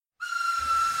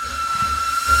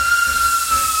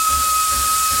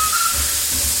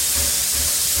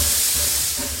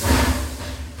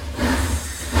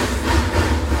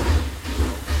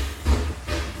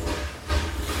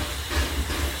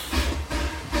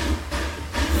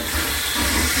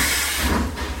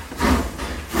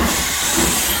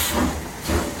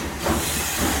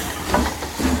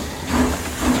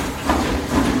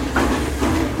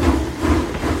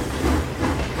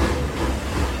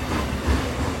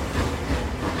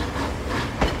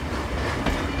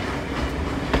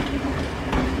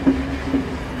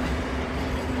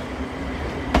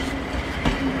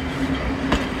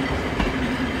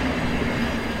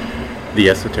The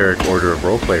Esoteric Order of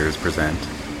Roleplayers present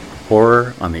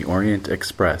Horror on the Orient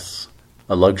Express,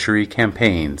 a luxury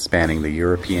campaign spanning the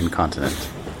European continent,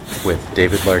 with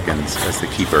David Larkins as the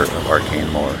keeper of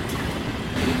arcane lore.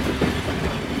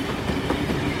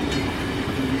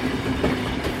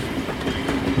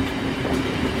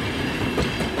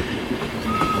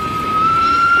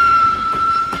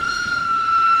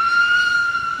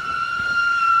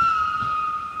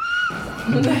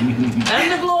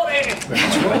 And the glory!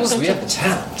 Rules, we have the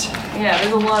talent. Yeah,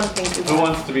 there's a lot of things to do. Who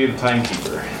wants to be the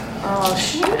timekeeper? Oh,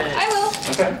 shit. I will.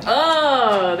 Okay.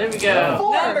 Oh, there we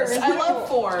go. Numbers. I love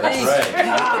forms. Right.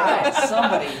 God,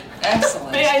 somebody.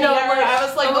 Excellent. I know, I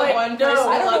was like I'm the like, one no. person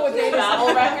I I don't know love what the day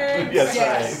battle records.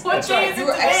 Yes, What That's day right. is You it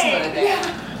were today? excellent at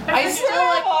that. I still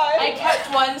I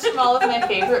kept ones from all of my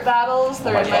favorite battles.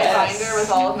 They're in my binder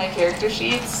with all of my character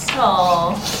sheets.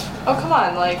 Aww. Oh come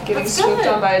on, like getting That's swooped good.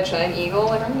 on by a giant eagle.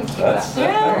 Like I'm gonna keep that. That's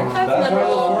why those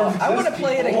forms I want to exist,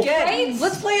 play it people. again.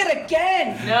 Let's play it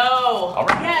again. No. All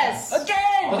right. Yes.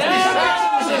 Again. No.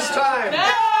 This time.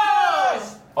 No.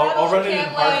 I'll run it in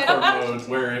hardcore mode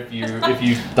where if you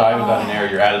die without an error,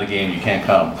 you're out of the game. You can't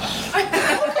come.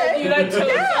 Dude, I'm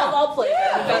totally I'll play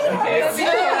that. That's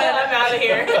okay. I'm out of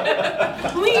here.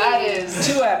 Please. That is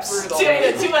 2 eps. brutal. 2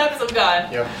 eps, I'm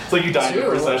gone. Yep. It's like you die in a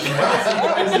procession.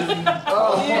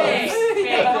 Oh, Hey,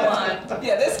 come on.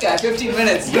 Yeah, this guy, 15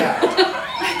 minutes. Yeah.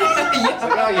 It's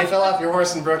like, oh, you fell off your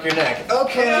horse and broke your neck.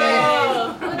 Okay.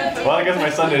 Oh, Well, I guess my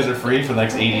Sundays are free for the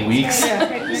next 80 weeks. So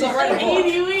right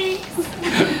 80 weeks.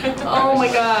 Oh my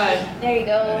god. There you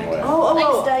go. Oh.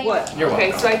 Thanks, Dice. What? You're Okay,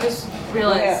 welcome. so I just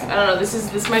realized, Yeah. I don't know,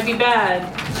 this might be bad.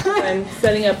 I'm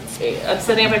setting up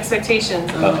expectations.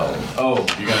 Uh-oh. Oh,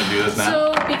 you're going to do this now?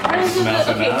 So because of Mouse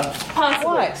the, and okay, math? possibly.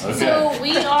 What? Okay. So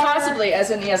we are Possibly,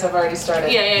 as in yes, I've already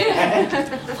started.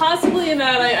 Yeah. Possibly in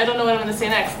that, I don't know what I'm going to say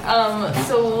next.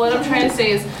 So what I'm trying to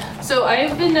say is, so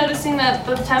I've been noticing that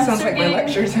the temps Sounds are like my getting...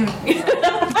 lectures.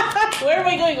 Where am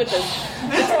I going with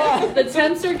this? The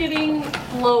temps are getting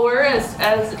lower as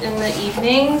in the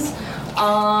evenings,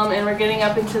 and we're getting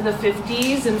up into the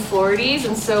 50s and 40s,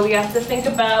 and so we have to think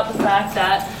about the fact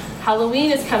that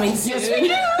Halloween is coming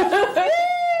soon.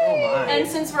 Oh my. And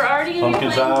since we're already going to be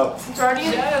Pumpkins playing, out. since we're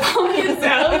already pumpkins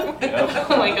out. Yep.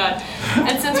 Oh my god!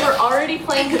 And since we're already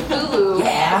playing Cthulhu,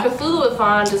 Yeah.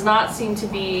 Cthulhu-a-thon does not seem to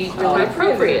be really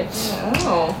appropriate.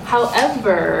 Oh.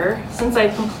 However, since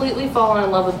I've completely fallen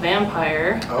in love with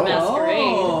Vampire the Masquerade,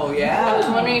 Oh, I was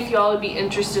yeah. wondering if y'all would be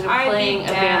interested in playing a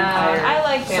vampire. I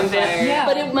like Some vampire. Yeah.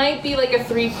 But it might be like a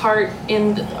 3-part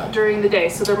during the day,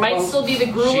 so there might still be the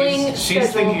grueling She's schedule.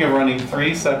 thinking of running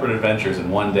 3 separate adventures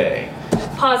in one day.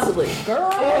 Possibly.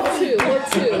 Girl. Or two.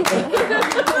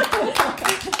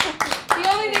 The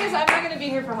only thing is I'm not going to be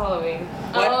here for Halloween.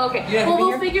 Oh, okay. You're not Well,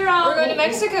 gonna be we'll here? figger out. We're going to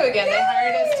Mexico again. They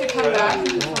hired us to come back and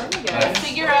perform again.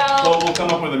 Figure out. Well, we'll come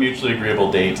up with a mutually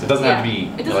agreable date. It doesn't have to be.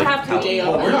 It doesn't have to be.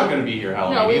 Well, we're not going to be here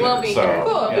Halloween. No, we either, won't be so, here.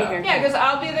 Cool. We'll be here. Yeah, because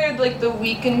I'll be there like the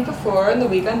weekend before and the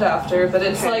weekend after, but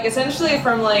it's like essentially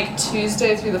from like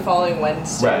Tuesday through the following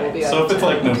Wednesday. We'll be Right. out So if it's there.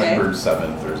 like November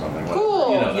 7th or something like Cool.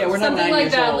 that. You know, Yeah, that's- we're not Something 9 like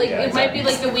years that. old. Like Yeah, it might be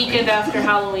like the weekend after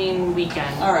Halloween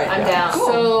weekend. All right. I'm down. Cool.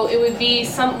 So it would be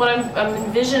what I'm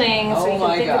envisioning. So Oh you my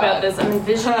can think God. about this. I'm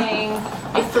envisioning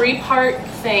a 3-part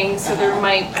thing. So there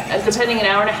might, depending an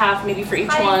hour and a half maybe for each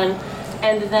one,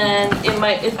 and then it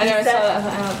might. I never saw that.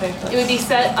 I don't think It would be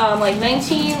set like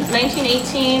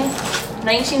 1918,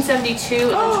 1972, and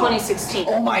then 2016.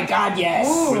 Oh my God, yes.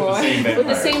 With the same vampire. With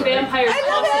the same vampires.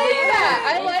 possibly.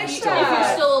 that. I like If that.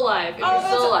 you're still alive. If you're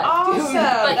still alive. Awesome.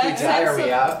 But That you If you die, are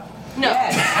we out? No.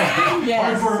 Yes.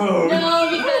 Yes. Hardcore mode. No,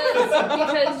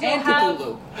 because you'll And have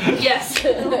Cthulhu. yes.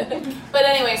 But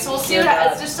anyway, so we'll see what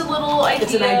happens. It's just a little idea.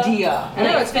 It's an idea. I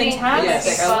know, it's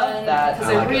fantastic. Yes. I love that.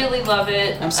 because I like I really love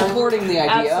it. I'm supporting the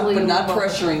idea, absolutely but not love it.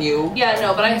 pressuring you. Yeah,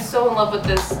 no, but I'm so in love with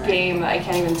this game that I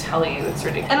can't even tell you. It's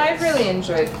ridiculous. And I've really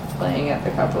enjoyed playing it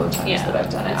the couple of times Yeah, that I've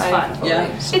done it. it's I fun. fully Yeah.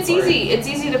 It's support easy. It's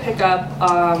easy to pick up.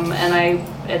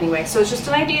 Anyway, so it's just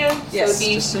an idea. Yes, so it'd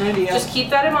be, just an idea. Just keep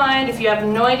that in mind. If you have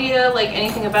no idea, like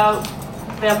anything about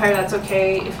vampire, that's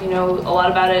okay. If you know a lot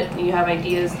about it and you have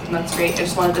ideas, then that's great. I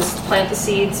just wanted to plant the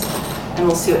seeds, and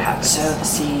we'll see what happens. Sow the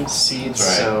seeds. Seeds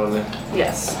Right. sown.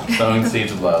 Yes. Sowing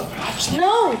seeds of love.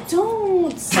 No,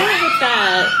 don't sing with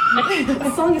that.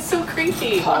 The song is so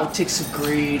creepy. Politics of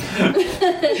greed.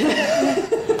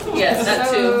 Yes, that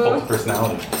too. Full of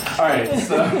personality. Alright,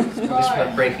 so. Just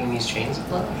about breaking these chains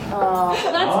of love.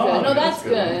 That's good. No, that's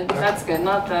good. That's good.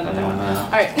 Not that other one. No.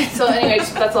 All right. So,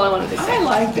 anyways, that's all I wanted to I say.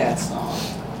 like that song.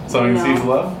 Sowing No. seeds of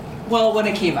love? Well, when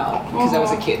it came out, because I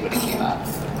was a kid when it came out.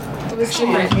 It was It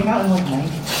came out in like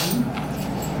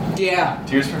 92. Yeah.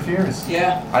 Tears for Fears.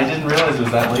 Yeah. I didn't realize it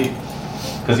was that late.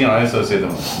 because I associate them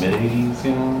with mid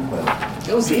 80s, but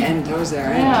It was the end. That was their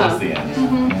end. Yeah. that's the end.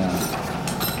 Mhm.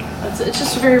 Yeah. It's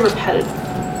just very repetitive.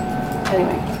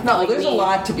 Anyway, not like There's me. a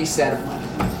lot to be said.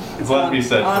 It's a lot to be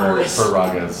said Onwards. for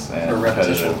ragas and For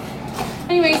repetition. repetitive.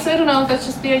 Anyway, so I don't know. That's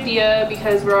just the idea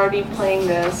because we're already playing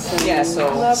this. And Yeah, so-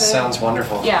 I love it. Sounds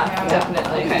wonderful. Yeah, You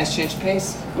definitely. can just change the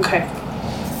pace. Okay.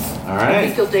 All I think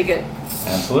right. you'll dig it.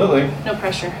 Absolutely. No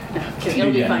pressure. No, I'm kidding.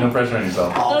 It'll be Yeah, fine. no pressure on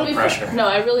yourself. All It'll the be pressure. fun. No,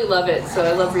 I really love it. So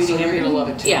I love reading So you're everything. gonna love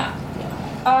it too. Yeah.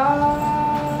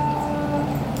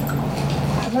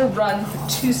 I'm gonna run for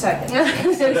 2 seconds. So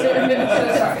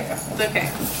sorry. It's okay.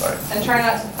 Sorry. And try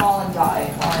not to fall and die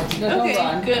while I do No, don't Okay,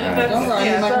 run. good. Alright. That's- Don't run.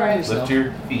 Yeah, You might it's hurt alright. yourself. Lift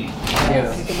your feet.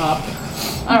 Yeah. Pick him up.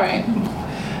 All right.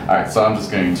 All right, so I'm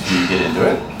just going to get into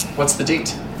it. What's the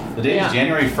date? The date Yeah. is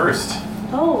January 1st,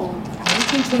 Oh.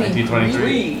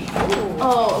 1923.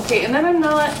 Oh, okay. And then I'm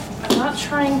not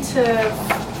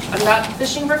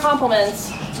fishing for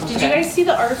compliments. Did you guys see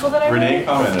the article that I Renee read?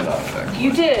 commented on it, actually.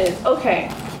 You did. Okay.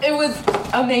 It was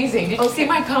amazing. Did you see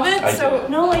my comments? I So did.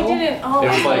 No, I didn't. Oh. It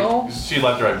was No. like, she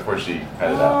left right before she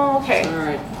had it out. Oh, okay. All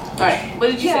right. All right.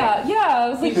 What did you yeah, I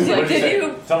was like, What did you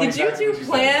say? Tell me did you exactly two what you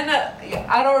plan?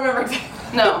 I don't remember exactly.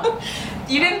 say? No.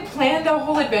 You didn't plan the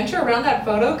whole adventure around that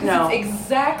photo because No. it's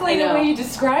exactly I the know. way you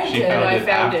described She it. found I it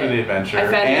found after it. the adventure, I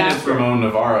found it and it's after. Ramon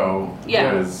Navarro.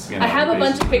 Yeah. Was, I have a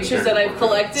bunch of basically pictures the that I've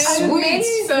collected. Sweet.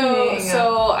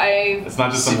 So I. It's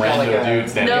not just some So you got random like a- dude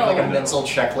standing No. at the Like a window. mental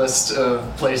checklist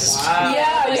of places. Wow.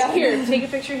 Yeah. Here, take a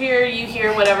picture here. You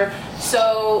here, whatever.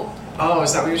 So Oh,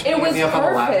 is that what you're It picking was me up on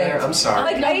the ladder there? perfect. I'm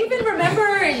sorry. Like I even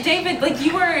remember David, like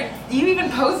you even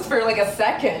posed for like a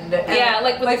second. And, yeah,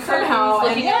 like with the curtains somehow,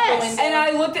 looking and, out the yes, window. and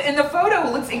I looked at, and the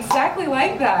photo looks exactly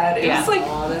like that. It Yeah. was like,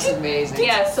 Oh, that's amazing.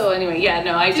 Yeah. So anyway, yeah.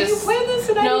 No, I did just. you plan this?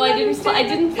 And No, I didn't. understand I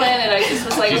didn't plan it. I just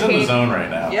was like, She's okay. in the zone right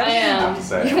now. Yeah. I am. have to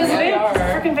say. Because Yeah, you it's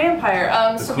a are. freaking vampire.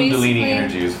 The So Kundalini basically.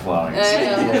 energy is flowing.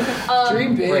 I know.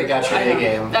 Dream big. Break out your I know. A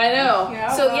game. I know.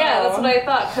 Yeah. So yeah, that's what I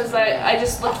thought because I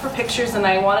just looked for pictures and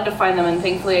I wanted to find them and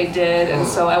thankfully I did and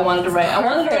so I wanted to write an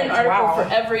Perfect. article Wow.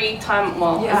 for every time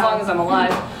as Yeah. long as I'm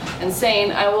alive and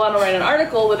sane. I want to write an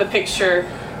article with a picture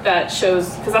that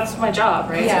shows because that's my job,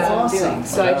 right? Yeah. That's what I'm Awesome. doing.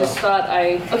 So I just thought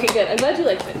okay, good. I'm glad you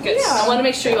liked it. Good. Yeah. I want to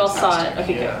make sure you all saw it.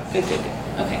 Okay, Yeah. good.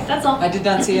 Okay, that's all. I did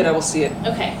not see it. I will see it.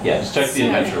 Okay. Yeah, just check the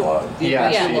adventure log. Yeah,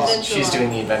 Yeah, she's, adventure she's log. doing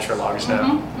the adventure logs now.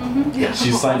 Mm-hmm. Yeah,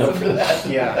 she's signed up for that.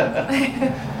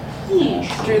 Yeah.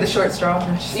 drew the short straw.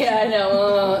 Yeah, I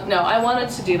know. No, I wanted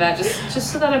to do that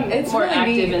just so that I'm It's more really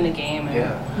active neat. in the game. And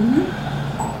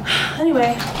Yeah.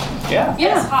 Anyway, Yeah.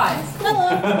 yeah. Hi. Hello.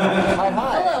 Hi,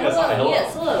 hi. Hello. Yes, hi, hello.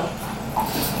 Yes, hello.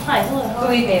 Hi, hello. How are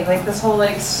Believe you? me, like this whole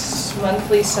like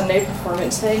monthly Sunday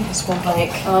performance thing has been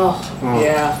like, Oh,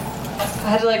 Yeah. I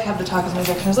had to like have the talk with my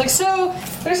director. I was like, so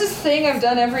there's this thing I've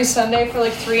done every Sunday for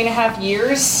like 3.5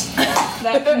 years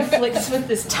that conflicts with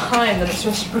this time that I'm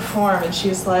supposed to perform, and she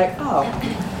was like, oh.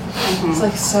 It's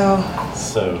like so.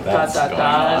 So that's dot, going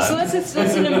dot. on. So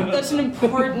that's an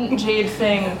important Jade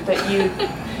thing that you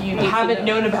haven't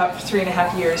known about for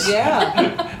 3.5 years.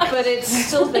 Yeah. But it's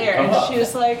still there. And she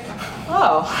was like,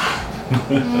 oh.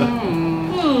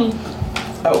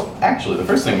 Oh, actually, the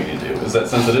first thing we need to do is that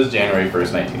since it is January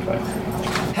 1st,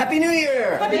 1923. Happy New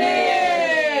Year!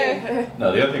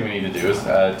 No, the other thing we need to do is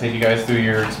take you guys through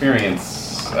your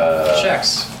experience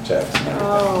Checks. checks.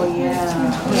 oh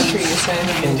yeah. I'm sure you're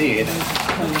saying. Indeed. I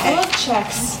love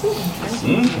checks.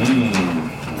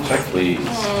 Mm-hmm. Check, please.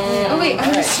 Oh wait,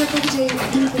 I'm gonna circle the date.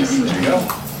 There you go.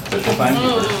 Official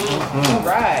timekeeper. All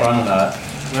right. Fun nut.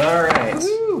 All right.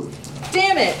 Woo.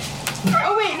 Damn it.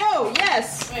 Oh wait, no.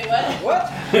 Yes. Wait, what? What?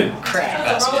 Crap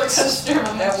That's a roller baskets. coaster.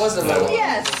 That was a roll.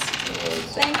 Yes.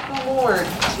 Thank the Lord.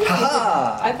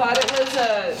 Haha! I thought it was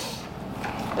a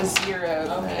 0.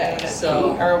 Okay, and a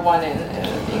so- P, or a 1 and a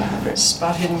 100.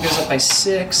 Spot hidden goes up by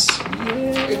 6.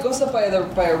 It goes up by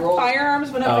a roll.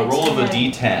 Firearms went up by Roll of a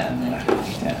 10. D10.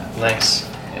 D10. Nice.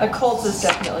 Occult is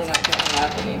definitely not going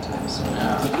up anytime soon.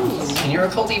 Can your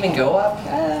occult even go up?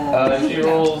 She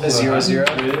rolls A 0-0?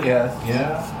 100. Yeah.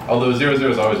 Yeah. Although 0-0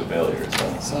 is always a failure,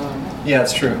 so. So, Yeah,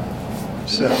 that's true.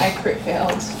 So, I crit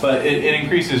failed. But it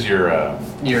increases your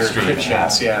stream crit and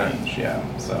chance, yeah. range, yeah.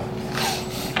 So.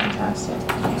 Fantastic.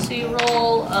 So you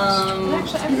roll.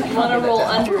 Actually, You want to roll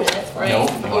under it, right? Nope.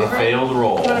 You want to Over it? fail the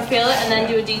roll. You want to fail it and then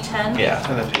do a D10. Yeah.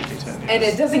 and then do D10. And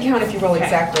it doesn't count if you roll Okay.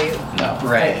 exactly. No.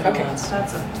 Right. Okay.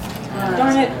 That's a.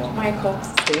 Darn it, my occult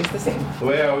stays the same. The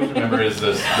way I always remember is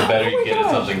this: the better you get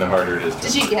at something, the harder it is. To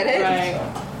Did you get it? Right.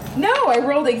 No, I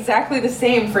rolled exactly the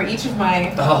same for each of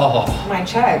my Oh.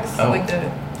 checks. Oh. Like the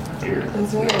Here.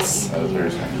 those are- That was very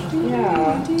strange.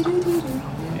 Yeah.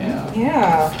 Yeah.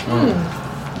 Yeah.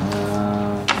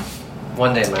 Well,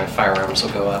 One day my firearms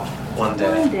will go up. One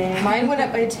day. Mine went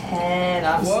up by 10.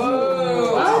 I'm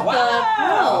Whoa! What the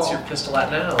hell? What's your pistol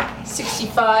at now?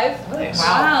 65. Nice.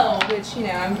 Wow. Which,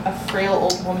 I'm a frail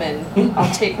old woman.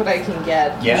 I'll take what I can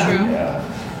get. Yeah.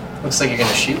 Yeah. Looks like you're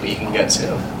gonna shoot what you can get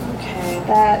too. Okay,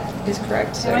 that is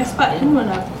correct. And my spot hidden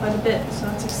went up quite a bit, so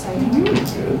that's exciting.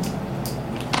 Good.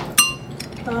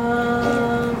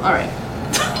 Alright.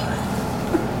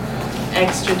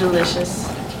 Extra delicious.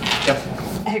 Yep.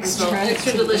 Extra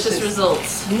delicious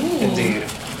results. Indeed.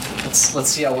 Let's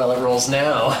see how well it rolls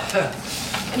now.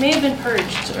 It may have been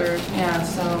purged, or, yeah,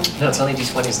 so. No, it's only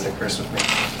d20s that are cursed with me.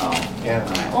 Oh. Yeah.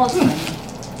 Alright, well, it's fine.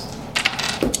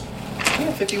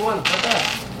 Yeah, 51. Not bad.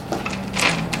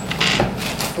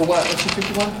 For what? What's your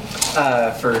 51?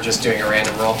 For just doing a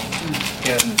random roll.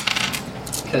 Yeah.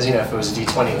 Because, if it was a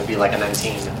d20, it would be like a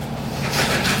 19.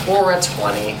 Or a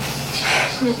 20.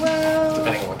 Well,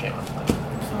 Depending on what game I'm playing.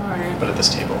 Alright. But at this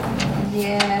table.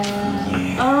 yeah.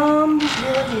 I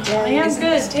am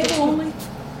good. Table.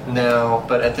 No,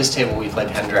 but at this table we play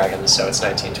Pendragons, so it's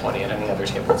 1920. At any other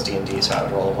table it's D&D, so I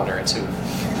would roll a 1 or a 2.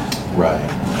 Right.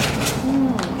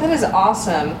 That is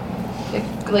awesome.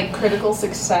 Like critical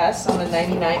success on the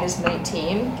 99 is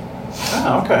 19.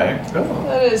 Oh, okay. Cool.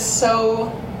 That is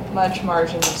so much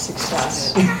margin of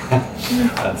success.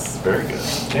 That's very good.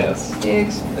 Yes.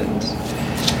 Excellent.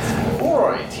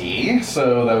 Alrighty.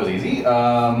 So that was easy.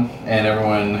 And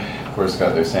everyone, of course,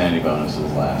 got their sanity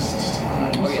bonuses last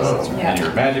time. Oh, yes, that's right. And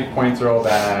your magic points are all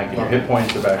back, and your hit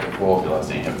points are back at full if you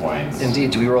lost any hit points.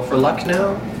 Indeed. Do we roll for luck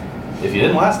now? If you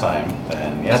didn't last time,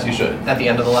 then yes, you should. At the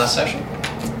end of the last session?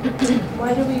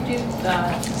 Why do we do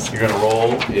that? You're gonna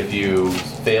roll if you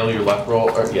fail your luck roll,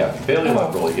 or if you fail your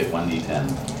luck roll, you get 1d10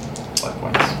 luck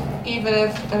points. Even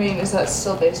if, is that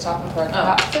still based off of our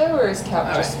cap though, or is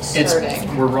cap just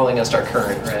starting? We're rolling against our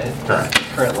current, right?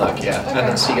 Current luck, yeah. And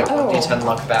then so you get 1d10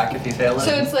 luck back if you fail it.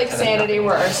 So it's like and then sanity nothing.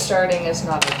 where our starting is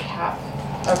not a cap.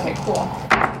 Okay, cool.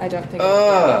 I don't think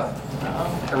I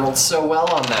rolled so well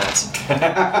on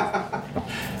that.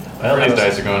 Well, these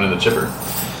dice are going in the chipper.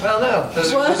 Well, no,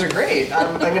 those are great.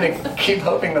 I'm going to keep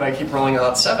hoping that I keep rolling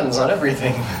out 7s on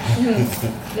everything.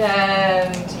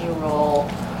 And you roll.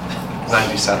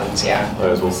 97s, yeah.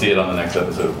 Otherwise, we'll see it on the next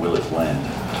episode of Will It Blend.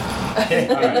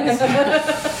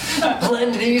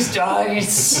 Blend these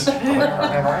dice.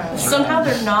 Somehow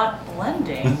they're not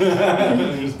blending.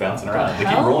 They're just bouncing around. They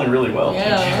keep rolling really well.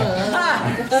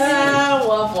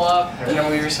 Womp womp. Every time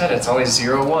we reset it, it's always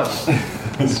 0-1.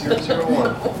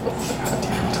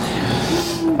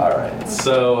 0-0-1. Alright,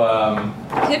 so,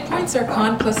 Hit points are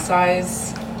con plus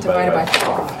size divided by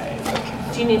 4.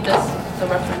 Do you need this? The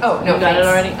reference? Oh, no, You got it thanks.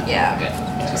 already? Yeah, good.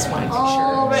 Just wanted to be All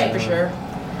sure. right. For sure.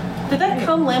 Did that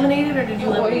come laminated or did you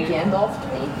Boy laminate it? Gandalf to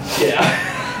me. yeah.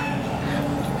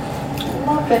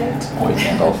 Love it. Boy,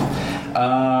 Gandalf.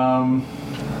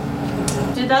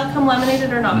 Did that come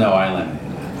laminated or not? No, I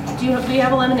laminated it. Do you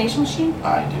have a lamination machine?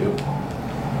 I do.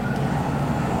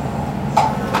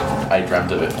 I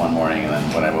dreamt of it one morning, and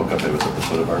then when I woke up, it was at the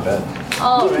foot of our bed.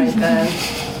 All right then.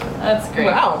 That's great.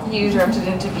 Wow, you dreamt it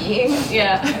into being.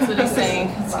 Yeah, that's what he's saying.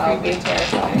 It's creepy.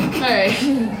 terrifying. All right.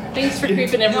 Thanks for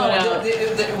creeping everyone out.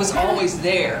 It was always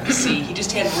there. See, he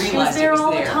just hadn't He was realized it there was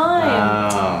all the there.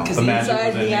 time. Because the the magic inside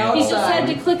was and in the the He just outside. had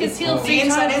to click his heels The 3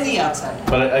 inside times. and the outside.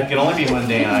 But it can only be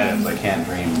mundane items. I can't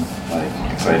dream, like,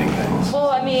 exciting things.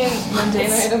 Well,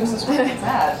 mundane items is really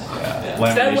bad.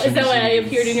 Yeah. Is that why I Lamination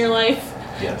appeared in your life?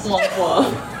 Yes. Womp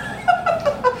womp.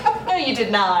 No, you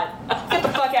did not. Get the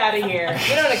fuck out of here.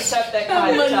 We don't accept that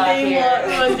kind of talk here.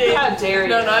 Mundane. How dare you?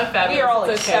 No, I'm fabulous. We are all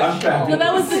It's okay. exceptional. No,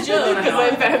 that was the joke, because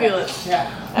I'm fabulous.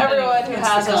 Everyone who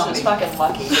has us is fucking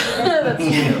lucky.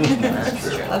 That's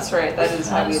true. That's right. That is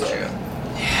how we live.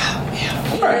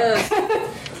 Yes.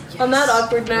 On that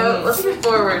awkward note, let's move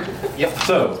forward. Yep.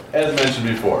 So, as mentioned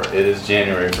before, it is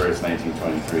January 1st,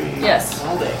 1923. Yes.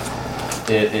 All day.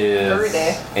 It Every is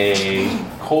day. a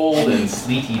cold and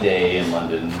sleety day in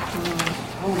London.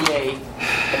 Oh, yay.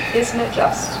 Isn't it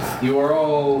just? You are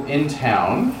all in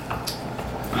town,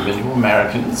 even you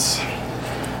Americans,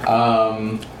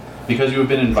 because you have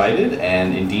been invited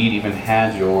and indeed even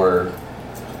had your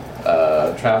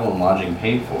travel and lodging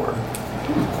paid for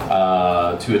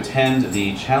to attend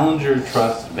the Challenger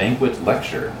Trust Banquet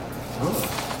Lecture.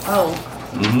 Oh.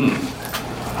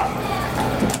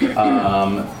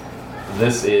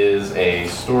 This is a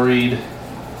storied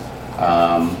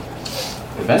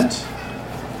event.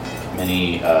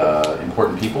 Many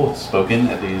important people have spoken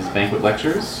at these banquet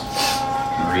lectures.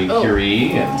 Marie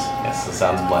Curie and, yes, the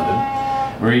sounds blended.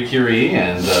 Marie Curie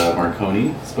and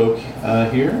Marconi spoke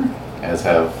here, as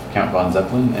have Count von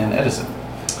Zeppelin and Edison.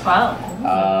 Wow.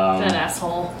 An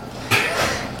asshole.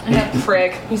 That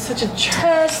prick. He's such a jerk.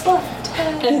 Tesla.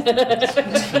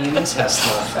 Team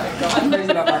Tesla. I'm not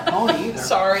crazy about Marconi either.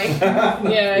 Sorry.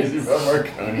 Yeah. Crazy about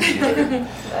Marconi either.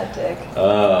 That dick.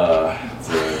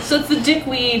 So it's the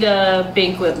dickweed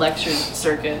banquet lecture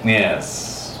circuit.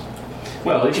 Yes.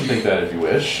 Well, you can think that if you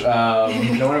wish. No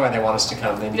wonder why they want us to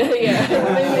come. They need Yeah.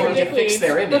 to fix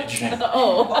their image.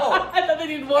 Oh. I thought they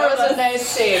needed more That of was us. a nice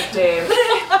save, Dave.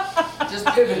 Just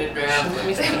pivoted, man. Let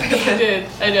me see. You did.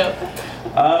 I know.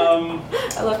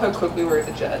 I love how quick we were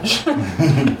to judge.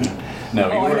 No,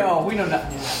 Oh, I know. We know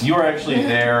nothing. you are actually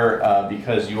there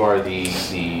because you are the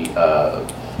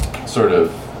sort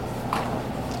of,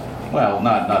 well,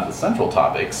 not the central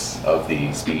topics of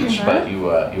the speech, but you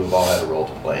have all had a role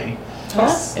to play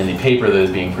in the paper that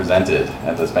is being presented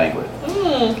at this banquet.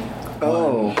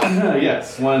 Oh.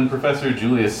 Yes, one Professor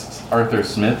Julius Arthur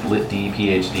Smith, Lit D,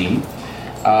 PhD,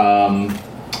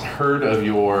 heard of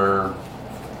your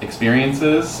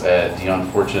experiences at Dion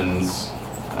Fortune's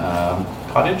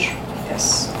cottage,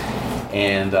 Yes.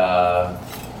 and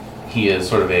he is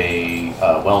sort of a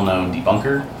well-known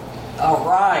debunker All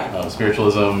right. of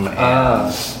spiritualism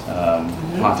and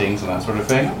hauntings and that sort of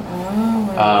thing.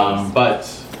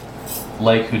 But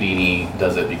like Houdini,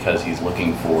 does it because he's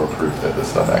looking for proof that this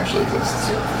stuff actually exists.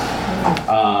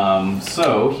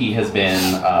 So he has been,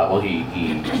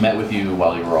 he met with you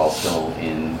while you were all still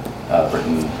in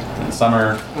Britain in the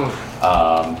summer,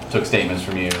 took statements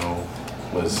from you,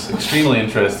 was extremely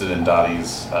interested in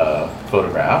Dottie's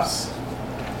photographs.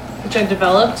 Which I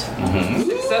developed Mm-hmm.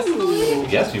 successfully.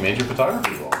 Yes, you made your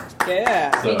photography roll.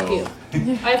 Yeah. So, Thank you.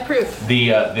 I have proof.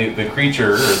 The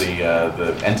creature or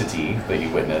the entity that you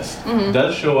witnessed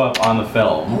does show up on the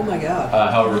film. Oh my god.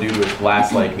 However, due to its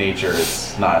glass-like nature,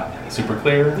 it's not super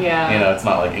clear. Yeah. You know, it's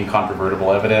not like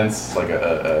incontrovertible evidence. Like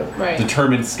a Right.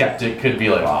 determined skeptic could be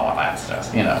like, oh, well, that's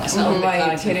just, you know. It's not Like,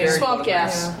 mechanic and kidding. very Swamp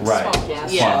gas. Right. Swamp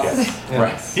gas. Yeah. Swamp gas.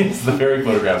 Right. Yes, the very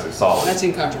photographs are solid. That's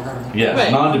incontrovertible. Yes,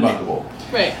 Right. non-debunkable.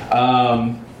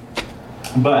 Right.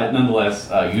 But nonetheless,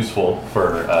 useful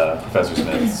for Professor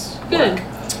Smith's Good. work.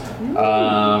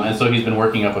 And so he's been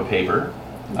working up a paper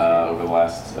over the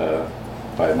last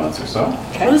 5 months or so.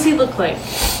 What does he look like?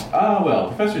 Well,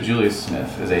 Professor Julius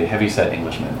Smith is a heavyset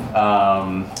Englishman.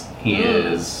 He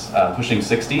is pushing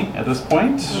 60 at this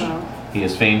point. He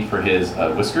is famed for his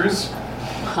whiskers.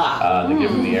 They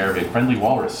give him the air of a friendly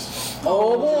walrus.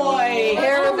 Oh boy.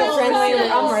 Terrible friendly.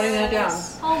 I'm writing that down.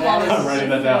 Oh, I'm walrus. writing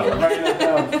that down. I'm writing that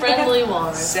down. Friendly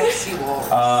walrus. Sexy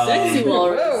walrus. Sexy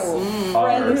walrus.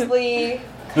 Are- Friendly,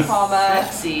 comma,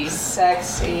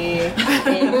 sexy,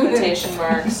 in quotation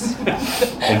marks,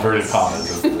 inverted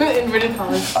commas. Inverted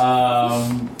commas.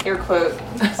 air quote.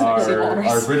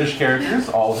 Our British characters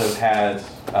all have had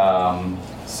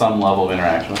some level of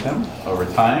interaction with him over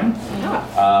time.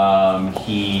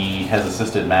 He has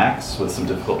assisted Max with some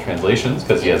difficult translations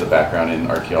because he has a background in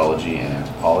archaeology and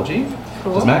anthropology.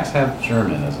 Cool. Does Max have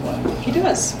German as a language? He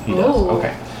does. He does. Oh.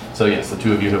 Okay. So yes, the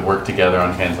two of you have worked together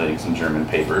on translating some German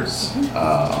papers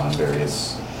on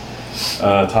various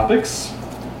topics.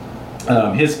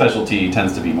 His specialty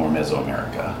tends to be more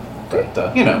Mesoamerica,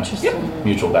 but you know,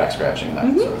 mutual back scratching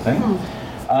and that sort of thing.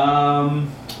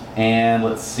 And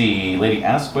let's see, Lady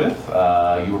Asquith,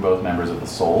 you were both members of the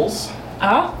Souls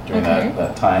Oh, during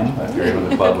that time, that period when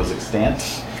the club was extant.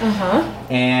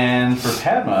 And for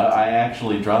Padma, I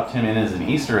actually dropped him in as an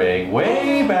Easter egg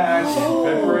way back in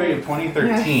February of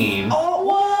 2013 Oh,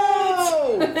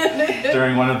 whoa!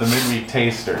 during one of the midweek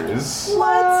tasters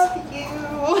Love you.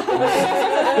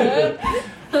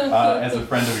 as a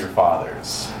friend of your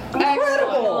father's.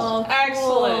 Incredible.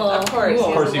 Excellent. Of course. Of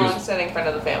course He's he a was- long-standing friend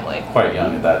of the family. Quite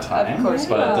young at that time. Of course he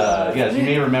But was. yes, you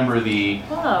may remember the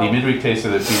midweek taster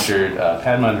that featured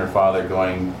Padma and her father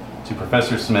going to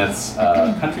Professor Smith's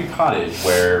country cottage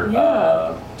where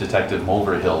Detective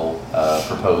Mulverhill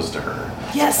proposed to her.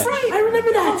 Yes, I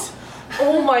remember that.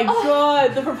 Oh my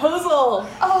god, the proposal.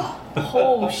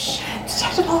 Oh shit.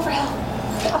 Detective Overhill.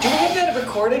 Do we have that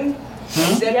recording?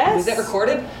 Is that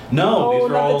recorded? No, these are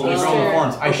not all the these are all the taster.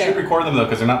 forms. I Okay. should record them though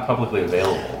because they're not publicly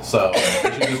available. So I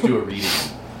should just do a reading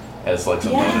as like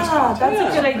some bonus Yeah, content.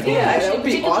 that's a good idea. Yeah, that Actually, would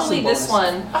be particularly awesome this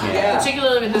bonus. one. Yeah.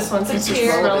 Particularly with this one, since it's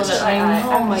relevant. relevant.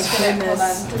 Oh my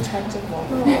goodness. Detective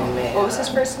Mulverhill. What was his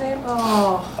first name?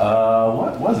 Oh,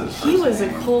 What was it? he was a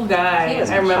cool guy. He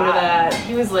was I remember hot. that.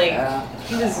 He was like, Yeah.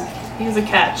 he was a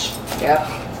catch. Yep.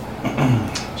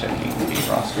 Checking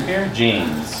the roster here.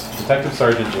 James, Detective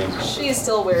Sergeant James. She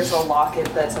still wears a locket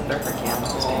that's under her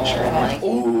candles picture.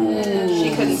 And she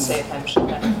couldn't save him. She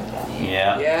couldn't forget.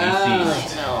 Yeah. Yeah.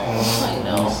 deceased. I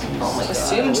know. Oh my god.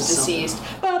 Assumed deceased.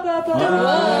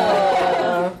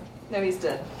 Ah. No, he's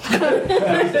dead.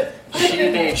 She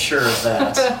made sure of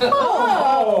that.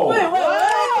 Oh!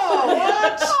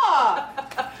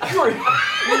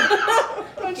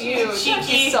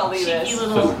 Cheeky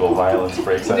little. Physical violence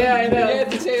breaks out. Yeah, I know.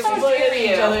 At the table. Look at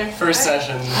each other. First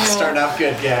session, starting out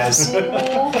good, guys.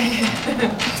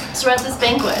 So we're at this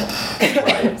banquet.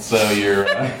 Right. So you're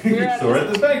so we're at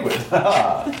this banquet. Just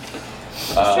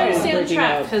trying to stay on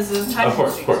track because the time. Of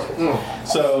course.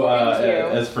 So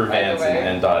as for By the Vance way.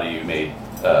 and Dottie, you made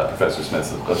Professor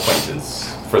Smith's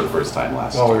acquaintance for the first time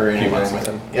last While we were few months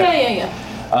interviewing with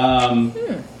ago. him.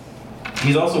 Yeah.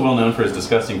 He's also well known for his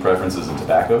disgusting preferences in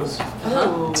tobaccos.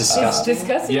 Oh. Disgusting.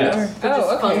 Discussing Yes. or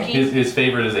Oh, okay. Funky. His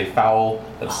favorite is a foul,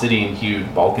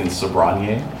 obsidian-hued Balkan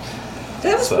Sobranier.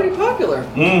 That was pretty popular.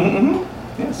 Mm-hmm.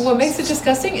 Yes. what makes it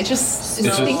disgusting? It just is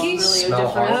It's just- stinky. Really Smell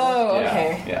different. Oh, Yeah,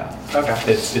 okay. Yeah.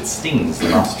 Okay. It stings the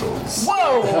nostrils.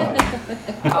 Whoa!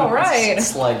 All right.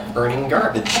 It's like burning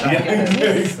garbage.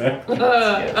 Exactly.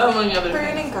 Among other things.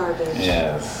 Burning garbage.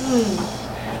 Yes.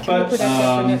 Can we put that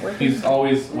up for networking? He's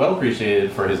always well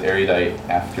appreciated for his erudite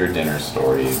after-dinner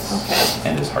stories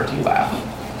and his hearty laugh.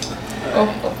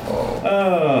 Oh.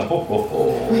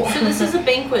 So this is a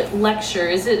banquet lecture.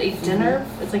 Is it a dinner?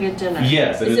 It's like a dinner.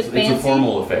 Yes, Is it's it a fancy?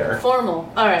 formal affair.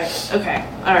 Formal. All right. Okay.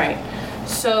 All right.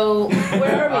 So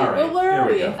where are we? All right, Well, where here are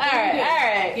we we? go. All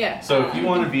right. Yeah. So if you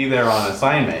want to be there on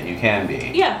assignment, you can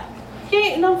be. Yeah.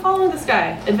 Yeah. No, I'm following this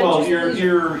guy. Well, Adventures in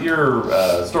your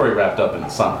Leisure. story wrapped up in the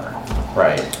summer,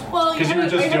 right? Well, 'cause you were are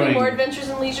just you having doing- more adventures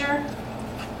in leisure?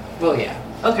 Well, yeah.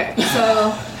 Okay.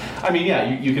 So I mean, yeah,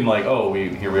 you can like, oh,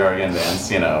 here we are again, Vance.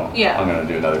 You know, Yeah. I'm gonna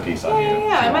do another piece on you. yeah, if you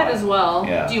I might want. as well.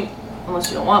 Yeah. Do you, unless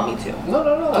you don't want me to. No.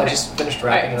 I Okay. just finished All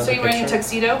wrapping right. another So you're wearing a picture.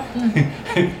 tuxedo?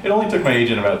 It only took my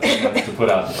agent about 3 months to put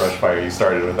out the brush fire you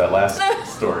started with that last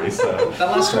story. So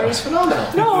That last story was phenomenal.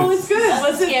 No, it's good.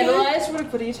 Was it Scandalized?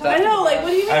 What are you talking I know. Like,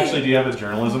 what do you mean? actually, do you have a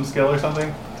journalism skill or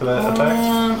something to that effect?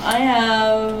 I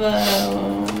have.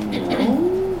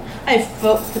 I have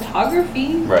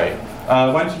photography. Right.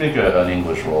 Why don't you make an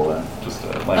English roll then? Just a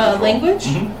language roll. Language?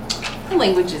 Mhm. My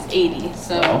language is 80,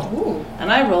 so. Well.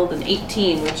 And I rolled an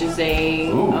 18, which is a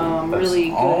Ooh, that's really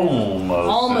good.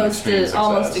 almost an extreme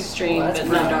almost success. extreme, Well, that's but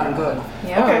pretty not. darn good.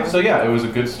 Yeah. Okay, so yeah, it was a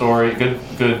good story, good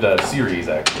series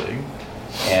actually,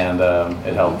 and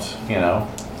it helped,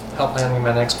 Help landing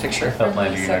my next picture. help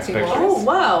land you your next Sexy picture. woman. Oh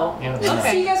wow. Yeah. So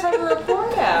Okay. you guys have a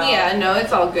report out. Yeah, no,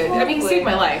 it's all good. I mean, he Hopefully. saved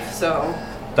my life, so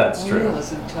That's true.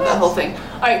 that whole thing.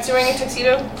 All right, so we're wearing a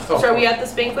tuxedo. Oh. So are we at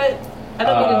this banquet? I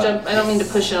don't mean to jump. I don't mean to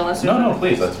push it unless. No, there's-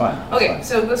 please, that's fine. That's Okay, fine.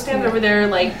 so go stand over there,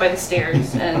 like by the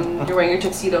stairs, and you're wearing your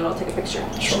tuxedo, and I'll take a picture.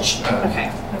 Sure. Okay.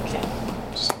 Okay.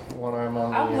 Just one arm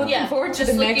on I'm the. looking Yeah, forward to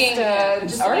just the looking-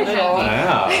 next just looking article.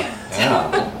 happy.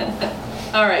 Yeah.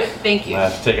 All right, thank you. I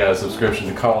have to take out a subscription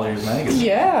to Collier's magazine.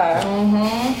 Yeah.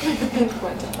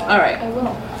 All right. I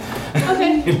will.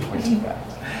 Okay. Pointing back.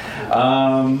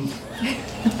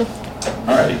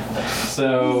 Alrighty.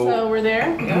 So we're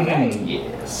there.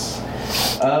 Yes.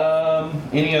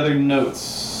 Any other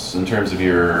notes in terms of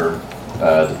your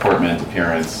deportment,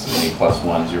 appearance, any plus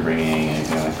ones you're bringing,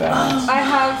 anything like that? I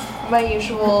have my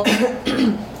usual,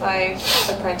 my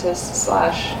apprentice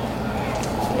slash,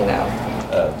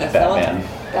 Batman.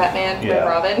 Batman, Yeah. my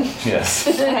Robin. Yes.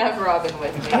 I have Robin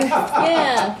with me.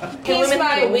 Yeah. He's women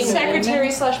have a my wingman. secretary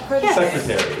slash protege.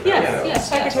 Secretary. Yes, There we go. yes.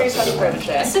 Secretary That's a slash good one.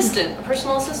 protege. Assistant, a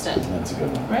personal assistant, That's a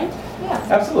good one. right? Yeah,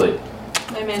 Absolutely.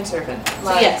 my manservant. So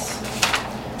My yes.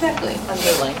 Exactly.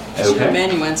 underling. Okay.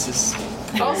 Amanuensis.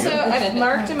 Also, I've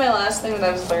marked in my last thing that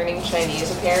I was learning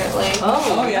Chinese, apparently.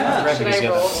 Oh, yeah. Right. Should I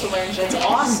roll to learn Chinese?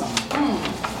 Awesome.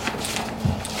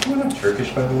 You want to have Turkish,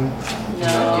 by the way?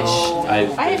 No.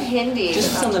 I have Hindi.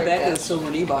 Just but on the not back of the Turkish.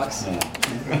 silver D-box.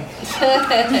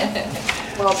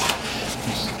 Well,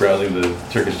 Just browsing the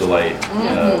Turkish Delight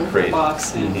crate.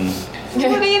 Box. And Mhm.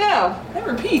 what do you know? that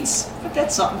repeats. But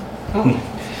that's something.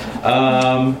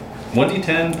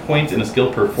 1d10 point and a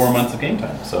skill per 4 months of game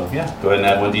time. So yeah, go ahead and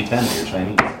add 1d10 to your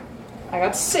Chinese. I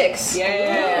got 6. Yeah.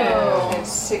 I have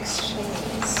 6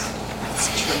 Chinese.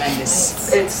 It's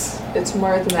tremendous. It's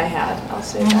more than I had. I'll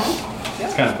say that.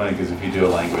 It's kind of funny because if you do a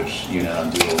language unit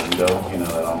on Duolingo,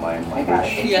 that online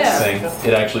language Yes. thing,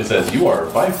 it actually says you are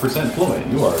 5% fluent,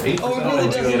 you are 8% Oh, it really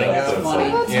does. fluent. That's So it's funny.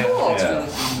 like, Oh, that's Yeah. cool.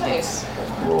 Yeah. Nice.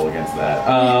 roll against that.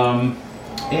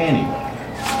 Anyway.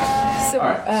 So,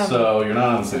 Alright, so you're not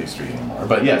on the city street anymore.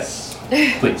 But yes,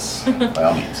 please, by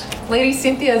all means. Lady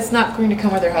Cynthia is not going to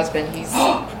come with her husband. He's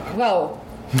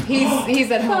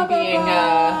he's at home being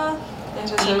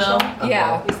Antisocial.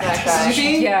 yeah. He's that guy.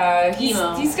 Yeah,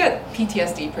 Emo. he's got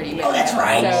PTSD pretty bad. Oh, that's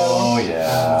right. So Oh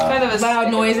yeah. Kind of a loud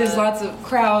stick noises, of a- lots of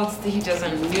crowds that he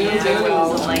doesn't do Yeah,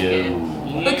 well. doesn't like it.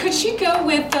 But could she go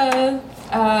with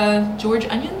George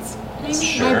Onions? Maybe?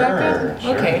 Sure, Rebecca?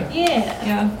 sure. Okay. Yeah.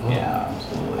 Yeah.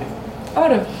 Absolutely. I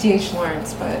would have D.H.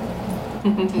 Lawrence, but he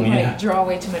Yeah. might draw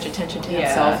way too much attention to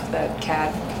himself, that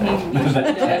cat.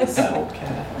 that old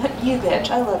cat. You bitch,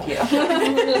 I love you.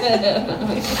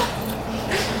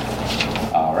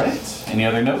 All right. Any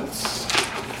other notes?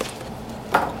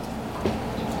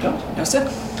 No. No, sir.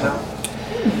 No.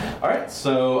 All right.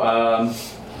 So,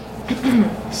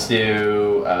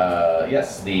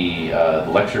 yes, the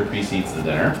lecture precedes the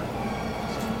dinner,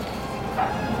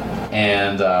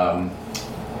 and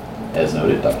as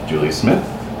noted, Dr. Julius Smith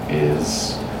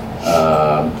is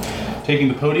taking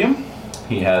the podium.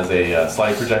 He has a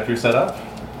slide projector set up.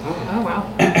 Oh, wow.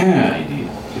 Indeed.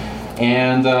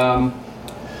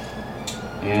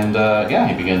 And yeah,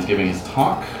 he begins giving his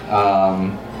talk.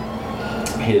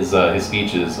 His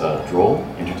speech is droll,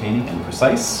 entertaining, and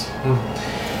precise.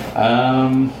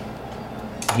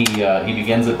 He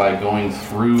begins it by going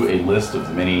through a list of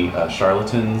the many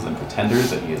charlatans and pretenders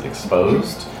that he has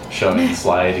exposed, showing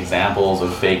slide examples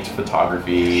of faked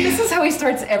photography. This is how he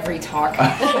starts every talk.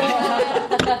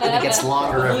 It gets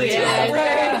longer every time.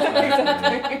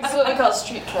 That's what we call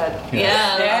street cred.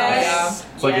 Yeah. Yes.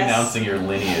 It's like Yes. announcing your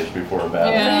lineage before a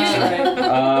battle.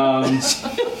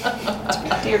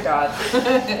 Dear God.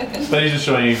 But he's just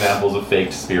showing examples of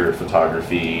faked spirit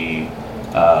photography,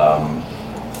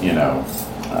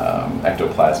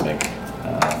 ectoplasmic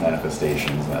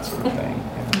manifestations, and that sort of thing.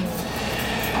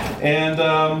 And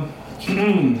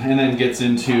and then gets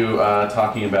into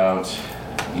talking about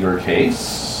your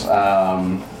case.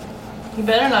 You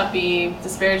better not be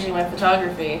disparaging my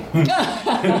photography. Look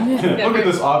at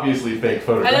this obviously fake I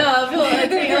photograph. know, I feel like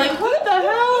you're like, what the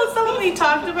hell? Is that what he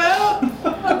talked about?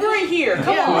 I'm right here.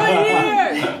 Come Yeah, on. right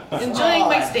here. Enjoying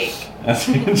my steak.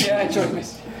 Yeah, I enjoyed my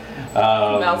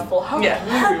Mouthful. How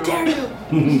dare you?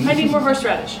 I need more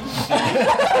horseradish.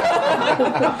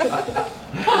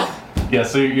 Yeah,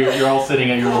 so you're all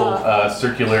sitting at your little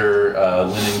circular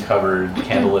linen-covered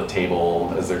candlelit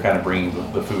table as they're kind of bringing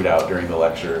the food out during the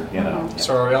lecture. You know.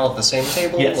 So are we all at the same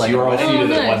table? Yes, Like you're all a wedding?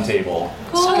 seated at nice. one table.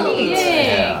 Cool. Sweet. Yay.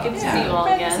 Yeah. Good to see you all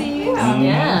again.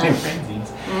 Yeah.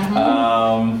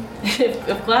 If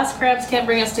If glass crabs can't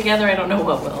bring us together, I don't know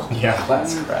what will. Yeah.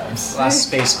 Glass crabs. Last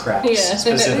space crabs, Yeah.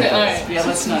 specifically. All right. Yeah,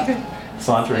 let's not.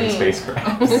 Sauntering space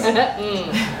crabs.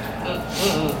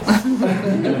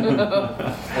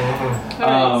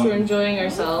 Alright, so we're enjoying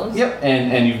ourselves. Yep,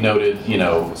 and you've noted,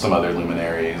 some other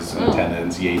luminaries in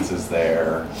attendance. Yates is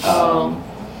there.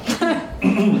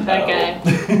 That guy.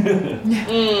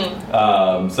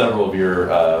 Several of your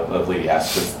of Lady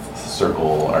Asquith's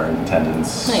circle are in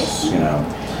attendance. Nice.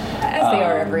 As they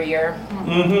are every year.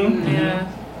 Mm-hmm. Yeah.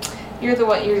 You're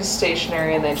just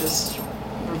stationary and they just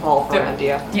revolve around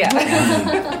you. Yeah.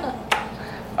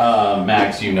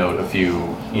 Max, you note a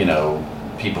few,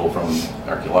 people from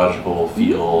archaeological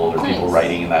field or people Nice.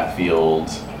 writing in that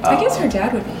field. I guess her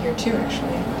dad would be here too,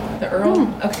 actually. The Earl?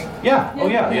 Okay. Yeah. Oh,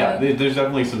 yeah. Yeah. There's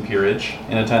definitely some peerage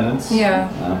in attendance. Yeah.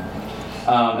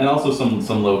 And also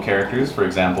some low characters. For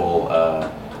example,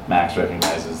 Max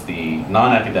recognizes the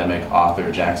non-academic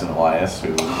author Jackson Elias,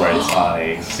 who writes on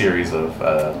a series of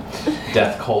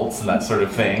death cults and that sort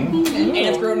of thing.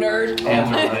 Anthro nerd. Yes,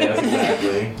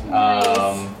 exactly.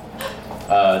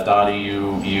 Dottie,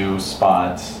 you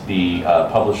spot the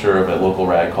publisher of a local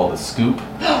rag called The Scoop,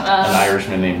 an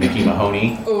Irishman named Mickey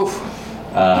Mahoney. Oof.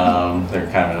 They're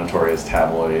kind of a notorious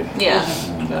tabloid. Yeah.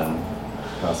 And,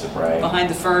 gossip rag. Behind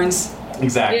the ferns.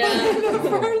 Exactly.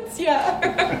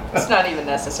 Yeah. It's not even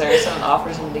necessary. Someone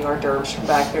offers them the hors d'oeuvres from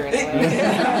back there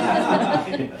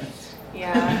anyway.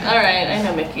 Yeah. Alright, I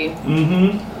know Mickey.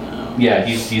 Mm-hmm. Yeah,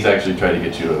 he's actually tried to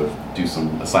get you to do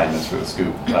some assignments for The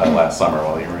Scoop last summer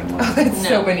while you were in London. That's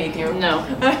so beneath you. No.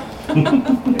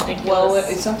 Ridiculous. Well,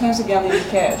 it's sometimes a gallon of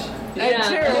cash. Yeah.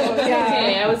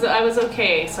 Okay, I was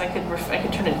okay, so I could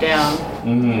turn it down.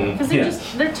 Mm-hmm. Because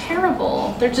they're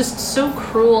terrible. They're just so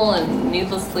cruel and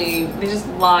needlessly, they just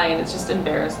lie and it's just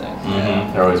embarrassing.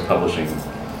 Mm-hmm. They're always publishing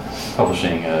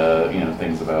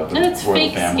things about the And it's royal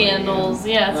fake family. scandals.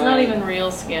 Yeah, it's not even real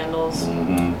scandals.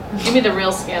 Mm-hmm. Give me the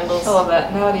real scandals. I love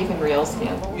that. Not even real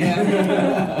scandal.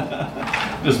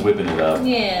 Just whipping it up.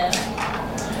 Yeah.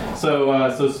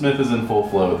 So Smith is in full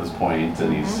flow at this point,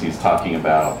 and he's talking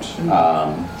about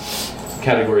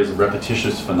categories of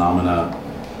repetitious phenomena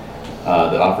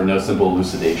that offer no simple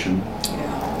elucidation.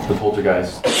 Yeah. The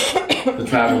poltergeist, the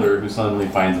traveler who suddenly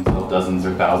finds himself dozens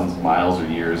or thousands of miles or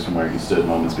years from where he stood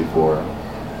moments before,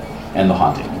 and the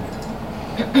haunting.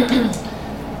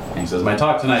 And he says, my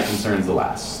talk tonight concerns the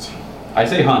last. I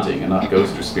say haunting and not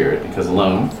ghost or spirit because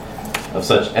alone of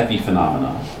such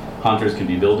epiphenomena, Haunters can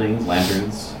be buildings,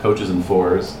 lanterns, coaches and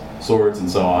fours, swords and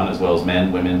so on, as well as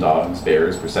men, women, dogs,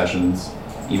 bears, processions,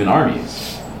 even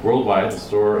armies. Worldwide, the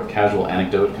store of casual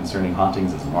anecdote concerning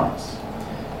hauntings is enormous.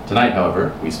 Tonight,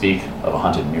 however, we speak of a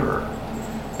haunted mirror,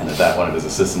 and at that one of his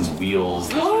assistants wheels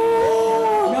the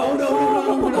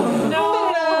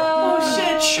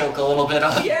Choke a little bit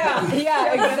on.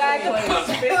 Yeah, exactly.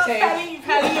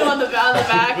 Patting you on the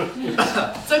back.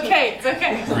 It's okay.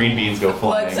 green beans go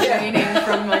flying. Blood's draining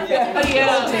from like the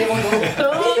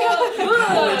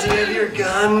Do you have your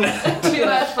gun? Too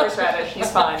much horseradish. He's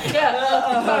fine. Yeah.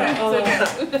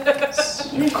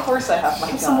 Of course I have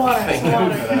my Some water. Thank you for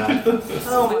that.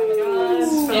 Oh my God.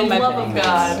 For the love of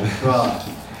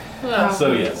God.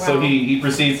 So he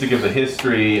proceeds to give the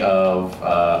history of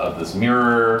this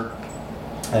mirror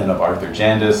and of Arthur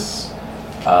Jandis,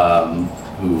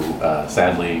 who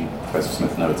sadly Professor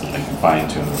Smith notes has been confined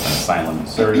to an asylum in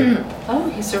Surrey. Oh,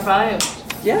 he survived.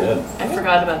 Yeah. I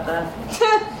forgot about that.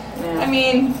 I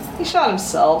mean, he shot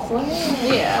himself.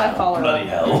 Yeah. I follow Bloody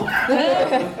hell.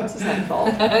 This is my fault.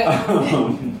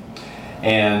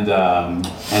 And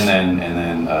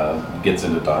then gets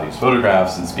into Dottie's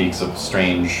photographs and speaks of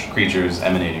strange creatures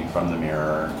emanating from the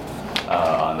mirror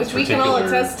on this Which we can all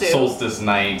particular attest to. solstice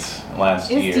night last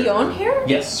year. Is Dion here?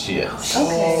 Yes, she is.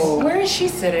 Okay. Where is she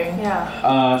sitting?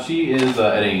 Yeah. She is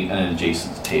at an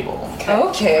adjacent table.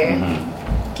 Okay. Mhm.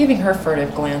 Giving her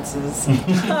furtive glances. Yeah.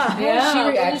 How is she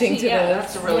reacting to yeah, this?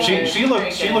 That's a really She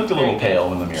looked a little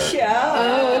pale in the mirror. Yeah.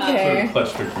 Oh, Sort okay. of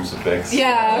clutched her crucifix.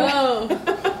 Yeah. Oh.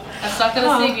 That's not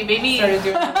gonna save you, baby. Started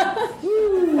doing that.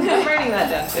 I'm writing that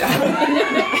down too.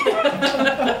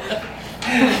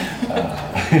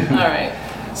 All right.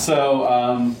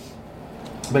 So,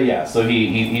 but yeah, so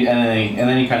he and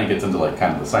then he kind of gets into like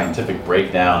kind of the scientific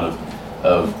breakdown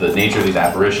of the nature of these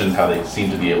apparitions, how they seem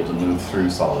to be able to move through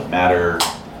solid matter,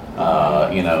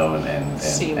 and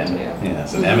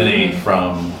emanate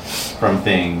from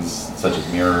things such as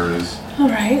mirrors. All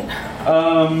right.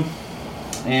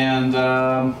 And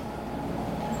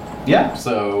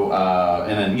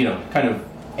then kind of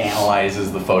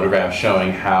analyzes the photograph,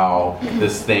 showing how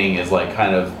this thing is like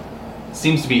kind of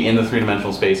seems to be in the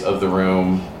three-dimensional space of the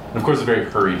room. And of course, a very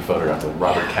hurried photograph, like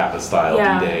Robert Capa style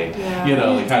D-Day.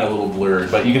 Yeah. Like kind of a little blurred,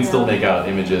 but you can still make out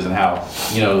images and how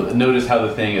notice how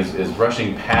the thing is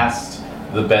rushing past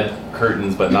the bed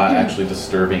curtains, but not actually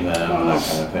disturbing them, and that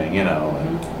kind of thing.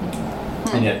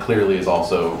 And yet clearly is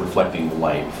also reflecting the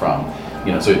light from,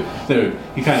 so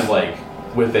he kind of like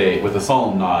with a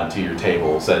solemn nod to your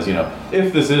table says,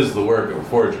 if this is the work of a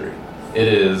forgery, it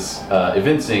is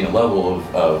evincing a level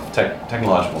of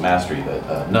technological mastery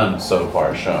that none so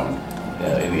far shown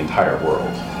in the entire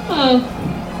world.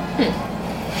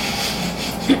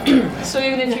 So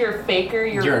even if you're a faker,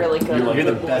 you're really good. You're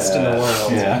the best in the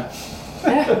world. Yeah.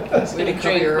 I'm gonna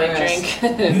drink my drink.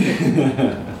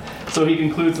 So he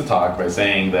concludes the talk by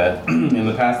saying that in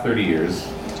the past 30 years,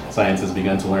 science has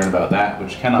begun to learn about that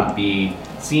which cannot be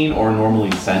seen or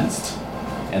normally sensed,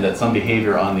 and that some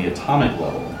behavior on the atomic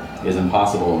level is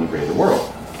impossible in the greater world.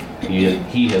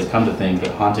 He has come to think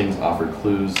that hauntings offer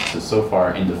clues to so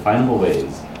far indefinable ways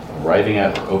of arriving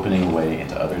at or opening a way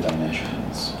into other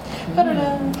dimensions.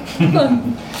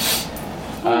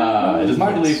 It is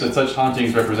my belief that such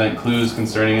hauntings represent clues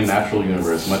concerning a natural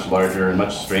universe much larger and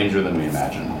much stranger than we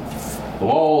imagine. The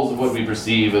walls of what we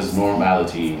perceive as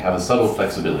normality have a subtle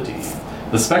flexibility.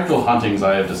 The spectral hauntings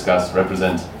I have discussed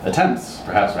represent attempts,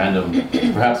 perhaps random,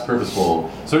 perhaps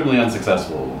purposeful, certainly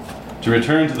unsuccessful, to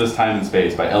return to this time and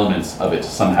space by elements of it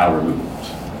somehow removed.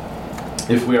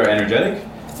 If we are energetic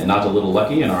and not a little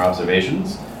lucky in our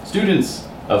observations, students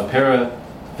of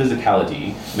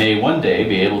paraphysicality may one day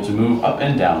be able to move up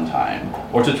and down time,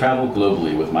 or to travel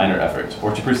globally with minor effort,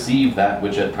 or to perceive that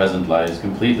which at present lies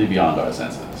completely beyond our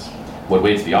senses. What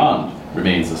waits beyond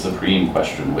remains the supreme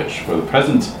question which, for the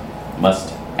present,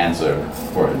 must answer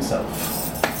for himself.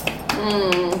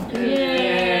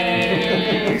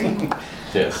 Yay.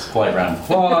 Yes, polite round of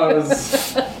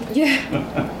applause.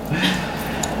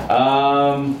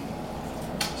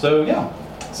 So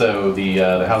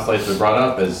the house lights are brought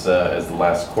up as the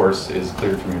last course is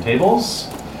cleared from your tables,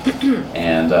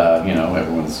 and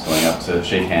everyone's going up to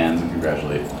shake hands and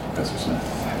congratulate Professor Smith.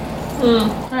 All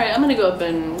right, I'm gonna go up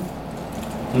and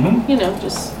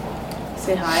just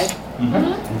say hi.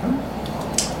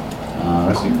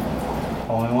 Rest of you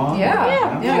following along?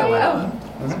 Yeah.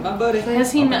 My buddy.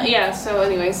 Has he met? Yeah. So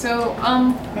anyway, so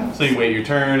So you wait your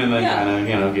turn and then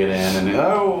kind of get in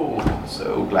and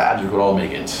so glad you could all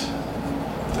make it.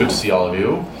 Good to see all of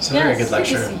you. It's a very good Good to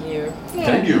lecture. see you.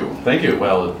 Thank you.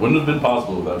 Well, it wouldn't have been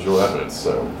possible without your efforts.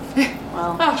 So,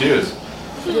 well, cheers.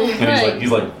 And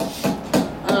he's like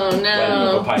Oh lighting up a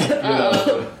no. pipe. You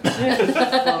know?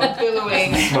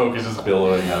 Billowing. Smoke is just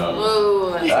billowing out.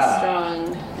 Whoa, that's Ah.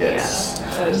 strong. Yes.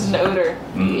 That is an odor.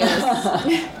 Mm.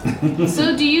 Yes.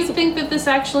 So do you think that this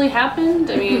actually happened?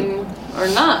 I mean, or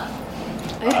not?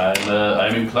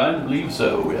 I'm inclined to believe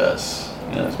so. Yes.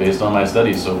 Yes. Based on my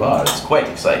studies so far, it's quite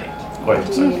exciting. Quite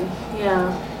exciting.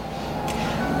 Yeah.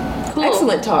 Cool.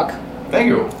 Excellent talk. Thank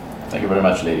you. Thank you very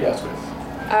much, Lady Asquith.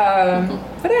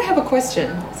 But I have a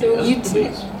question. So Yes, you please.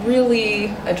 didn't really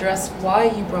address why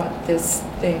you brought this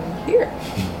thing here.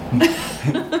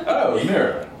 Oh, the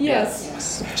mirror. Yes.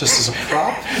 Just as a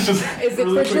prop. Just Is it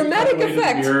really for quick dramatic cutaway to the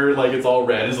effect? mirror, like it's all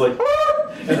red. It's like.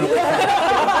 And then,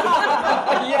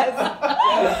 Yes.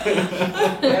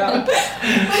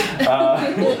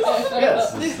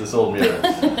 yes, this old mirror.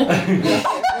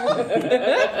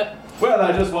 Well,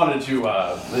 I just wanted to,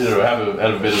 have a bit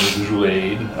of a visual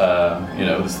aid.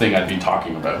 This thing I'd be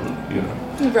talking about.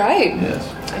 Right.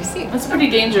 Yes. I see. That's pretty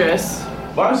dangerous.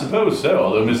 Well, I suppose so.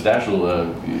 Although Miss Dashel,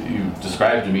 you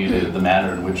described to me the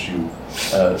manner in which you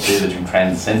say that you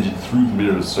transcended through the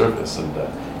mirror's surface, and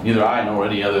neither I nor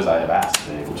any others I have asked have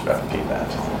been able to replicate that.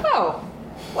 Oh.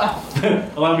 Wow.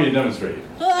 Allow me to demonstrate.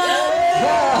 Doesn't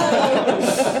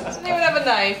even have a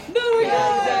knife. No,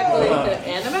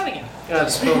 Exactly. And I'm out again.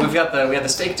 Yeah, we had the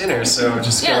steak dinner, so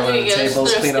just Yeah, go there on you the go. tables,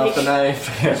 Just clean throw a off the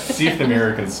knife. See if the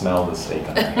mirror can smell the steak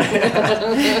underneath.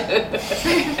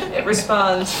 It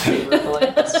responds favorably.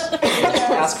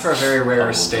 Ask for a very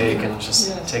rare steak and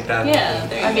just take that. Yeah,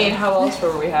 there you I go. mean, how else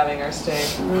were we having our steak?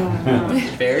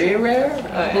 Very rare?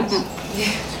 Oh,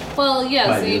 yes. Well, yeah,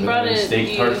 Might so be you the brought it.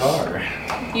 steak tartare.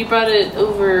 You brought it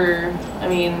over. I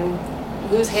mean,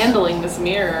 who's handling this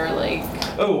mirror? Like,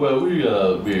 Oh well, we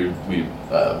after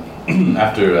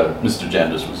Mr.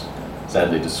 Jandis was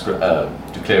sadly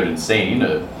declared insane,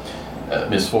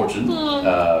 misfortune,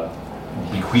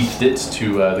 bequeathed it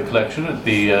to the collection at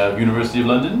the University of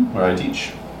London, where I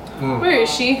teach. where is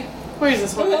she? Where is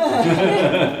this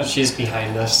woman? She's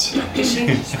behind us. Is she?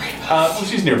 Well,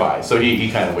 she's nearby, so he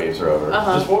kind of waves her over.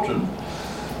 Uh-huh. Misfortune.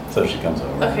 So she comes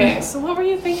over. Okay, so what were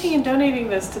you thinking in donating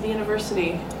this to the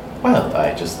university? Well,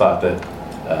 I just thought that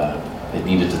it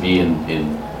needed to be in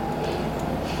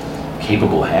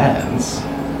capable hands.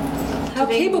 How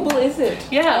capable is it?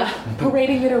 Yeah,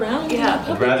 Parading it around? yeah.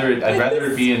 I'd rather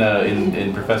it be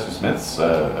in Professor Smith's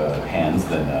hands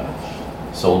than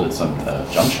sold at some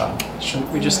junk shop.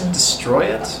 Shouldn't we just destroy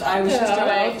it? I was just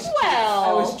about. Well,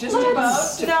 I was just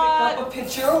about to pick up a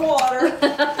pitcher of water.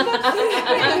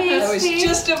 I was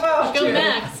just about Go to.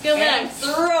 Max, go And Max.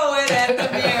 throw it at the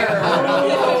mirror.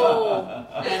 Oh.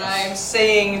 And I'm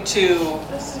saying to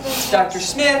Dr.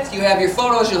 Smith, you have your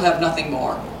photos, you'll have nothing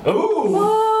more. Ooh!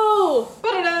 Whoa!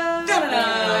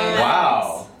 Da-da-da.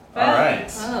 Wow! All right.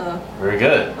 Oh. Very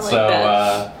good. like So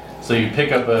that. so you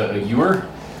pick up a ewer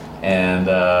and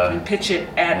And pitch it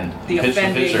at and the pitch the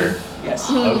offending. pitcher. Yes.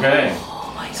 Okay.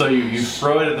 So you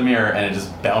throw it at the mirror and it just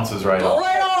bounces right off.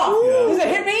 Right off! Yeah. Does it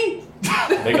hit me?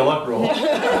 Make a luck roll.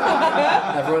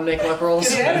 Everyone make luck rolls?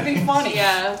 Because that'd be funny.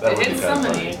 Yeah, That it would be hit kinda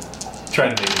somebody.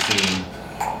 Trying to make a scene.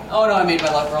 Oh no, I made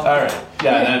my luck roll. All right.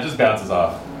 Yeah, and then it just bounces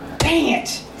off. Dang it!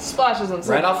 splashes on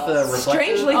Right off the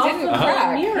reflective. Strangely Off didn't of the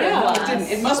crack. mirror Yeah. glass. It didn't.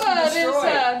 It must be But it's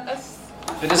destroyed.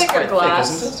 It is thicker quite glass.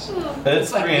 thick, isn't it?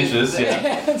 It's 3 inches.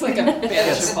 Yeah. It's like a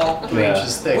basketball. 3 Yeah.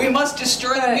 inches thick. We must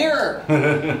destroy the mirror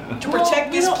to protect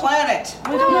we this don't- planet.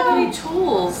 We don't have any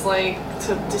tools, like,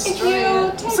 to destroy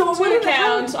it. So into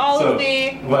account all So, of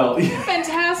the well,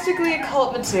 fantastically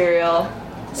occult material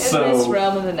in So- this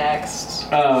realm and the next.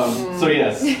 so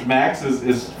yes, Max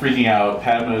is freaking out.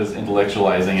 Padma is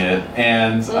intellectualizing it,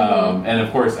 and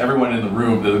of course everyone in the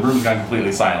room's gone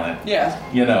completely silent. Yeah,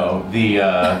 You know, the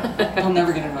I'll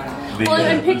never get invited. Well,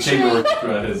 I'm the picturing- chamber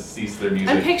orchestra has ceased their music.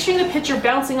 I'm picturing the pitcher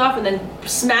bouncing off and then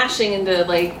smashing into,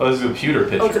 like, Oh, this is a pewter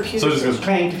pitcher. Oh, it's a pewter so it just goes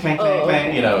clank, clank, clank, Oh,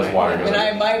 clank. You know, as water goes.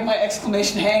 And my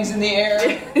exclamation hangs in the air.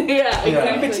 yeah,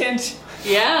 exactly. Impotent.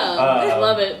 Yeah, I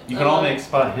love it. You can all make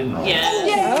spot hidden rolls.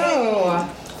 Yeah. Oh.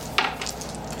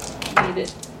 Need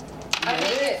it.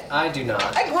 I do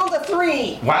not. I rolled a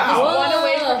 3. Wow. Whoa. One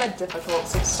away from a difficult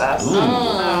success. Ooh. Oh.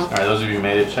 All right, those of you who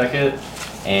made it, check it.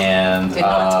 And Did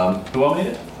not. who all made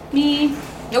it? Me.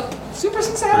 Nope. Super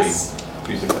success.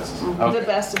 3 successes. The Okay.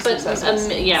 best of But,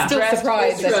 successes. yeah. Still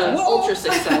surprised. Ultra, Whoa. ultra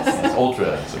success. It's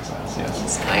ultra success.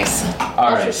 Yes. Nice. All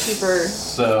Ultra right. super.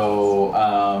 So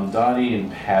Dottie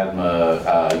and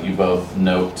Padma, you both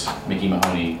note Mickey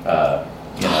Mahoney,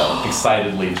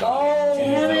 excitedly jumping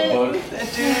in his notebook.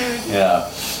 That dude. Yeah.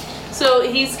 So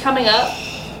he's coming up.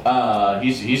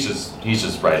 He's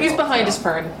just right. He's behind his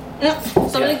fern. So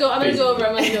I'm gonna go over.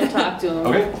 I'm gonna go talk to him.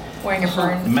 Okay. Wearing a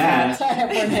fern. Matt,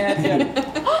 Fern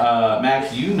hat,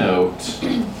 Matt, you note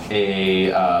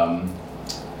a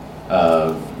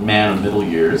man of middle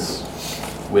years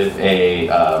with a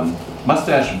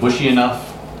mustache bushy enough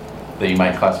that you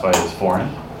might classify as foreign.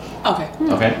 Okay.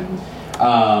 Okay.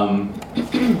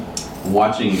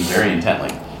 Watching you very intently,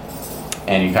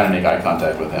 and you kind of make eye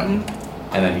contact with him,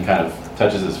 and then he kind of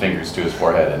touches his fingers to his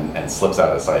forehead and slips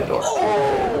out a side door.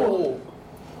 Oh!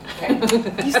 Okay.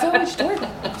 He's so much shorter.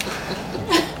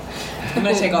 I'm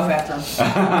gonna take off after him.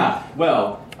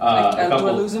 Well, do a I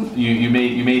couple. lose him? You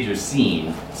made your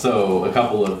scene. So a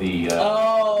couple of the a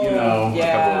couple of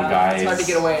guys It's hard to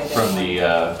get away. from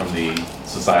the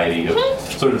society have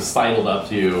sort of sidled up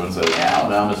to you and said,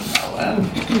 "Now, Mr.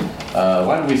 Madeline,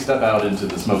 why don't we step out into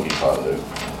the smoking parlor?"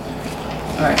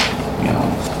 All right. You know.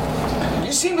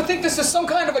 You seem to think this is some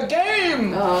kind of a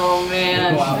game. Oh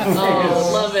man. Oh,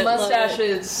 love it.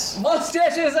 Mustaches.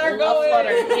 Mustaches are A going.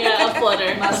 flutter. Yeah, a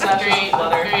flutter. Mustache Great.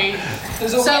 flutter. Great.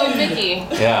 There's a So wind. Vicky.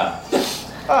 Yeah.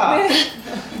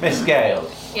 Miss Gale.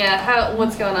 Yeah.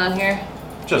 What's going on here?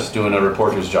 Just doing a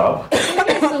reporter's job. So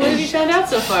what have you found out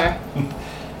so far?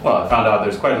 Well, I found out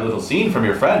there's quite a little scene from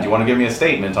your friend. You want to give me a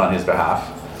statement on his behalf?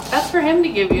 That's for him to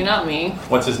give you, not me.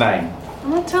 What's his name?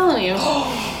 I'm not telling you.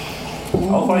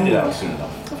 I'll find it out soon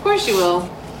enough. Of course you will.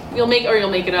 You'll make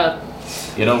it up.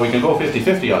 You know, we can go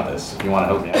 50-50 on this if you want to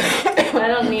help me out. I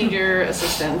don't need your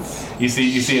assistance. You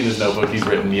see in his notebook he's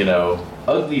written,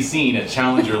 ugly scene at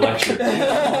Challenger lecture.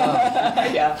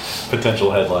 Yeah.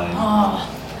 Potential headline. Oh,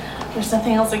 there's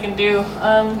nothing else I can do.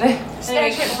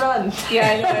 Snatch and run. Yeah,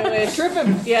 I know. I wish. Trip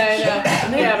him. Yeah, I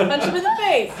know. Yeah, punch him in the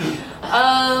face.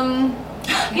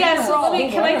 Yeah. So let me.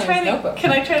 Can I try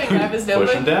to grab his notebook?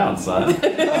 Push him down, son.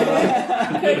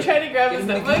 Can I try to grab his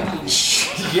notebook?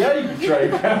 Yeah, you can try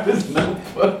to grab his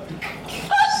notebook.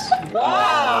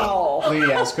 Wow.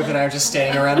 Lady Asquith and I are just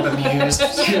standing around bemused.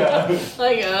 Yeah.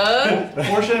 Like,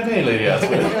 More champagne, Lady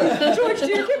Asquith. George, do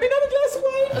you give me another glass of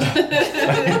wine?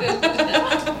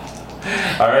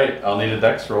 All right, I'll need a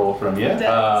dex roll from you.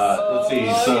 Let's see.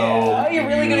 Oh, you're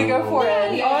really gonna go for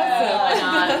it. yeah, why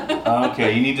not?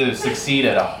 Okay, you need to succeed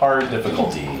at a hard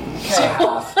difficulty.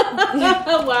 Wow,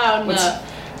 no.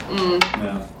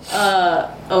 Yeah.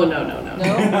 Oh no. Oh, no.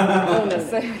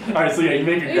 All right, so yeah, you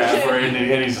make a grab for it, and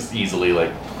he's just easily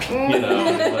like, no.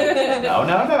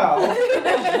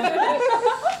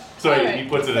 So he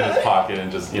puts it in his pocket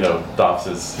and just, doffs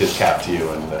his cap to you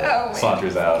and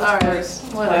saunters out. All right,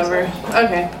 whatever.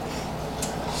 Okay.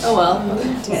 Oh well.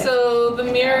 So the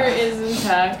mirror is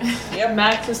intact. Yep.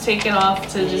 Max was taken off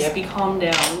to just be calmed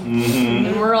down, Mm-hmm.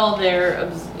 and we're all there,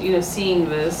 seeing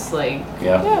this. Like,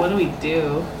 what do we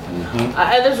do? Mm-hmm.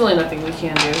 There's really nothing we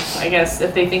can do. I guess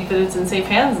if they think that it's in safe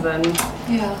hands, then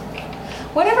Yeah.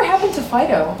 Whatever happened to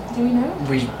Fido? Do we know?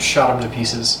 We shot him to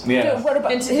pieces. Yeah. What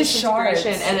about Into his shards?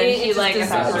 disintegration, and then It he just like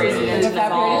evaporated evaporated into the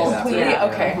Evaporated balls. completely? Yeah.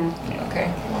 Okay. Yeah. Okay.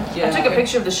 Yeah. I took a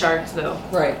picture of the sharks though,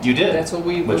 Right. You did. That's what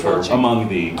we Which were were watching. among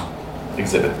the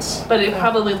exhibits. but it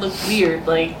probably looked weird,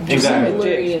 like Exactly.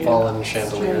 blurry and- Fallen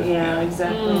chandelier. Yeah,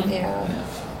 exactly. Yeah.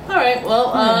 All right.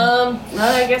 Well,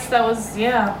 I guess that was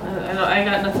I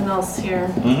got nothing else here.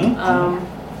 Mm-hmm.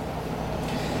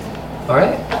 All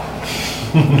right.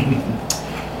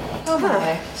 Oh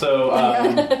my. So,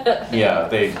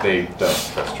 they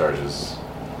don't press charges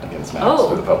against Max Oh.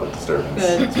 for the public disturbance.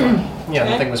 Good. That's fine. Yeah,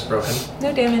 nothing was broken.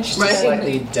 No damage. Just a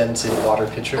slightly dented water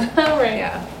pitcher. All right.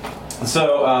 Yeah.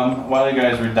 So, while you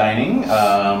guys were dining,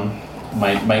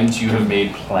 might you have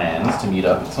made plans to meet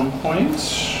up at some point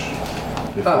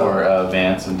before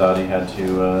Vance and Dottie had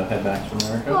to head back to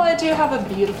America? Well, I do have a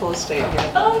beautiful estate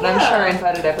here, Oh, and I'm yeah. sure I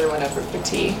invited everyone over for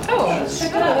tea. Oh,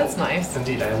 that's nice.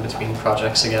 Indeed, I am between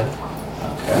projects again.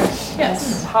 Okay.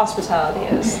 Yes. Hospitality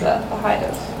is the height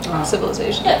of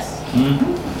civilization. Yes.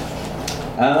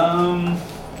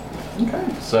 Okay.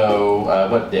 So,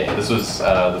 what day? This was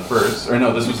the first, or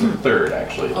no, this was the third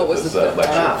actually. Oh, was this it the third?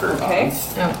 lecture occurred Okay.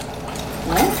 on.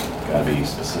 Gotta be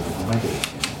specific with my date.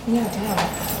 Yeah.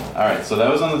 All right, so that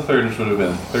was on the third, which would have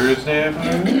been Thursday, I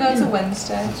believe. No, it's a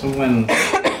Wednesday. So when?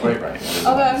 Right. It is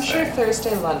Although I'm Wednesday. sure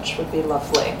Thursday lunch would be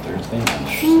lovely. Thursday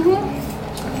lunch.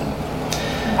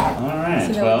 All right.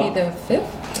 So that well, would be the 5th?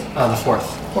 The 4th.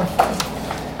 4th.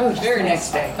 Oh, just Very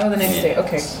next day. Oh, the next day.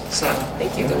 Okay. So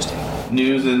thank you. Thursday.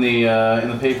 news in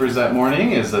the papers that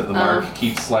morning is that the mark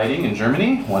keeps sliding in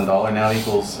Germany. £1 now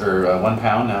equals, or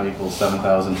 £1 now equals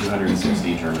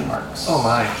 7,260 German marks. Oh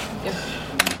my.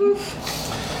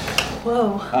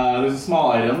 Whoa. There's a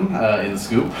small item in the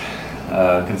scoop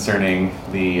concerning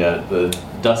the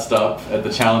dust up at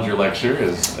the Challenger lecture,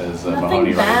 as Mahoney Nothing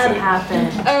rightly bad said.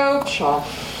 happened. Oh, pshaw.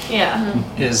 Yeah.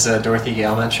 Is Dorothy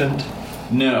Gale mentioned?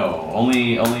 No,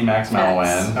 only Max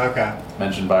Malwan Okay.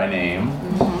 mentioned by name.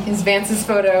 His Vance's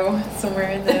photo somewhere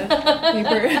in the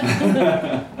paper.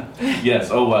 Yes.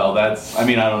 Oh well. That's. I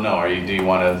mean, I don't know. Do you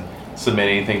want to submit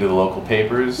anything to the local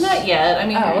papers? Not yet. I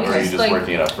mean, Oh, Or are you it's just like,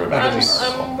 working it up for a I'm, magazine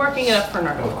article? I'm working it up for an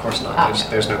Oh, article. of course not. Ah.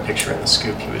 There's no picture in the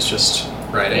scoop. He was just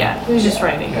writing. Yeah, he was just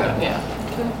writing. Yeah. Yeah.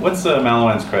 What's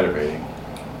Malwan's credit rating?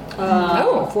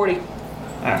 40.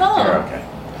 Ah, Oh. you're okay.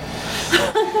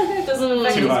 It doesn't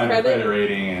affect Too his high credit. credit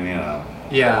rating, and Yeah.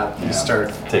 Yeah. You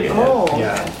start. take it. Oh.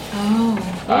 Yeah.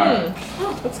 All right.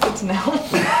 That's good to know.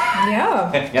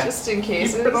 Yeah. Yeah. Just in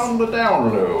case. Keep it on the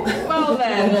down low. Well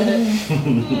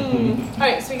then. All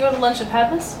right, so we go to lunch at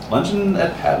Padmas. Luncheon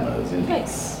at Padma's, indeed.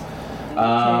 Nice.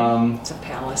 It's a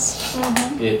palace.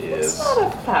 It is.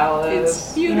 Not a palace.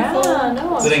 It's beautiful. Yeah,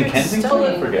 no. Is it in I'm sure it's Kensington? I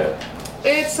stunning. forget.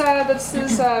 This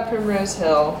is Primrose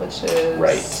Hill, which is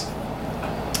Right.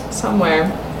 somewhere.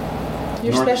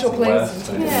 Your North special to place. west, I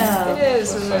think. Yeah. It is,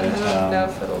 West and side I of don't town, know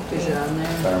if it'll be. Is it on If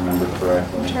there? I remember I'm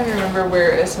correctly. trying to remember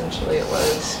where essentially it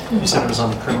was. You said it was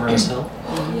on Primrose Hill.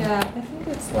 Yeah, I think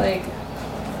it's like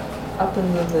up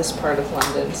in this part of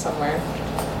London somewhere.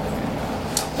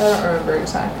 I don't remember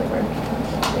exactly where, to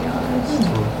be honest.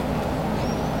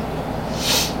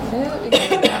 I know that we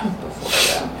got a map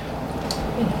before though.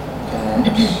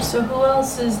 So who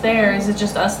else is there? Is it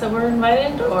just us that were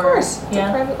invited? Of or? course, it's a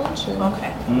Yeah. private luncheon.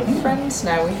 Okay. With friends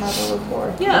now, we have a rapport.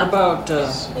 What Yeah. about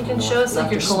You can show us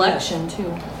like your Dr. Smith? collection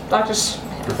too. Dr. Smith.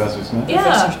 Professor Smith? Yeah.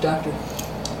 Professor's doctor?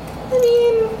 I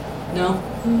mean, No?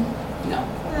 No.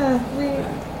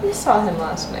 we saw him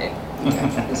last night.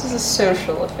 This is a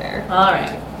social affair. All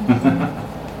right.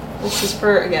 This is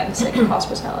for, again, sake of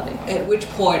hospitality. At which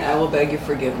point I will beg your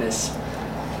forgiveness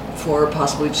for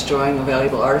possibly destroying a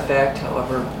valuable artifact.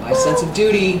 However, my sense of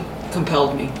duty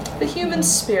compelled me. The human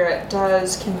spirit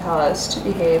does compel us to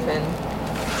behave in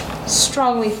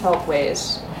strongly felt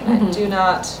ways. And I do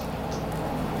not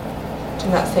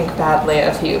think badly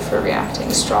of you for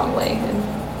reacting strongly. And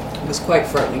It was quite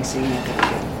frightening seeing that again.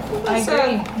 I it's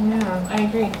agree. Yeah. I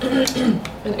agree. An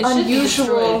It should be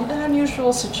destroyed.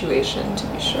 unusual situation, to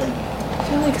be sure. I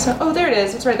feel like so. Oh, there it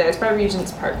is. It's right there. It's by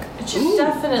Regent's Park. It should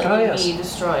definitely Oh, yes. be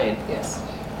destroyed. Yes.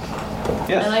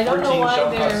 Yes, And I don't know 14 why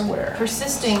Shelcock they're Square.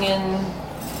 persisting in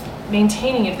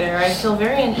maintaining it there. I feel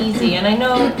very uneasy. And I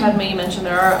know, Padma, you mentioned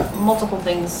there are multiple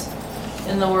things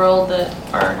in the world that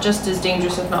are just as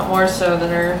dangerous, if not more so,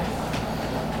 that are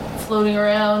floating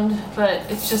around. But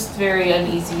it's just very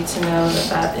uneasy to know that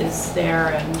that is there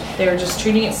and they're just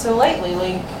treating it so lightly.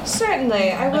 Like,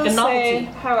 Certainly. I Like will a say, novelty.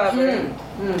 however,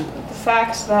 the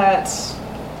fact that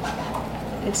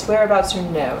its whereabouts are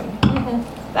known,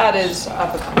 that is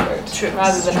of a comfort. True.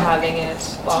 Rather than having it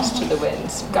lost to the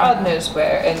winds. God knows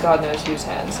where and God knows whose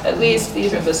hands. At least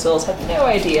these imbeciles have no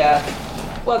idea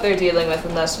what they're dealing with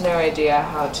and thus no idea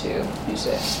how to use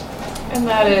it. And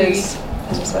that is,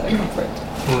 as I said, a comfort.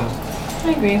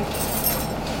 I agree.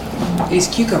 These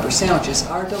cucumber sandwiches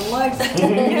are delightful.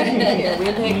 Here, we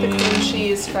make the cream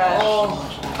cheese fresh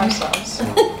ourselves.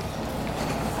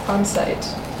 On site.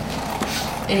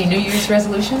 Any New Year's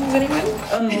resolutions, anyone?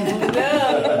 New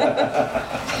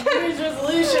Year's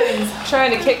resolutions.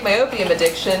 Trying to kick my opium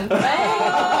addiction. Oh,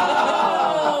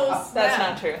 That's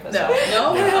not true. That's No. not true.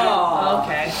 No? Oh.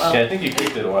 Okay. Well, Okay, I think you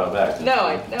kicked it a while back. No,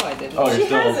 I didn't. Oh, you're she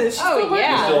still. has it. She's Oh, still working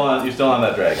yeah. on it. You're still on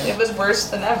that dragon. It was worse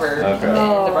than ever. Okay. At the end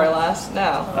of our last.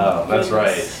 No. Oh, that's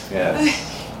right. Yes.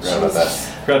 Forgot about that.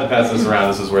 Forgot to pass this around.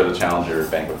 This is where the Challenger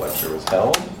banquet lecture was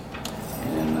held.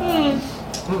 In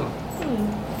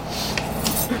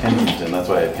Kensington. That's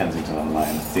why I have Kensington on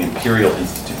mind. It's the Imperial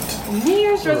Institute. New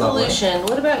Year's resolution.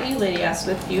 What about you, Lady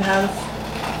Asquith? Do you have?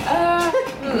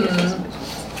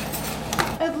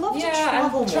 I'd love to Yeah,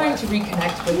 travel I'm trying to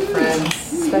reconnect with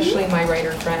friends, especially my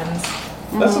writer friends.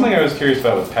 That's something I was curious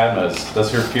about with Padma's.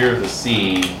 Does her fear of the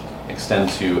sea extend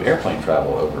to airplane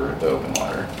travel over the open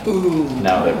water? Ooh.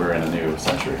 Now that we're in a new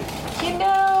century. You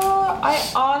know, I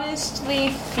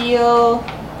honestly feel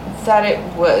that it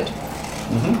would.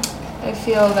 I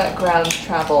feel that ground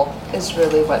travel is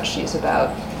really what she's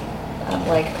about.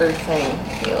 Like earthing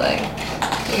feeling.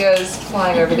 Because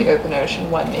flying over the open ocean,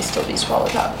 one may still be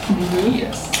swallowed up.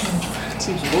 Yes.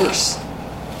 Seems worse.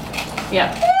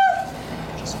 Yeah.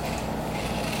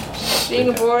 Being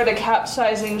aboard a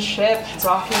capsizing ship,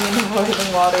 rocking in the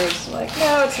boiling waters, like,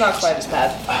 no, it's not quite as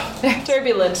bad.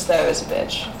 Turbulence, though, is a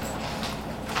bitch.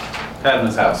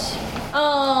 Padma's house.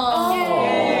 Oh.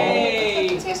 Yay!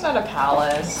 It's not a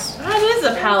palace. That is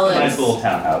a palace. Nice little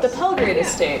townhouse. The Pelgrade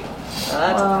Estate.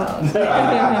 That's a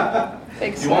palace.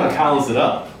 If you want to palace it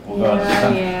up, we'll go out to the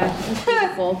Yeah. It's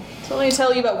beautiful. So let me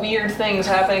tell you about weird things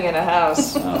happening in a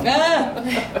house. Well,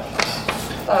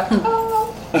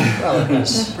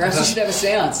 perhaps you should have a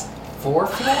seance. 4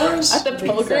 floors? At the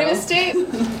Pilgrim Estate?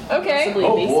 Okay. Possibly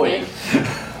Oh a boy.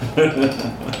 basement.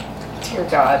 Dear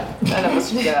God. None of us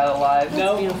should get out alive.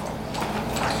 That's beautiful.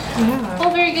 Yeah.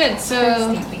 Well, very good. So,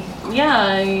 Very sleepy.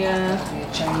 yeah,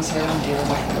 Chinese hair and deer.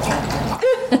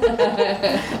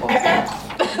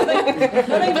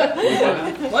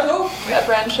 What? Oh, That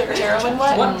brown sugar heroin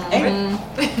what? what?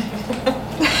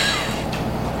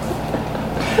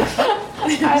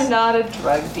 I'm not a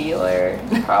drug dealer.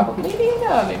 Probably. Maybe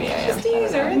no, maybe I am. Just a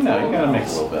user. You know, you gotta make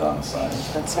a little bit on the side.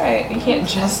 That's right. You can't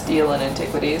just deal in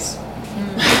antiquities.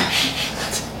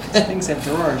 Things have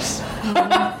drawers.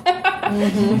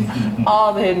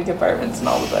 All the hidden compartments and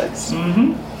all the books.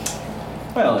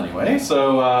 Well, anyway,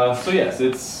 so yes,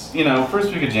 it's,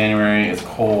 first week of January, it's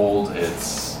cold,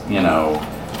 it's,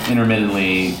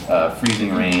 intermittently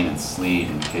freezing rain and sleet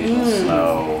and occasional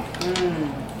snow.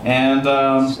 And,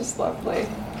 It's just lovely.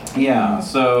 yeah,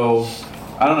 so,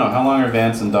 I don't know, how long are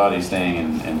Vance and Dottie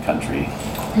staying in country?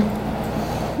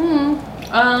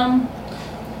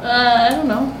 I don't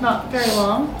know, not very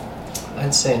long.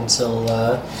 I'd say until,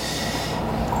 I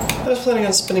was planning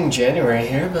on spending January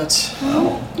here, but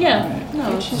Yeah, Right.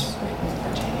 no, it's just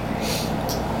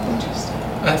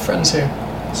I have friends here.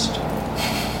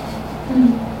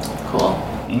 cool.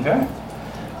 Okay.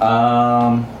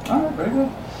 Alright, very good.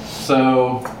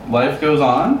 So, life goes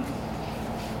on,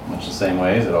 much the same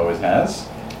way as it always has.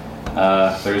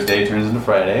 Thursday turns into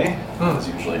Friday, as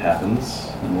usually happens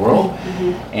in the world.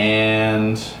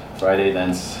 And Friday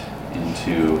then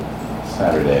into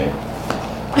Saturday.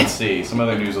 Let's see, some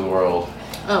other news of the world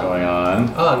going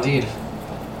on. Oh, indeed.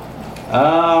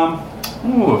 A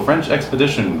French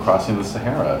expedition crossing the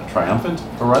Sahara. Triumphant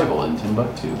arrival in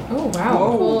Timbuktu. Oh, wow.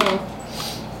 Cool.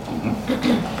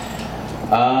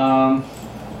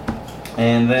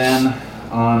 And then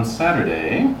on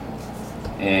Saturday,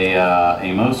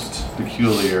 a most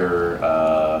peculiar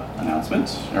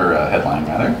announcement, or headline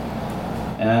rather,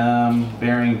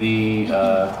 bearing the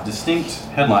distinct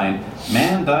headline,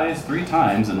 "Man dies 3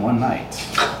 times in one night."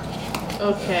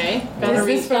 Okay. Is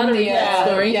this from the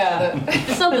story? Yeah.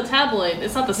 It's not the tabloid.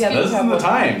 It's not the Yeah, scoop. This is in the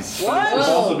Times. What? It's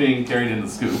Whoa. also being carried in the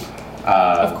Scoop.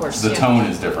 Of course, The yeah. tone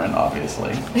is different,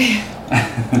 obviously.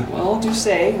 Well, do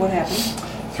say what happened.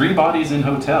 3 bodies in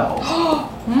hotel.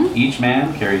 Each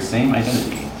man carries same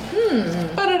identity.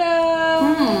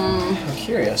 I'm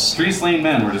curious. 3 slain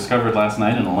men were discovered last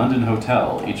night in a London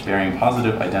hotel, each bearing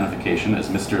positive identification as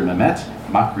Mr. Mehmet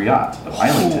Makriat of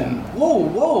Islington.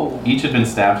 Whoa. Each had been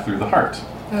stabbed through the heart.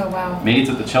 Oh, wow. Maids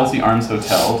at the Chelsea Arms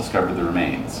Hotel discovered the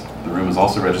remains. The room is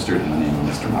also registered in the name of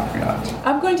Mr. Makriat.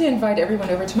 I'm going to invite everyone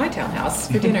over to my townhouse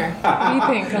for dinner. What do you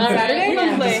think? On All right. Saturday? We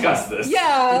can Discuss this.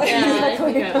 Yeah. Yeah, I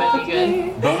think that might be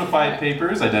good. Bona fide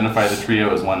papers identify the trio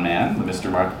as one man, the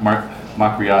Mr.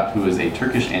 Makriat, who is a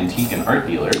Turkish antique and art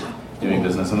dealer doing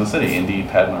business in the city. Indeed,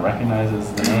 Padma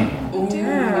recognizes the name.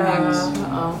 Yeah.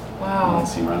 Uh-oh. Wow.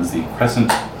 Yes, he runs the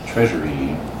Crescent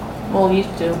Treasury. Well,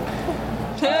 used to.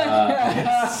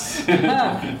 Yes.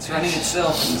 It's running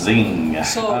itself. Zing.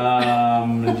 So-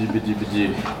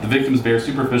 The victims bear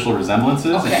superficial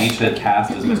resemblances, and each had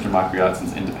cast as Mr. Makriat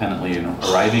since independently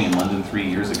arriving in London 3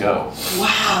 years ago.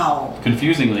 Wow.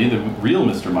 Confusingly, the real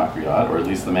Mr. Makriat, or at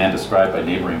least the man described by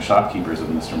neighboring shopkeepers of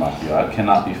Mr. Makriat,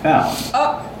 cannot be found.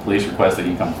 Police request that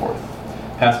he come forth.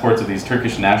 Passports of these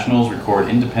Turkish nationals record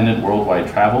independent worldwide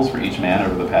travels for each man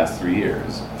over the past 3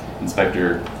 years.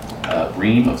 Inspector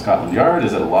Bream of Scotland Yard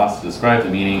is at a loss to describe the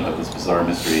meaning of this bizarre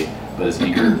mystery, but is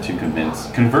eager to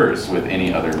converse with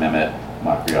any other Mehmet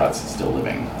Makriats still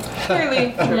living.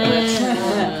 Clearly.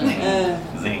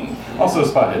 Zing. Also, a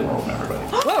spot hidden roll from everybody.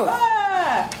 Whoa.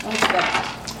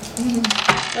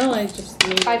 Oh, I just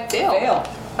made I failed. Fail.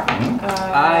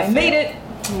 I made it.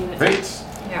 Great.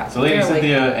 Yeah. So, Lady barely.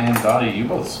 Cynthia and Dottie, you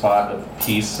both spot a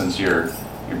piece, since you're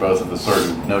both of the sort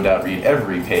who no doubt read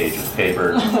every page of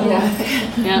paper.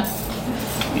 Yeah.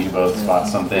 Yeah. You both spot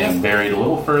something buried a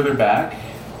little further back.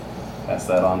 Pass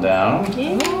that on down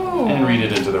and read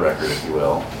it into the record, if you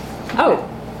will. Oh.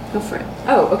 Go for it.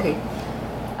 Oh, okay.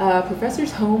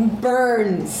 Professor's home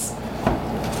burns.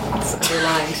 It's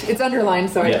underlined. It's underlined,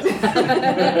 sorry.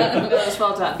 Yes.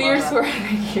 Well done. Fears for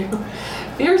thank you.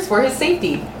 Fears for his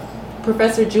safety.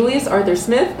 Professor Julius Arthur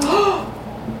Smith,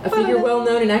 a figure well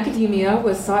known in academia,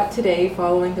 was sought today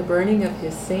following the burning of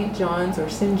his St. John's or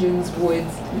St. John's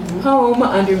Woods home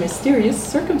under mysterious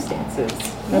circumstances.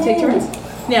 Now take turns.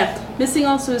 Yeah. Missing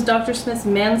also is Dr. Smith's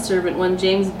manservant, one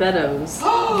James Beddoes.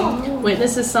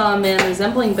 Witnesses saw a man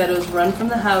resembling Beddoes run from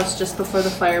the house just before the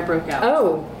fire broke out.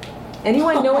 Oh.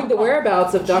 Anyone knowing the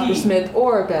whereabouts of Dr. Smith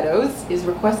or Beddoes is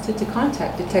requested to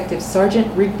contact Detective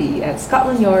Sergeant Rigby at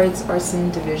Scotland Yard's Arson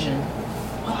Division.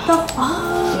 What the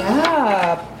fuck?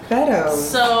 Yeah, Beddoes.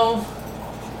 So,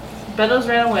 Beddoes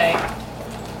ran away.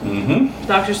 Mm-hmm.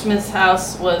 Dr. Smith's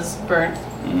house was burnt.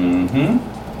 Mm-hmm.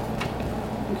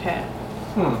 Okay.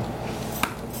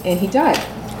 And he died.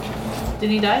 Did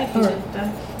he die? He did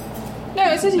die. No,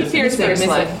 it says he fears for his Missing.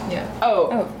 life. Yeah.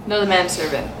 Oh, no, the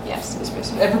manservant. Yes, is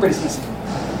missing. Everybody's missing.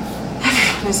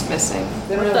 Everyone is missing.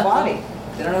 They don't have a body.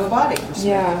 They don't have a body.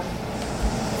 Yeah.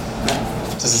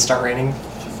 Does it start raining?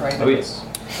 Oh, yes.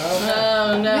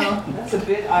 Oh no. That's a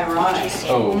bit ironic.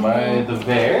 So, by the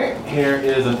bear, here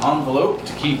is an envelope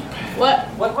to keep What?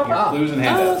 What? your clues and Oh,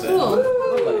 handouts cool.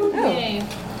 Oh. Yay. in.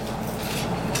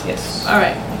 Yes.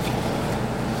 Alright.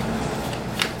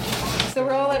 So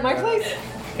we're all at my place?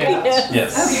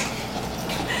 Yes.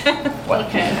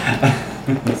 Okay.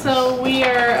 So we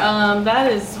are,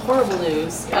 that is horrible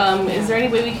news. Is there any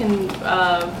way we can,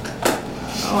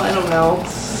 I don't know.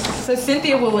 So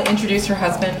Cynthia will introduce her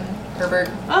husband, Herbert.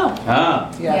 Oh. Ah.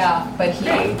 Yes. Yeah, but he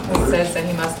says that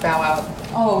he must bow out.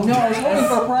 Oh no, I was hoping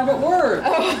for a private word.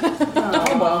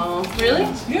 Oh, really?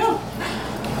 Yeah.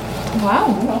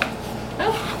 Wow.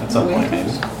 At some point, maybe.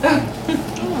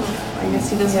 I guess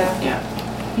he doesn't. Yeah.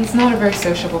 He's not a very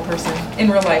sociable person. In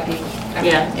real life,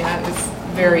 Yeah. Yeah, it was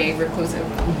very reclusive.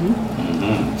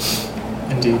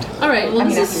 Mm-hmm. Indeed. All right. Well, I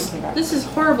mean, this after he came back. is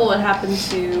horrible. What happened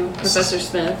to Professor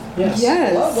Smith? Yes.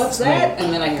 Yes. Well, what's that?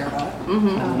 And then I hear about it.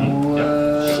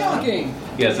 Mm-hmm. Shocking.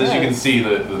 Yes, as you can see,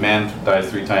 the man dies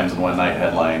 3 times in one night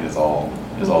headline is all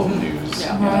the news.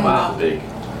 Yeah. And Wow. that's the big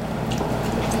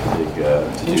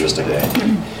to do Interesting.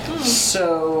 today.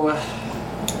 So,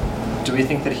 do we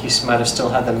think that he might have still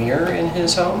had the mirror in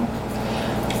his home?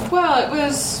 Well, it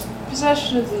was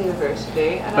possession of the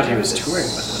university, and But I he was would touring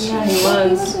with us. Yeah, he He was.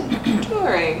 wasn't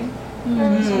touring. There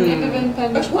was an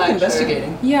independent That's worth lecture.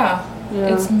 investigating. Yeah.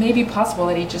 Yeah. It's maybe possible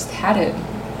that he just had it.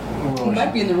 He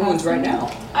might be in the ruins right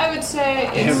now. I would say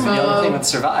It it's was the only thing that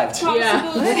survived.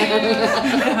 possible to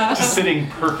Just sitting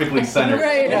perfectly centered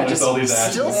Right. with Just all these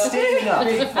ashes. still standing up.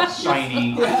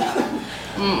 Shiny.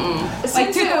 since Like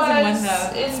it 2001 was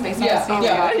in Space Yeah, Odyssey.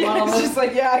 yeah. It's just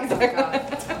like, yeah, exactly.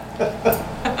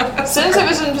 since it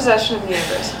was in possession of the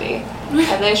university,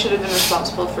 and they should have been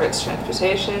responsible for its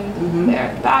transportation there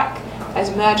and back. I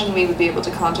imagine we would be able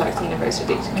to contact the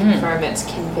university to confirm its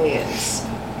conveyance.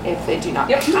 If they do not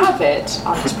have it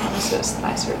on its premises, then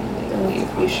I certainly believe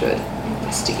we should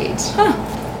investigate.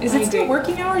 Is it still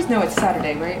working hours? No, it's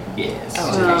Saturday, right? Yes.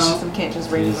 Oh, No. okay. So we can't just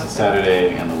It raise is them up.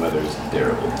 Saturday and the weather's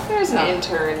terrible. There's an Oh.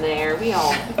 intern there. We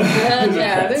all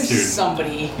Yeah, there's Student.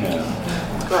 somebody. Yeah.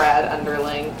 grad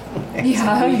underling.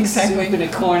 Yeah, exactly. Soup in a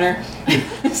corner.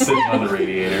 Sitting on the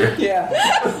radiator. Yeah.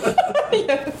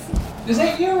 Yes. Is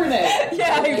that you, Renee?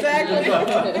 Yeah, exactly. Don't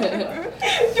talk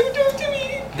to me.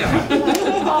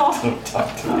 Don't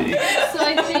talk to me. So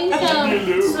I think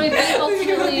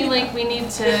ultimately, like, we need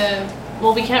to.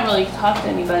 Well, we can't really talk to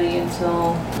anybody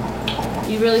until.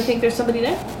 You really think there's somebody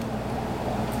there?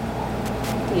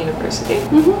 The university.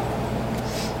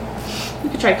 We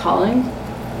could try calling.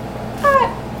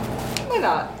 Why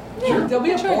not? Sure. There'll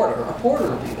be a porter. A porter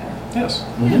will be there. Yes.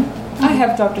 I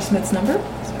have Dr. Smith's number.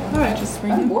 So Alright. just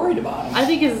ring I'm him. worried about him. I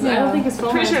think his. I don't think his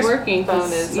phone Pretty is sure his working. 'cause-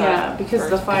 phone is, yeah, because of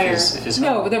the burnt. fire. If his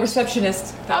No, the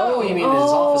receptionist. Oh, you mean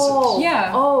his offices?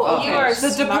 Yeah. Oh, okay. You are The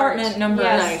smart. department number.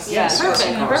 Yes, yes, Yes,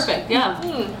 perfect, of course. perfect. Yeah,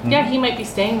 yeah. He might be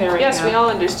staying there right Yes, now. we all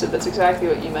understood. That's exactly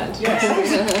what you meant.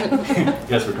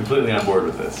 Yes, we're completely on board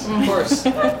with this. Of course.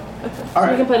 All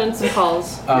We can right. put in some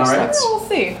calls. All right. Well, we'll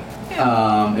see.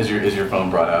 Is your phone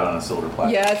brought out on a silver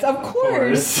platter? Yes, of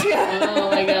course. Yeah.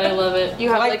 Oh my god, I love it. You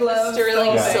have White like gloves, the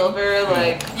sterling yeah. silver,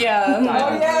 like Yeah.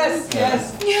 Oh, yes,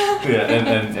 yes. Yeah,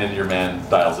 and your man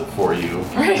dials it for you,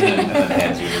 and then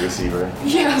hands you the receiver.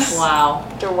 Yes. Wow.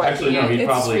 they're white. Actually, no. He'd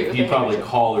It's probably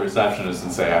call the receptionist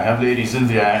and say, "I have Lady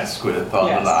Cynthia Asquith on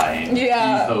Yes. the line.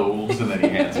 Yeah. Please hold," and then he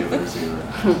hands you the receiver.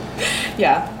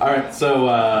 Yeah. All right, so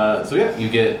yeah, you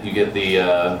get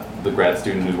the grad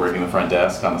student who's working the front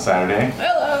desk on the Saturday.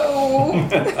 Hello.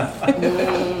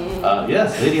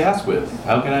 Yes, Lady Asquith.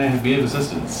 How can I be of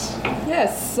assistance?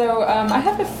 Yes. So I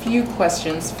have a few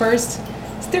questions. First,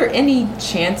 is there any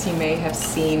chance you may have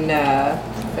seen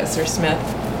Professor Smith?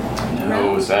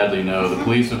 No, sadly, no. The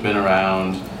police have been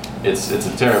around. It's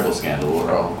a terrible scandal.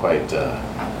 We're all quite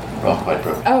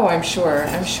broken. Oh, I'm sure.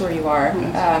 I'm sure you are.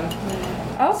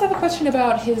 I also have a question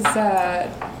about his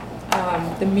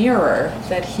the mirror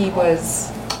that he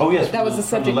was Oh yes, That was the from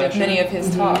subject of lecture? many of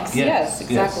his talks. Yes,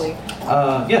 exactly.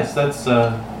 Yes, that's.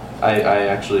 I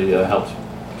actually helped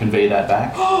convey that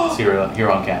back. It's here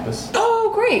on campus. Oh,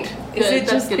 great. Is Good, it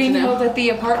that's just good being to know. held at the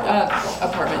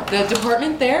apartment, the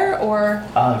department there, or?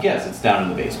 Yes, it's down in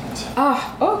the basement.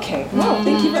 Ah, okay. Well,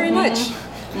 thank you very much.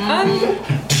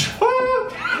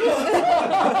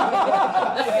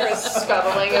 They're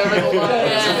scuttling over the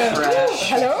lines.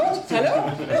 Hello? Hello?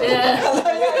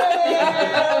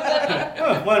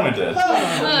 Line went dead.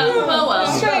 Well.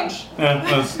 Strange. Yeah,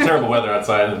 it was terrible weather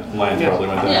outside. And line probably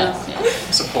went dead. Yes.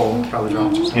 It's a pole, probably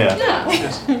dropped. Yeah. Yeah.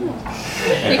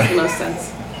 Makes the most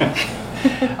sense.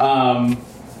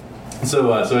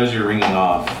 So as you're ringing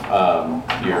off,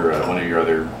 your one of your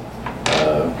other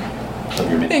of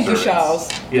your mini Thank you, servants. Charles.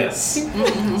 Yes.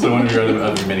 So one of your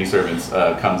mini servants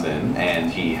comes in,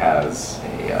 and he has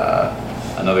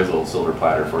another little silver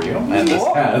platter for you, and this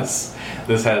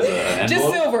has an Just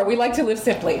envelope. silver. We like to live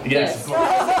simply. Yes, of course.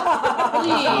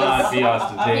 Not be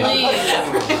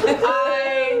ostentatious.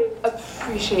 I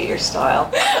appreciate your style.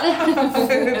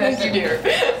 Thank you, dear.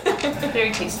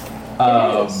 Very tasteful.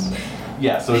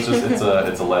 Yeah, so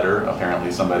it's a letter.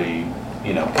 Apparently somebody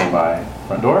came by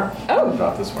front door. Oh.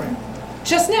 Dropped this for you.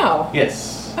 Just now.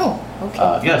 Yes. Oh,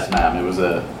 okay. Yes, ma'am. It was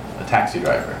a taxi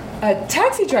driver. A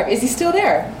taxi driver. Is he still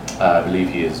there? I believe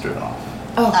he is driven off.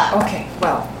 Oh, okay.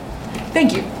 Well,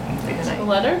 thank you. The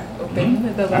letter?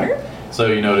 Open the letter. So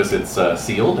you notice it's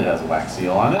sealed. It has a wax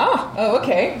seal on it. Ah, oh,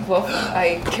 okay. Well,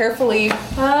 I carefully.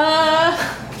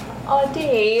 Oh,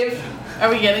 Dave. Are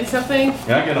we getting something? You're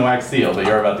not getting a wax seal, but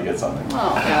you're about to get something.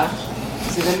 Oh. Yeah.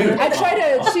 She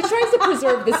tries to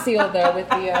preserve the seal though with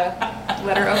the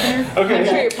letter opener. Okay. I'm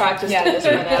sure you practiced Yeah. this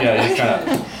right now. Yeah, you just kind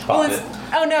of Well, pop it's. it.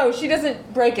 Oh no, she doesn't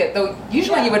break it though.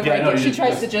 Usually you would Yeah, break no, it. you She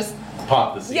tries just- to just.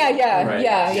 Pop the seal. Yeah.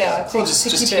 Right. Cool, just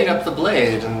keep heat it- up the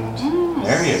blade and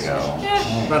There you go.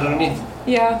 right underneath.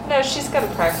 Yeah. No, she's got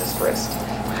to practice first. I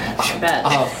bet.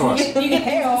 Oh, of course. You get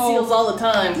these seals all the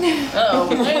time. Oh.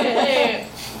 Hey.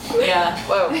 Yeah.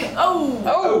 Whoa. Oh.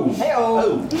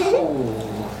 Oh.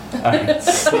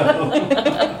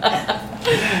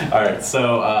 All right.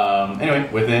 So anyway,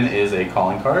 within is a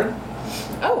calling card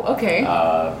Oh, okay.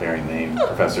 bearing the name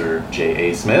Professor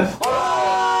J.A. Smith.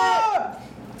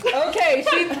 Okay,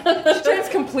 she turns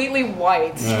completely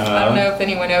white. I don't know if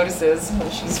anyone notices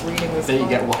when she's reading this. Then you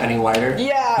book. get any whiter.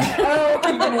 Yeah. Oh,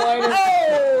 even whiter.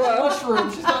 Oh. Mushroom.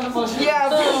 She's on the mushroom. Yeah.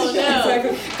 Oh, no.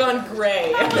 Exactly. Gone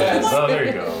gray. Yes. Oh, there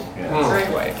you go. Yes. Gray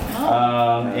white.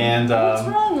 What's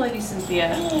wrong, Lady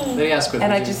Cynthia? They ask with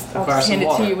And me I to just I'll require just some hand it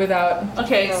water. to you without.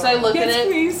 Okay, so I look at Yes, it.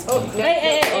 please. Oh,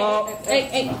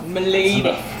 Hey.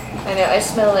 Milady. I know, I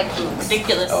smell like boots.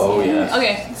 Ridiculous. Oh yes.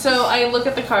 Okay, so I look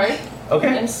at the card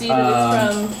Okay. and see that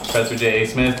it's from. Professor J.A.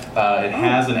 Smith. It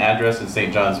has an address in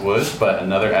St. John's Wood, but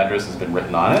another address has been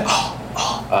written on it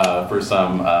for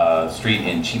some street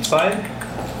in Cheapside,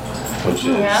 which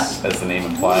is, as the name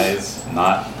implies,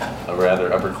 not a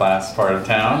rather upper class part of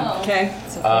town. Oh. Okay.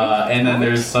 And then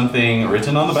there's something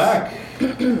written on the back.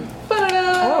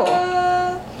 Oh.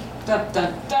 Dun,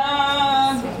 dun,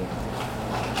 dun.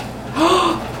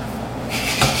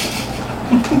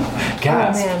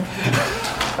 Gasp. Oh man.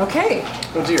 Okay.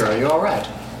 Oh dear, are you alright?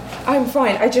 I'm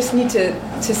fine. I just need to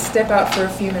step out for a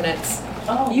few minutes.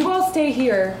 Oh. You all stay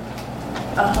here.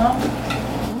 Uh-huh.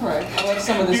 All right. I like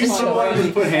some of this You fun so wanted to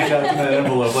writing. put handouts in that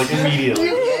envelope like immediately.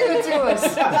 Give it to us.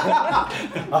 Spill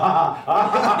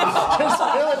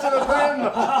it to the brim!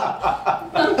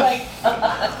 Oh my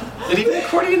Did he make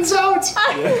accordions out?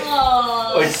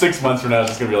 God. Like 6 months from now, it's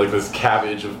just gonna be like this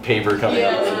cabbage of paper coming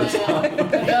out of the top.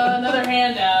 Another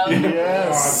handout.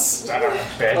 Yes. Son of a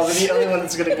bitch. I'll be the only one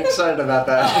that's gonna get excited about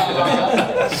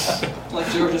that. Like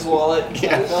George's wallet.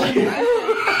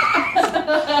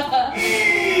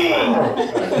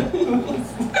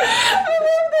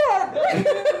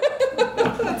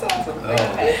 That's awesome.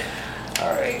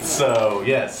 All right. So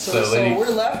yes. So lady. we're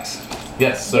left.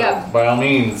 Yes. So Yeah. by all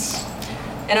means.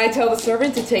 And I tell the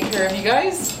servant to take care of you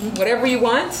guys. Whatever you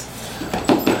want.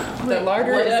 The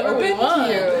larder is Whatever we open want.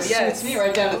 to you. Yes. Yes. It's me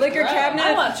right down to the Liquor ground. I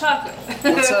cabinet. want chocolate.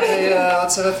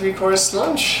 Let's have a 3-course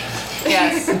lunch.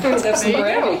 Yes. Let's have some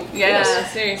There you brandy. go. Yeah,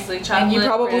 seriously, chocolate. And you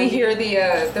probably brandy. hear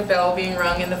the bell being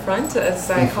rung in the front as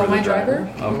I call For my the driver.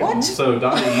 Okay. What? So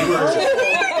Dottie, you were.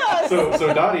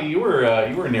 So Dottie, you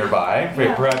were nearby.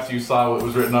 Perhaps you saw what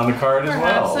was written on the card as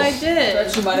Perhaps well. I did.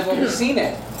 Thought you might have overseen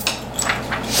it.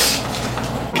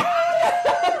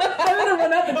 I'm gonna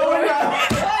run out the door.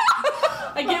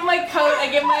 I get my coat, I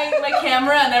get my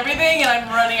camera and everything, and I'm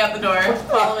running out the door,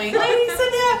 following Lady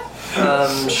Cynthia.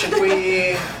 Should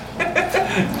we...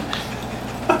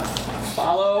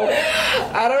 Follow.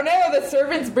 I don't know. The the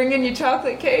servants bringing you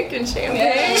chocolate cake and champagne.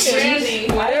 Yes, and brandy.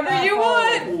 whatever you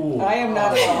want. Ooh. I am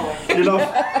not following. You know,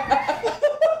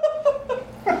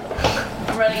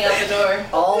 I'm running out the door.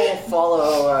 I'll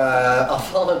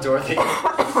follow Dorothy. all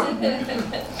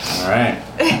right.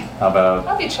 How about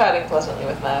I'll be chatting pleasantly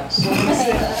with Max.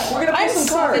 We're gonna pull I'm some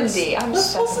cards. 70. I'm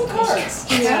Let's pull some 70. cards.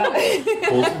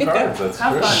 pull some cards? That's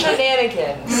Have true. fun.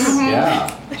 Shenanigans. Yeah.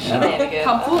 Shenanigans.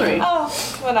 Tomfoolery. Oh,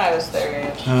 when I was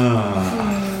their age.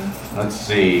 Let's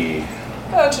see.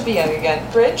 Oh, to be young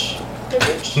again. Bridge?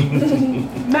 Bridge?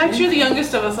 Max, you're the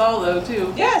youngest of us all, though,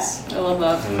 too. Yes. I love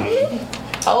that.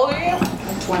 How old are you?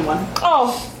 I'm 21.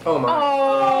 Oh, Oh my.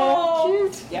 Oh,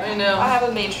 cute. I I know. have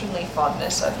a matronly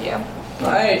fondness of you.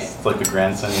 Nice. It's like a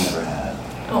grandson you never had.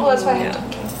 Well, that's why I have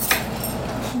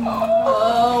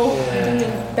Oh.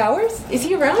 Yeah. Bowers? Is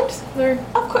he around? Or...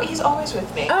 Of course, he's always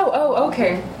with me. Oh,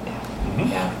 okay.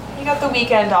 Yeah. He got the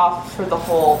weekend off for the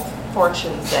whole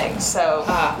fortune thing, so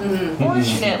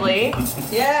fortunately,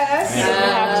 Yes. he didn't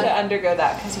have to undergo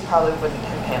that because he probably wouldn't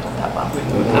have handled that well.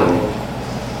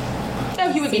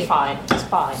 No, he would be fine. He's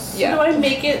fine. Yeah. Do I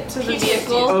make it to the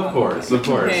vehicle? Of course.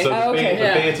 Okay. So the, Okay. the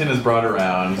Yeah. Phaeton is brought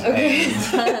around,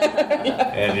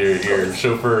 and your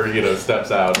chauffeur,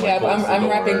 steps out. and, Yeah, closes the I'm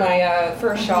door. wrapping my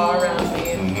fur shawl around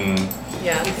me. Mhm.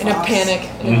 Yeah, in a panic.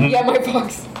 Mhm. Yeah, my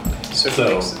box.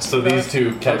 So these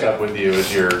two catch up with you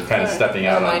as you're kind of stepping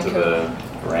out Mine onto too. the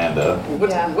veranda. What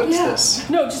is Yeah. this?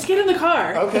 No, just get in the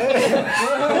car. Okay.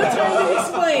 No time to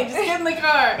explain. Just get in the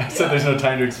car. So there's no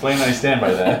time to explain. I stand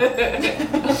by that.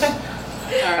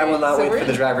 I will not So wait we're for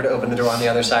the in. driver to open the door on the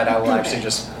other side. I will actually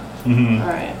just. Mhm. All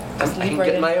right. I can leave right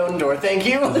get in. my own door. Thank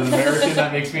you. As an American,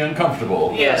 that makes me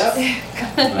uncomfortable. Yes.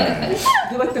 All right.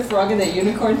 You like the frog in that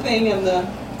unicorn thing and the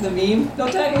meme? No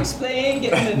time to explain.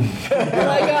 Get in Oh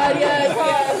my God!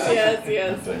 Yes,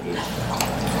 yes.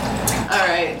 All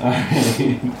right. All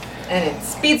right. And it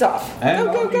speeds off. And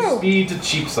Go, go, off you go. speed to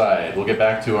Cheapside. We'll get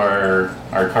back to our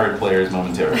card players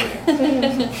momentarily.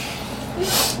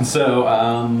 So,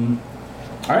 all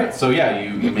right. So yeah,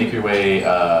 you make your way.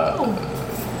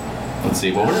 Let's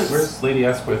see. Well, where's Lady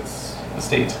Asquith's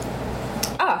estate?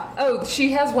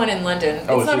 She has one in London.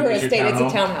 Oh, It's not so her it's your estate, it's a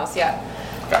townhome? townhouse, yeah.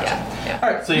 Gotcha. Yeah. All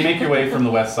right. So you make your way from the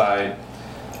west side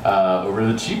over to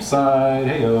the Cheapside.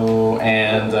 Heyo,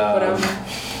 and.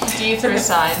 Do you throw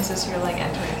signs as you're like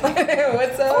entering?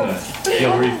 What's up? Yeah,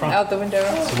 where are you from? Out the window.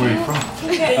 So where are you from?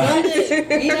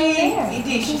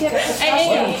 Edie, she's got a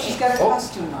costume. She's got a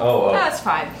costume on. Oh. That's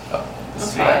fine.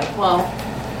 Okay. Well,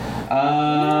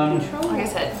 Like I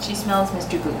said, she smells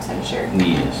Mr. Boots, I'm sure.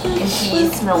 Yes. And he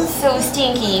smells so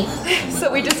stinky.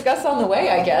 So we discussed on the way,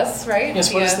 I guess, right?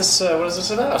 Yes. What is this? What is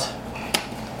this about?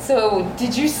 So,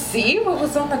 did you see what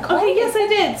was on the card? okay, yes, I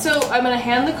did. So I'm gonna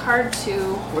hand the card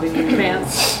to What do you mean?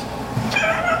 Vance.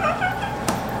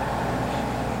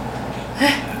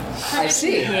 I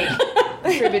see.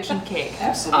 Cribbage and cake.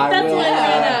 Absolutely. I That's will. why I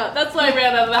ran out. That's why I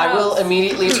ran out of the house. I will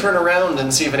immediately turn around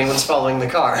and see if anyone's following the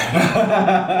car.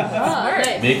 Ah,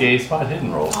 nice. Make a spot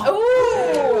hidden roll.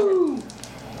 Ooh!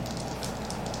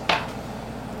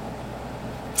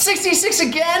 66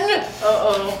 again.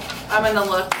 Uh-oh. I'm gonna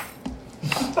look.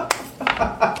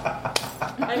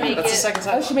 I make That's the it. second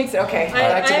Oh, time. she makes it, okay. I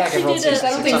Back to back, actually I rolled did a, 66. I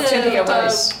don't think Cynthia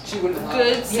was. She wouldn't have.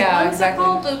 good. Yeah, what's exactly. It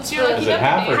called? The, Is it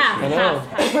half or half, I know.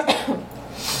 half.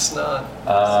 It's not.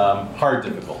 Hard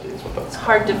difficulty is what that's.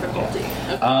 Hard difficulty.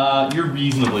 You're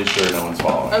reasonably sure no one's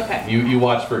following. Okay. You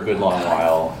watch for a good long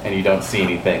while, and you don't see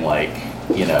anything like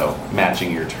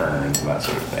matching your turns and that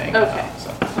sort of thing. Okay.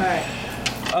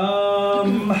 All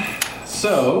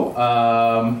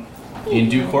right. In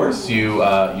due course, you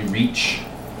reach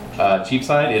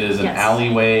Cheapside. It is an Yes.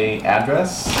 alleyway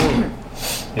address.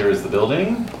 Here is the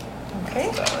building.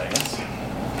 Okay, That way, I guess.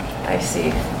 I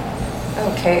see.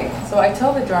 Okay, so I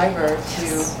tell the driver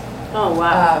to Oh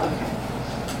wow.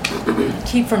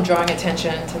 keep from drawing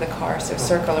attention to the car, so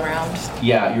circle around.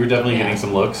 Yeah, you were definitely Yeah. getting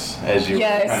some looks as you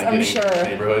Yes, were kind of I'm getting into sure. the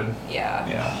neighborhood. Yeah.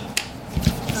 Yeah.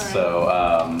 So,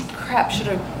 Crap, should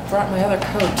have brought my other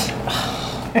coat.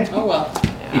 Oh well.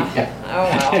 yeah. Oh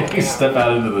well. You step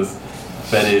out into this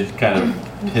bedded, kind of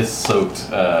piss-soaked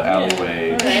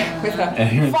alleyway. Okay. With And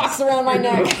a you're fox around my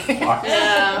neck. Fox.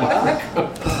 Yeah.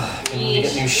 I need to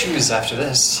get new shoes after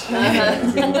this.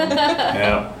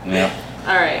 Yeah.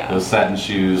 All right. Those satin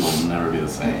shoes will never be the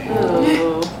same.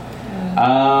 Ooh.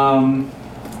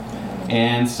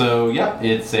 And so,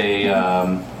 it's a,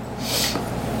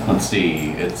 let's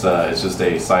see, it's just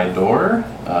a side door,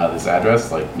 this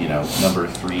address, number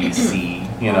 3C,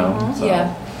 so.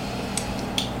 Yeah.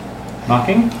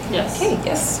 Knocking? Yes. Okay,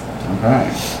 yes. Okay.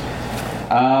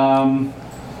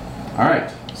 All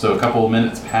right. So a couple of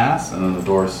minutes pass, and then the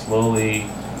door slowly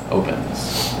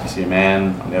opens. You see a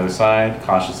man on the other side,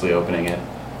 cautiously opening it.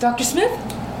 Dr. Smith?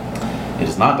 It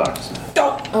is not Dr. Smith.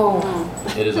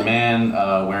 Oh. It is a man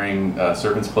wearing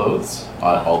servant's clothes,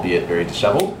 albeit very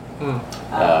disheveled.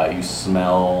 You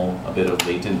smell a bit of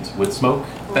latent wood smoke.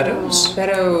 Beddoes?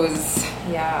 Beddoes.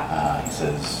 Yeah. He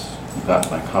says, "You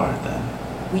got my card then?"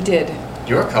 We did.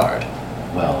 Your card.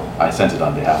 Well, I sent it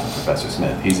on behalf of Professor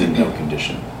Smith. He's in no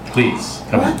condition. Please,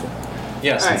 come in.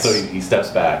 Yes. And so he steps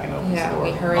back and opens the Yeah, door.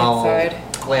 we hurry I'll inside.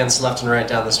 glance left and right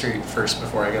down the street first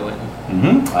before I go in.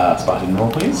 Mm-hmm. Spot and roll,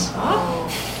 please.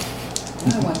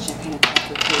 I want champagne and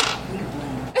chocolate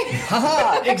cake.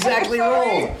 Haha! Exactly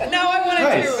rolled. No, I wanted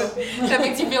Nice. to. That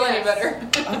makes you feel any better.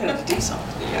 I'm gonna have to do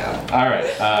something. Yeah. All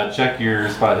right. Check your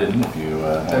spot hidden if you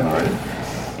haven't already.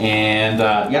 And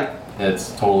yeah,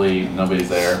 it's totally nobody's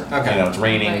there. Okay. You know, it's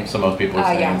raining, Right. so most people are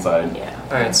staying Yeah. inside. Yeah.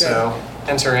 All right. So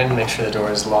enter in. Make sure the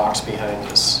door is locked behind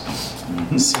us.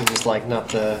 Mhm. Seems like not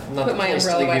the Put my place to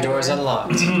umbrella leave by your the doors door.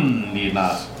 unlocked. Need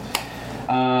not.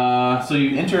 So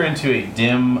you enter into a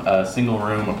dim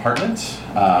single-room apartment.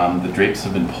 The drapes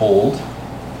have been pulled,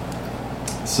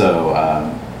 so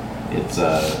it's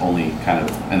only kind of,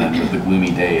 and then with the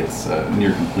gloomy day, it's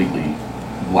near completely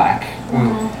black.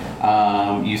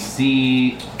 You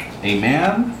see a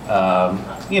man,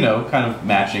 you know, kind of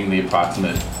matching the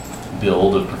approximate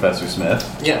build of Professor Smith,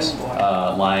 Yes.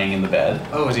 lying in the bed.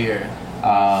 Oh dear.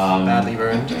 Badly Badly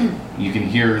burned. You can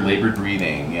hear labored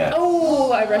breathing. Yes.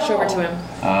 Oh, I rush over to him.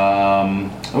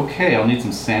 Okay, I'll need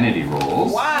some sanity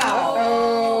rolls. Wow.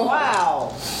 Oh.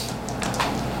 Wow.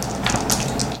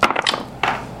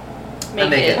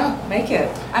 Make it. Oh, make it.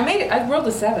 I made it. I rolled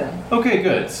a 7. Okay,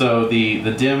 good. So the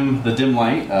dim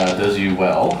light does you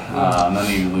well. None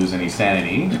of you lose any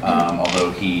sanity.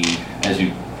 Although as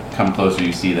you come closer,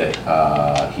 you see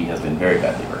that he has been very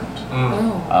badly burned.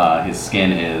 Oh. His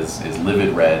skin is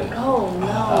livid red, Oh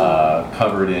no.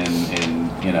 covered in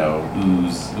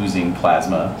oozing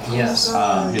plasma. Yes.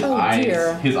 His Oh, eyes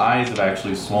dear. his eyes have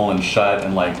actually swollen shut,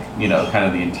 and kind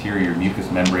of the interior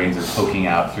mucous membranes are poking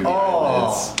out through the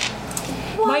eyelids.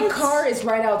 My car is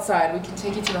right outside. We can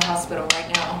take you to the hospital right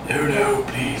now. No,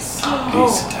 please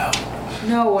sit down.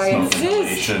 No, I Smoke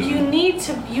insist.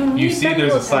 inhalation. You You see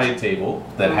there's a side table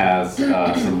that has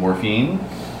some morphine,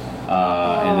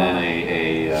 and then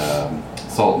a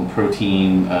salt and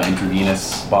protein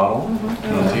intravenous bottle.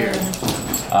 Oh dear.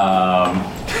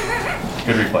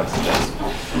 Good reflex,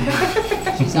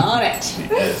 Jess. She's on it. She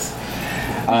is.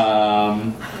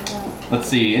 Let's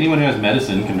see. Anyone who has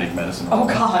medicine can make medicine. Oh roll.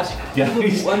 God. Yeah.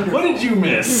 What did you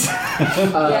miss?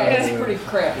 Yeah, it's pretty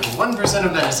crappy. 1%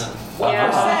 of medicine.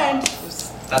 Yeah.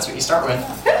 That's what you start with.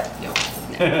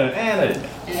 And I did.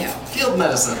 Yeah. Field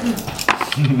medicine.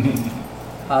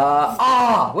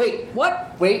 Wait.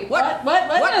 What? Wait. What?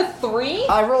 What? A 3?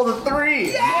 I rolled a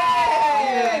 3.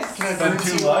 Yes. Can I Then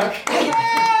burn 2 luck.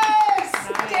 Yes.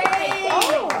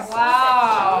 Dang.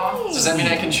 Wow. Does that mean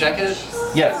I can check it?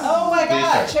 Yes. Oh my Please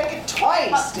God. check. Check it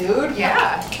twice, dude.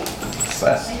 Yeah.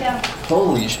 Success.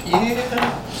 Holy sh! Yeah.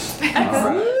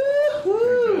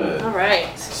 Good. All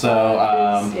right.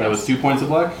 So that was 2 points of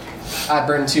luck. I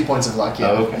burned 2 points of luck.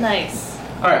 Yeah. Okay. Nice.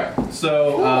 All right.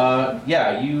 So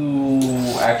yeah, you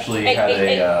actually Hey, had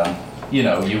hey, you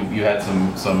had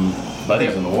some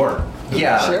buddies in the war.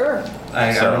 Yeah. Sure.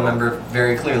 I So- remember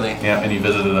very clearly. Yeah, and you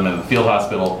visited them in the field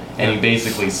hospital, and you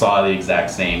basically saw the exact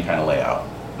same kind of layout.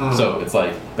 So it's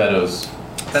like Beddoes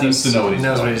seems to know what he's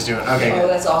knows doing. what he's doing. Okay. Oh,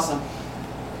 that's awesome.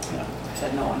 Yeah.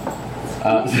 Said no one.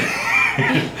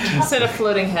 Instead of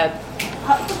floating head.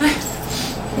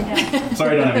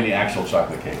 Sorry, I don't have any actual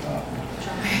chocolate cake.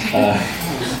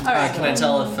 Can I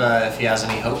tell if he has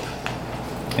any hope?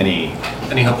 Any?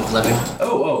 Any hope of living?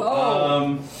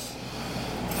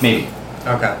 Maybe.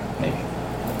 Okay. Maybe.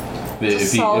 It's a If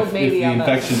solid the maybe on that.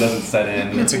 infection doesn't set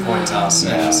in, It's a coin toss.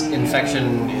 Yeah. Yes,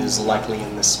 infection is likely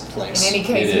in this place. In any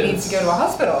case, It he is. needs to go to a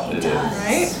hospital. it is.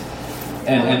 Right?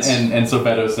 And so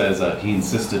Beto says he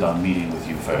insisted on meeting with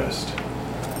you first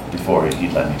before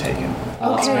he'd let me take him.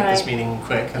 Let's make this Alright. meeting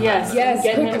quick. Yes. Yes,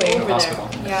 Getting quickly. him To over the there. hospital.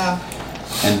 Yeah.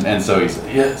 And so he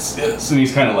said, yes, and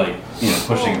he's kind of like,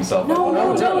 pushing himself. No, up.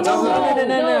 no, no, no, no,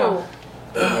 no.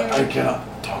 I cannot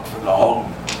talk for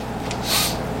long.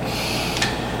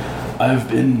 I've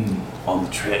been on the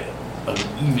trail of an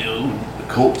evil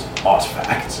occult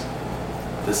artifact,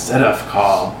 the Seraph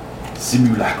called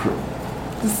Simulacrum.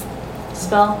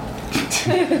 Spell.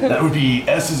 That would be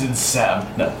S as in Sam.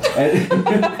 No.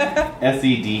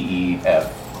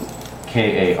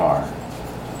 Sedefkar.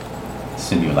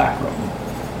 Simulacrum.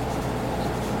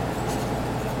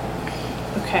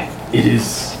 Okay. It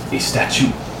is a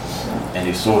statue and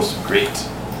a source of great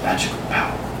magical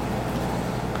power.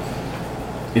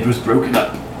 It was broken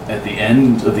up at the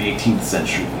end of the 18th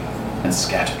century and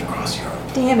scattered across Europe.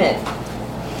 Damn it.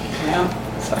 Yeah.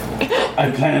 Sorry.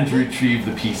 I plan to retrieve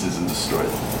the pieces and destroy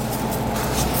them.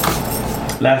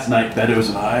 Last night, Beddoes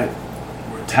and I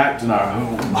were attacked in our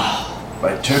home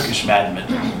by Turkish madmen.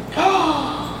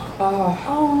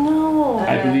 Oh no.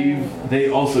 I believe they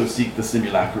also seek the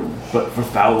simulacrum, but for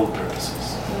foul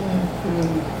purposes.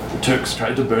 The Turks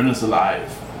tried to burn us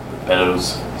alive, but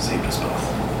Beddoes saved us both.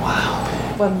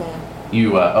 One man.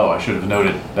 I should have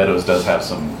noted, Beddoes does have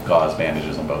some gauze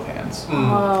bandages on both hands.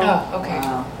 Oh, okay.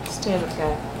 Wow. Stand up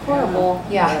guy. Horrible.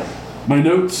 Yeah. My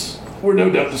notes were no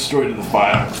doubt destroyed in the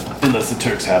fire, unless the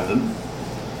Turks have them.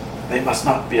 They must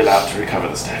not be allowed to recover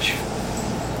the statue.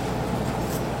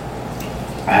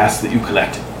 I ask that you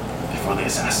collect it before the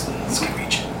assassins can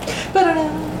reach it. I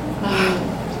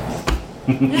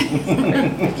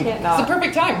can't It's not. the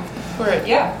perfect time for it.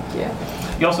 Yeah.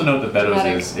 You also note that Beddoes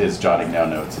Dramatic. is jotting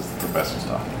down notes as the professor's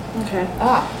talking. Okay.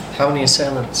 How many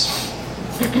assailants?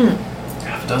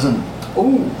 Half a dozen.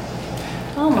 Oh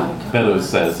my god. Beddoes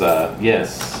says,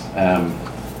 yes,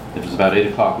 it was about 8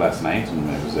 o'clock last night, and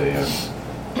there was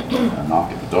a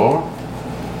knock at the door.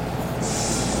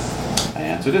 I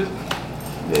answered it.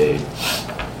 They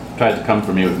tried to come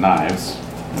for me with knives.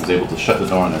 I was able to shut the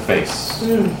door in their face.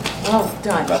 Well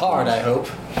done. Hard, I hope.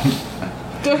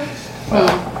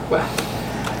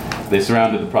 They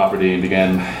surrounded the property and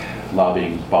began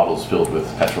lobbing bottles filled with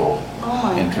petrol Oh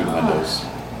my in through the god. windows.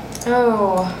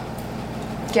 Oh.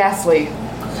 Ghastly.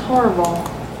 It's horrible.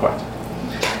 Quite.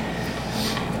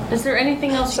 Is there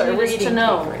anything else Sorry, you we're need us eating to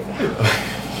know? cake right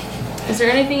now. Is there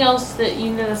anything else that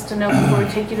you need us to know before we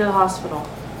take you to the hospital?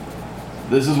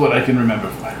 This is what I can remember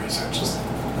from my researches.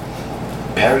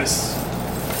 Paris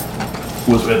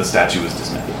was where the statue was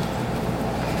dismantled.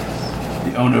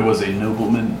 The owner was a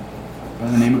nobleman by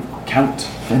the name of Count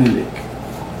Fenelic,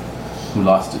 who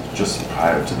lost it just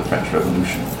prior to the French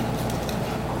Revolution.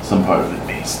 Some part of it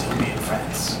may still be in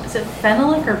France. Is it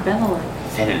phenolic or benelic?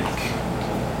 Fenelic.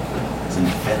 It's in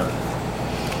Fenelic.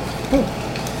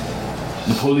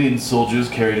 Napoleon's soldiers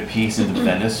carried a piece into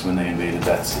Venice when they invaded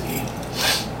that city.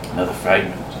 Another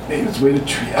fragment made its way to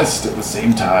Trieste at the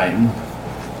same time.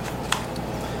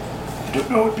 I don't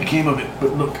know what became of it,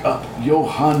 but look up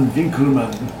Johann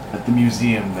Winkelmann at the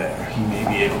museum there. He may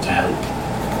be able to help.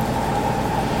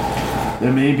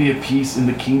 There may be a piece in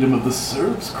the kingdom of the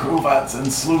Serbs, Croats, and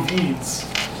Slovenes.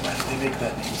 Why did they make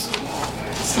that name so long,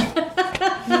 guys?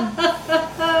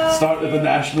 Start at the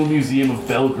National Museum of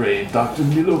Belgrade. Dr.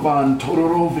 Milovan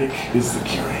Todorovic is the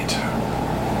curator.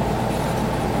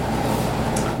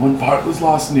 One part was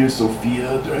lost near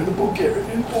Sofia during the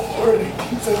Bulgarian War in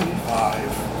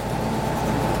 1875.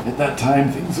 At that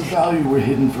time, things of value were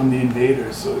hidden from the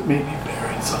invaders, so it may be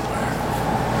buried somewhere.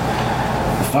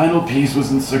 The final piece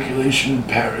was in circulation in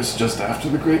Paris just after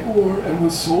the Great War and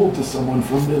was sold to someone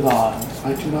from Milan.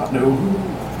 I do not know who.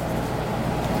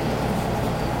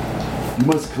 You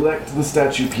must collect the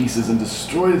statue pieces and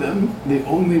destroy them. The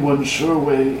only one sure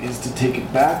way is to take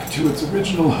it back to its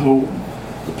original home,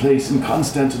 the place in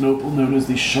Constantinople known as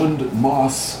the Shund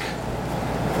Mosque.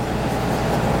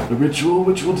 The ritual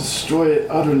which will destroy it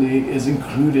utterly is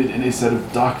included in a set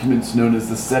of documents known as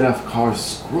the Sedefkar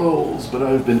Scrolls, but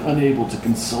I have been unable to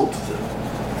consult them.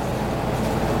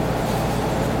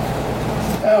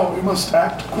 Now we must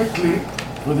act quickly,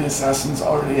 for the assassins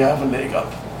already have a leg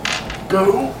up.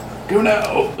 Go! Go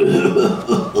now!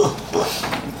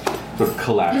 Sort of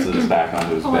collapses back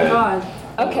onto his Oh my bed. god.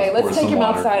 Okay, Pour let's take some him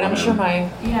water outside. for I'm him. sure my.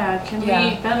 Yeah, can Yeah.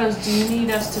 we, Beddoes, do you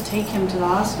need us to take him to the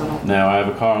hospital? No, I have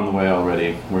a car on the way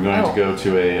already. We're going Oh. to go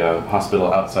to a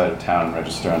hospital outside of town and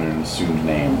register under an assumed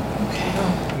name.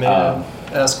 May I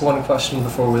ask one question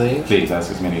before we leave? Please ask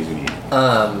as many as you need.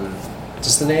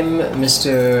 Does the name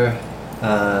Mr.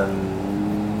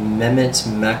 Mehmet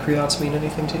Makriot mean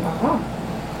anything to you?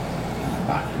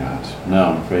 Bakriot? No,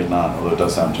 I'm afraid not, although it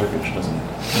does sound Turkish, doesn't it?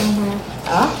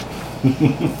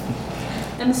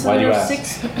 And so Why do there you are ask?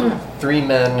 6. 3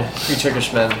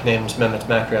 Turkish men named Mehmet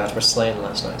Makriot were slain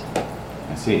last night.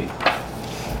 I see.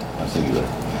 How singular.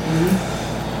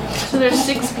 So there's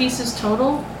 6 pieces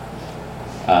total?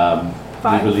 We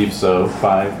 5? believe so.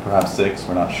 5, perhaps 6,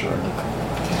 we're not sure.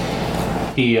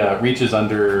 He reaches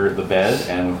under the bed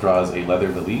and withdraws a leather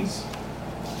valise.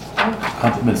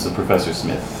 Compliments of Professor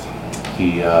Smith.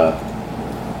 He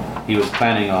was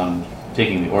planning on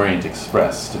taking the Orient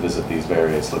Express to visit these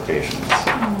various locations.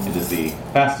 It is the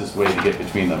fastest way to get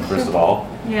between them, first of all,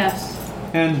 Yes.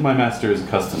 and my master is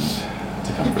accustomed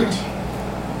to comfort.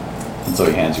 And so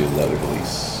he hands you the leather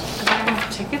valise. I'm gonna have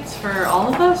to tickets for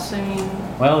all of us? I mean,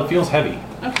 Well, it feels heavy.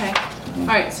 okay. All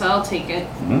right, so I'll take it.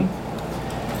 Hmm.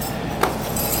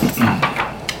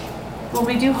 Well,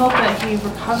 we do hope that he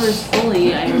recovers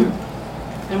fully, and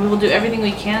we will do everything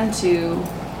we can to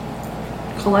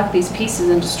collect these pieces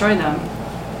and destroy them.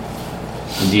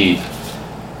 Indeed.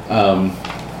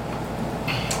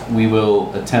 We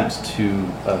will attempt to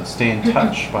stay in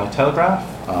touch by telegraph.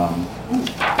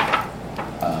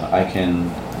 I can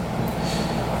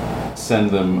send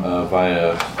them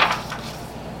via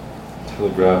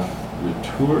telegraph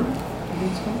retour.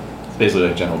 It's basically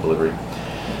like general delivery.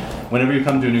 Whenever you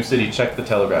come to a new city, check the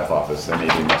telegraph office. There may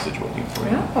be a message waiting for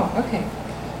you. Oh, okay.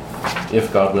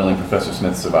 If, God willing, Professor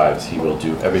Smith survives, he will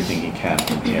do everything he can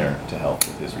from here to help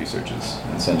with his researches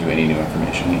and send you any new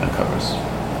information he uncovers.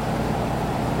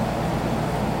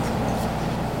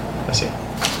 I see.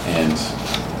 And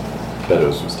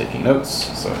Beddoes was taking notes,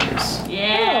 so here's...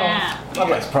 Yeah. You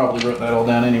guys probably wrote that all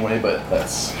down anyway, but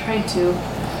that's Try to.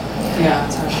 Yeah,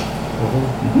 it's hard.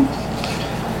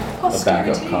 a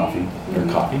backup coffee. Or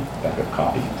coffee? Backup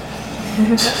coffee. I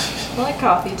like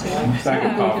coffee too.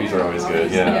 Backup coffees are always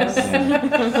good, yeah. Yes.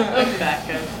 Yeah.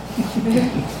 Backup.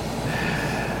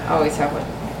 Always have one.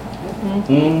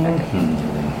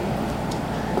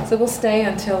 Mhm. So we'll stay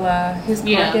until his car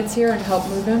Yeah. gets here and help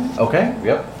move him. Okay,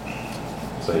 yep.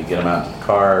 So you get him out to the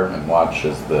car and watch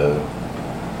as the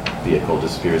vehicle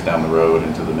disappears down the road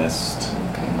into the mist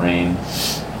and rain.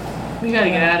 We gotta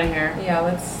get out of here. Yeah,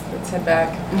 let's head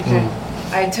back. Okay.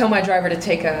 I tell my driver to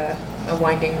take a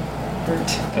winding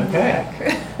route. Okay.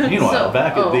 back. Meanwhile, So-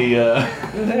 back at the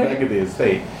back at the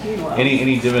estate, Meanwhile.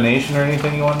 any divination or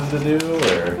anything you wanted to do,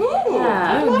 or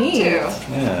Yeah. Oh, neat.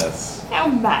 yes. Now,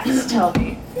 Max, tell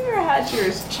me, have you ever had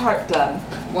your chart done?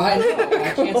 Why no?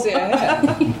 I can't say I have.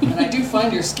 And I do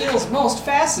find your skills most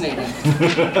fascinating.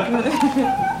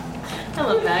 I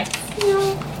love Max.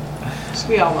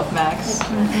 We all love Max.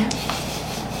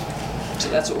 So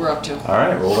that's what we're up to. All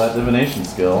right, roll that divination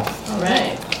skill All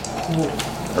right.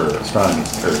 or astronomy. Or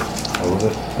what was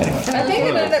it? Anyway. I think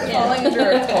it ended up falling under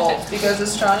a cult because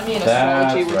astronomy and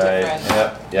astrology That's were right.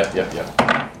 different. Yep.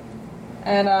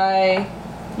 And I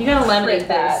You gotta laminate Crit this,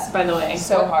 that. by the way.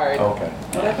 so hard. Okay.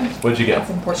 What happened? What'd you get?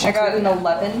 That's important. I got an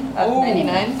 11 out of Oh.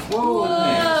 99. Whoa.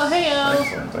 Whoa, hey-o.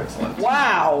 Excellent, excellent.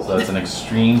 Wow. So that's an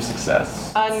extreme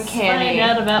success. Uncanny.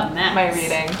 Find out about Max. My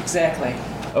reading. Exactly.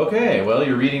 Okay, well,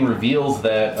 your reading reveals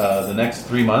that the next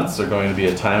 3 months are going to be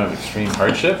a time of extreme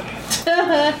hardship,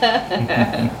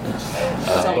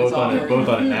 both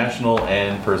on a national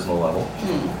and personal level.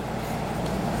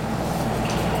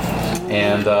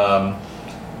 And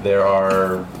there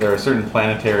are certain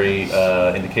planetary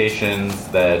indications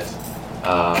that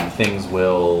things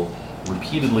will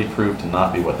repeatedly prove to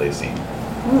not be what they seem.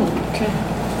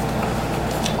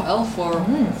 Well,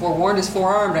 forewarned is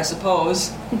forearmed, I suppose.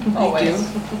 Thank you.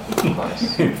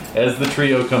 As the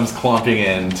trio comes clomping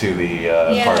into the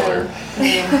parlor.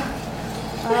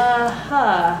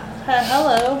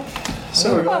 Hello.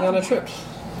 So we're going on a trip.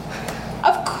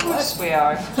 Of course we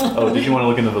are. Oh, did you want to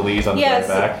look into the leads on the Yes.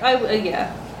 way back?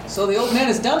 Yeah. So the old man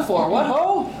is done for. What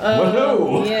ho?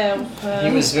 Whoa! Yeah. He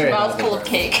was very Mouthful of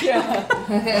happy. cake. Yeah.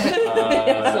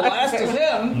 It's the last of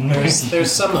him.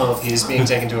 There's some hope. He's being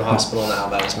taken to a hospital now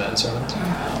by his manservant.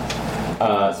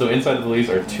 So inside of the leads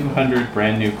are 200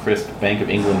 brand new crisp Bank of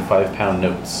England £5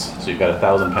 notes. So you've got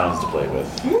 £1,000 to play with.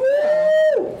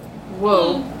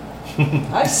 Whoa.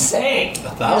 I say.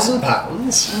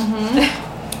 £1,000.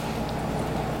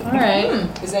 All right.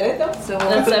 Is that it though? So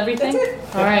that's everything? That's it.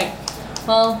 All right.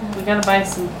 Well, we gotta buy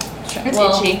some It's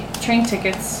itchy. train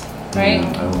tickets, right?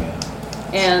 Oh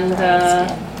yeah. And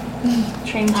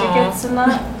train tickets and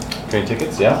that. Train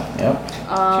tickets, yeah, yep.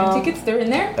 Train tickets, they're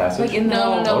in there? Passage? Like in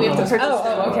the... No, we have to no. purchase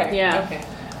them. Oh, okay. Yeah. Okay.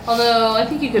 Although I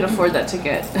think you could afford that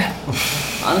ticket.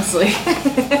 Honestly.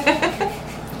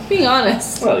 Being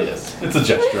honest. Well, yes. It's a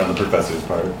gesture on the professor's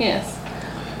part. Yes.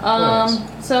 Nice.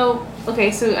 So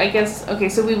I guess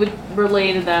so we would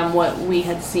relay to them what we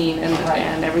had seen and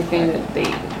everything that they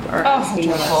are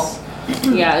asking of us.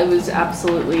 Yeah, it was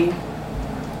absolutely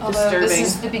Although this disturbing.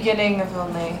 is the beginning of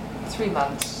only 3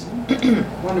 months.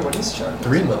 Wonder what his chart.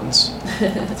 3 months.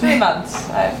 3 months,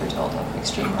 I foretold of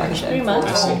extreme hardship. 3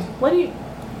 months. I see. What do you?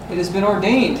 It has been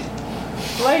ordained.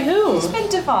 Why who? It's been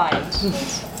divined.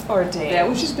 It's ordained. That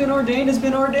which has been ordained has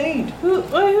been ordained. Who?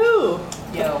 Why who?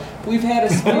 Yo. We've had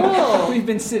a Oh. we've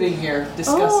been sitting here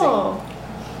discussing. Oh.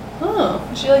 Oh.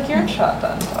 Would you like your shot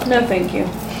done? No, thank you.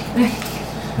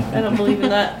 I don't believe in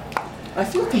that. I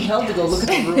feel compelled to go look at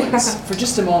the ruins for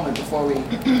just a moment before we.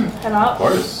 Head Of out.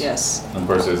 course. Yes. And of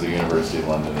course, there's the University of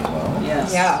London as well.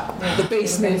 Yes. Yeah. The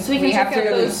basement. So we can check out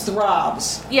those.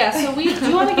 Throbs. Yeah. So do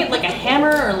you want to get like a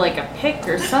hammer or like a pick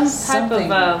or some type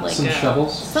Something. of like Some a,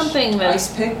 shovels? something that's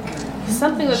Ice pick.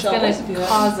 something that's Shovels, if you gonna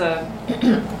have. cause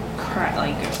a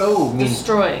like Oh, you mean,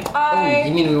 destroy. you I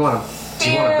mean we want to? Do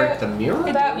you want to fear break the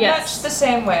mirror? that Yes. much the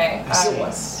same way.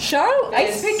 Shovel,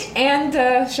 ice pick,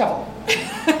 and shovel.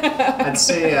 I'd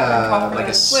say like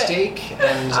a stake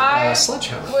and I a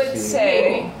sledgehammer. would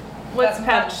say What's that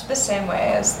Pat? much the same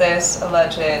way as this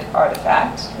alleged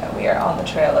artifact that we are on the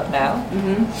trail of now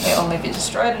may only be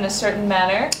destroyed in a certain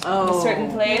manner, in Oh. a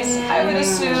certain place. I would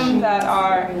assume that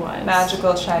our Very wise.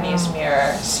 magical Chinese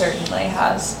mirror certainly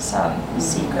has some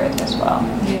secret as well.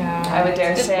 Yeah. I would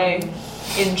dare say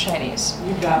in Chinese.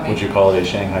 You got Would me. you call it a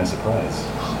Shanghai surprise?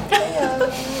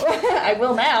 I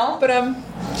will now, but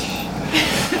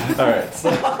All right. So,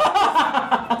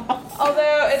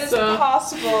 Although it is So-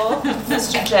 possible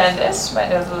Mr. Jandis might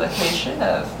know the location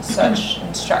of such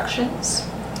instructions,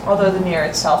 although the mirror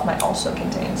itself might also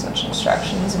contain such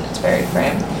instructions in its very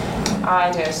frame, I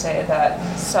dare say that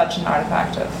such an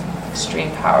artifact of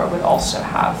extreme power would also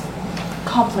have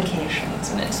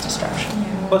complications in its destruction.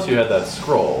 plus, you had that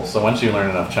scroll, so once you learn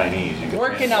enough Chinese, you could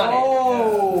Working on translate.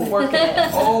 Oh, working it.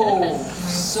 oh,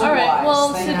 so All right. wise. Well,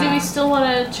 so Thank do we you. still want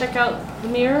to check out the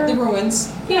mirror? The ruins?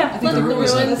 Yeah. think Look the at the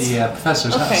ruins ruins. are The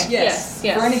professor's Okay. house. Yes.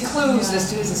 Yes. For any clues as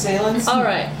to his assailants? All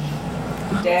right.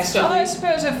 Dastardly. Well, I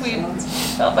suppose if we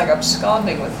felt like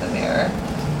absconding with the mirror,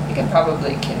 we can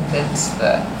probably convince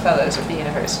the fellows at the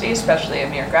university, especially a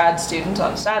mere grad student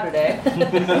on Saturday,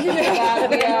 that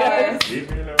we are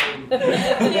Leave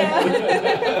me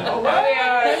alone.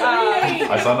 I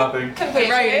I saw nothing.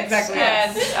 compatriots Right, exactly,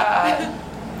 and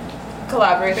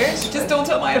collaborators. Just with don't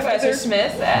tell my Professor advisor.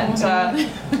 Smith, and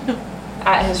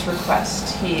at his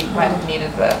request, he might have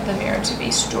needed the mirror to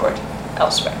be stored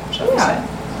elsewhere, shall we say.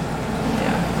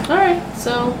 All right.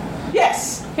 So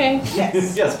Yes. okay.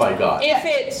 Yes. Yes, by God. If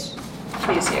it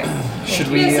please you. Should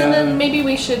we? Yes, and then maybe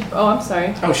we should. Oh, I'm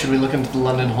sorry. should we look into the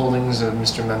London holdings of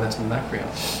Mr. Mehmet Macrio?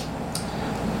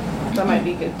 That might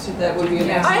be good too. That would be an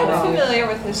I'm excellent. familiar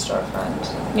with his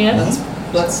storefront. Yes.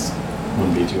 Let's.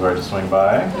 Wouldn't be too hard to swing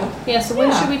by. Yeah. So when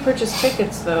Yeah. should we purchase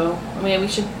tickets, though? I mean, we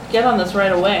should get on this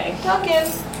right away. Duncan.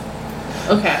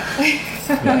 Okay.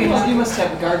 You must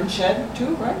have a garden shed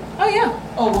too, right? Oh yeah.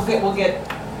 Oh, we'll get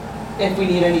if we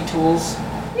need any tools.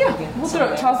 Yeah. Get We'll some of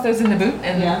that. toss those in the boot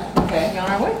and Yeah. be Okay.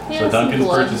 on our way. Yeah, So some Duncan's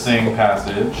blood. purchasing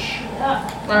passage.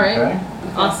 All right. Okay.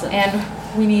 Awesome. And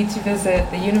we need to visit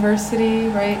the university,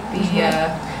 right?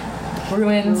 The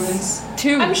ruins.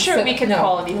 Two. I'm sure so- we could no.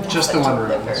 call it even Just have the it one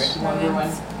delivered. ruins. One ruin.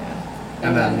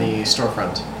 And then the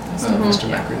storefront of Mr.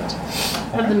 Macriot.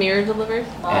 Have the mirror delivered.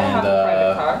 I'll have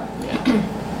a private car.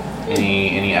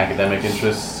 Any academic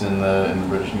interests in the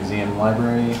British Museum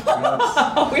library?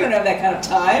 perhaps? We don't have that kind of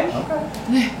time.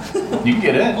 Okay. You can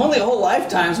get in. Only a whole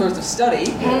lifetime's worth of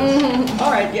study.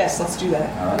 All right. Yes. Let's do that.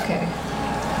 All right. Okay.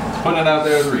 Putting it out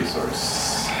there as a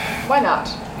resource. Why not?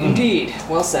 Indeed.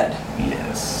 Well said.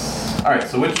 Yes. All right.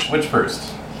 So which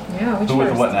first? Yeah, which Who with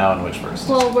first? what now and which first?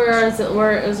 Well, where is it?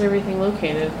 Where is everything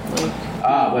located? Like,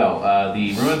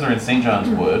 The ruins are in St. John's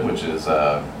Wood, which is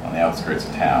on the outskirts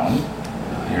of town.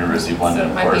 The University of London, it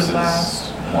of might be course, is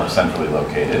last. more centrally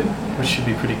located. Which should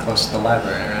be pretty close to the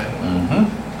library, right?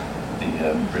 Mm-hmm.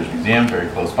 The British Museum, very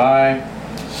close by.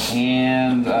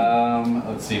 And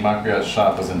let's see, Macriot's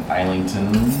shop was in Islington,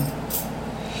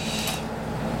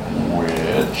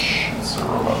 which it's a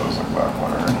robot that was like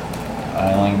Blackwater.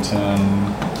 Islington.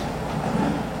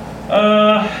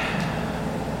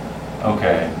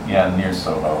 Okay, yeah, near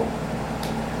Soho.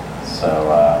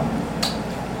 So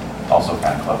also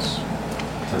kind of close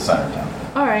to the center of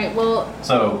town. all right. Well,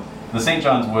 So the St.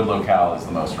 John's Wood locale is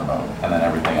the most remote, and then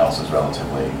everything else is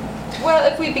relatively.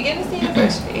 Well, if we begin with the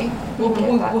university, Well,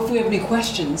 we'll get that. if we have any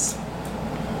questions,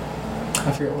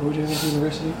 I forget, what are we doing at the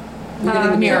university? we're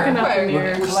getting the mirror. Picking up the We're-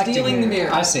 mirror. We're stealing the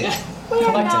mirror. I see. We're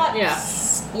Collecting. not. Yeah.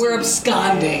 We're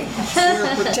absconding.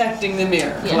 We're protecting the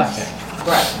mirror. Collecting.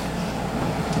 Right.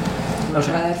 Try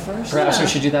Okay. that first. Perhaps we Yeah.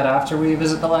 should do that after we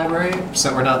visit the library, so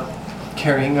that we're not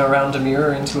carrying around a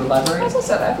mirror into a library. As I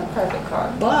said, I have a private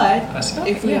car. But I see.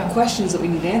 if we Yeah. have questions that we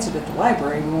need answered at the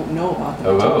library, we won't know about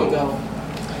them until we go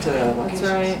to the other That's locations.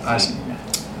 right. I see.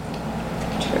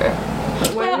 True.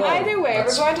 Well, Well, either way,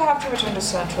 that's- we're going to have to return to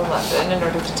central London in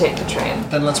order to take the train.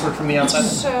 Then let's work from the outside.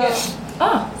 So, Yes.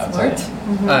 Ah, Outside.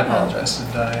 smart. I apologize.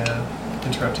 Did I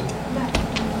interrupt you?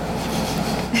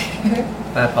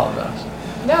 I apologize.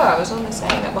 No, I was only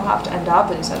saying that we'll have to end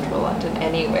up in central London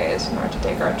anyways in order to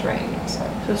take our train.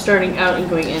 So starting out and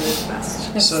going in is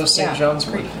best. So St. John's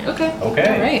Wood. Okay.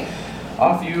 Okay. All right.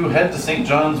 Off you head to St.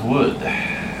 John's Wood.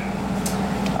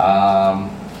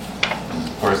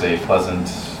 Of course, a pleasant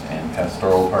and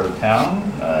pastoral part of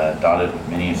town, dotted with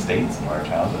many estates and large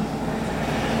houses.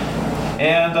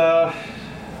 And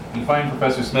you find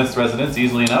Professor Smith's residence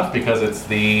easily enough because it's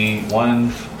the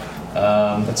one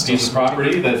piece of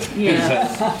property that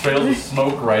has trails of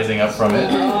smoke rising up from it.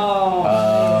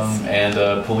 And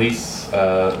a police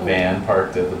van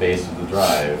parked at the base of the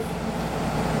drive.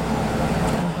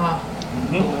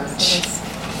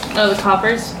 Oh, the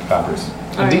coppers? Coppers.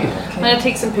 Indeed. I'm gonna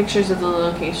take some pictures of the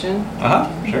location.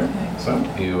 Sure. So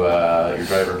you, your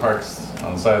driver parks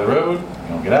on the side of the road. You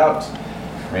don't get out.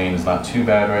 Rain is not too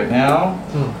bad right now.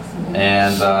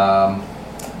 And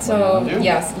So, what do you do?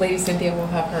 yes, Lady Cynthia will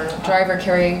have her driver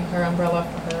carry her umbrella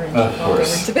for her and Of she'll walk over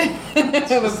course. to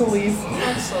the police.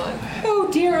 Excellent. Oh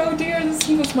dear,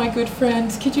 he was my good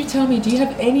friend. Could you tell me, do you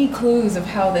have any clues of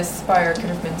how this fire could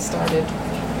have been started?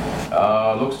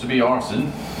 Looks to be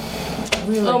arson.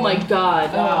 Really? Oh my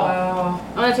god. Wow.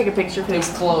 I'm gonna take a picture for It's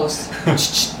this. close.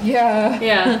 Yeah.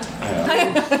 Yeah.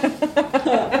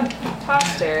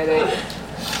 Posterity.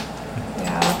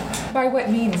 Yeah. By what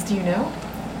means, do you know?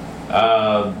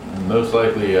 Most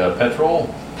likely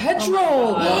petrol.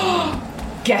 Petrol!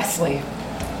 Ghastly.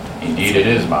 Indeed it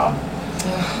is, Mom.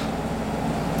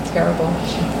 Terrible.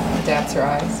 She dabs her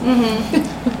eyes.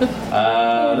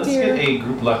 Let's dear. get a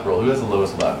group luck roll. Who has the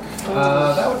lowest luck?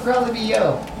 That would probably be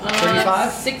Yo.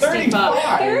 35? 65.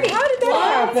 How did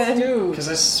that happen? Because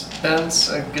I spent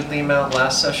a goodly amount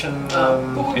last session.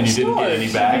 And you didn't get any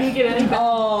Did back? you get any back?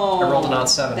 Oh. I rolled an odd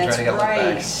 7 That's trying to get luck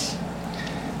right. back.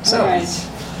 So, Right.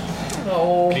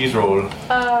 Oh. Please roll.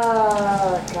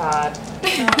 Oh, God.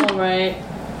 Alright.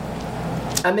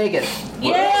 I make it.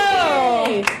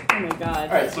 Yay! Oh my god.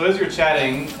 Alright, so as you're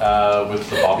chatting with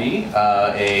the Bobby,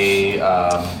 a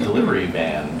delivery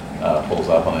van pulls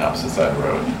up on the opposite side of the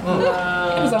road.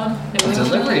 Amazon. A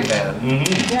delivery van.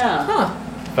 Mm-hmm. Yeah. Huh.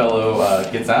 Fellow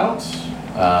gets out,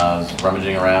 is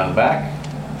rummaging around the back,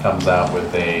 comes out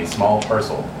with a small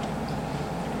parcel.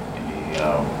 Maybe,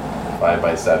 5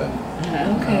 by 7.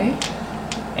 Okay.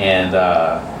 And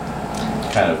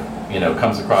kind of,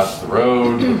 comes across the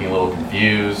road, looking a little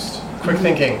confused. Quick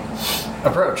thinking.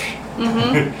 Approach.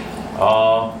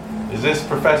 Is this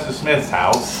Professor Smith's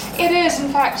house? It is, in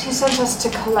fact, he sent us to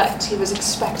collect. He was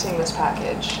expecting this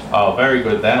package. Oh, very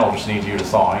good then. I'll just need you to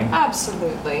sign.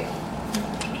 Absolutely.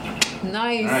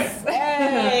 Nice. All right.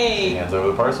 Hey. Hands over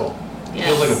the parcel. Yes.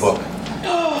 Feels like a book.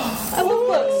 I love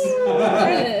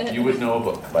books. You would know a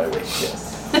book by weight, yes.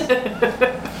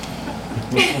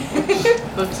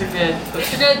 Books are good.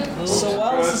 Books are good. So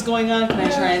while this is going on, can I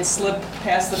try and slip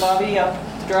past the Bobby up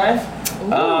the drive?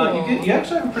 You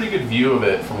actually have a pretty good view of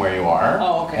it from where you are.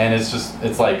 Oh, okay. And it's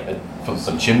like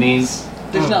some chimneys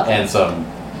There's nothing. and some.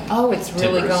 Oh, it's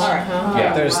really Timbers. gone, Alright. huh?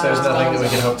 Yeah. There's nothing that we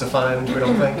can hope to find, we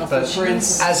don't think. No But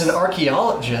footprints. as an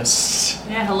archaeologist,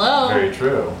 Yeah, hello. Very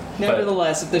true.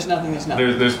 Nevertheless, if there's nothing, there's But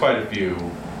nothing. there's quite a few,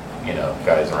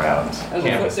 guys around.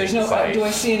 There's no. Site. Do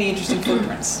I see any interesting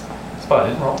footprints?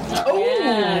 Spotted. Roll.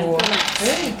 Yeah.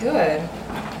 Very good.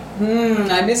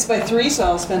 I missed by 3, so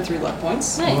I'll spend 3 luck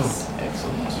points. Nice.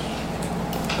 Excellent.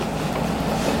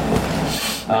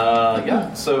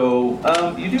 Yeah. So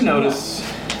you do notice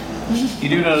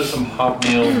some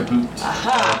hobnail boot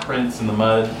prints in the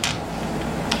mud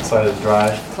side of the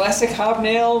drive. Classic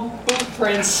hobnail boot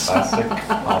prints. Classic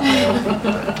hobnail boot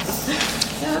prints.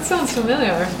 Yeah, that sounds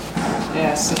familiar.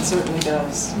 Yes, it certainly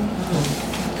does.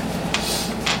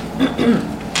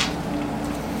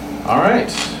 All right.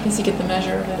 Guess you get the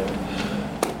measure of it.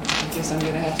 I guess I'm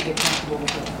gonna have to get comfortable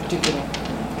with the particular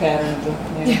pattern of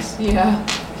the nails. Yeah.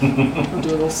 I'll do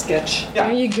a little sketch. Yeah.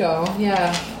 There you go.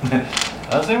 Yeah.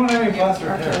 Does anyone have any plaster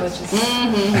of Paris?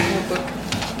 Archaeologist.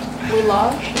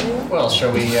 Willage? well,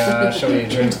 shall we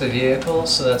adjourn to the vehicle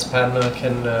so that Padma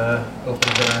can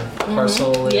open her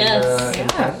parcel in, Yes. in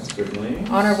Yeah. Certainly.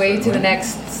 On our way to the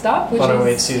next stop, which on our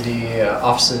way is to the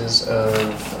offices of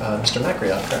Mr. Macri,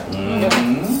 correct?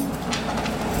 Mhm.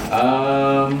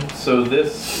 So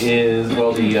this is the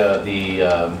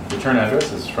return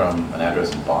address is from an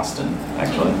address in Boston,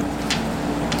 actually,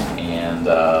 and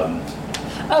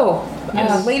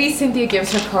Yes. Lady Cynthia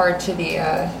gives her card to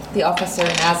the officer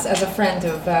and asks, as a friend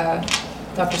of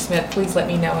Dr. Smith, please let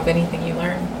me know of anything you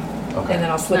learn. okay. And then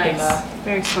I'll slip him Nice. a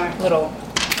Very smart. little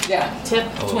Yeah. Tip.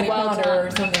 20 Well pounder done.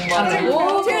 or something. Well done.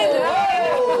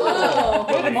 Whoa. Oh,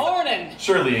 good morning.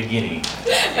 Surely a guinea.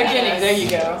 A guinea, there you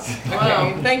go.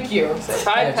 Okay, thank you.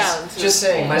 5 pounds. Just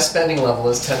saying, my spending level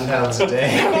is 10 pounds a day.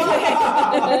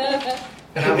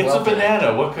 And I'm It's a wealthy.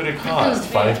 banana. What could it cost?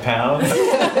 5 pounds?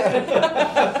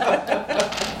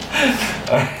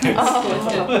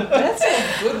 That's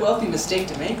a good, wealthy mistake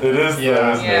to make. It is.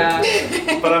 Yeah. Yeah.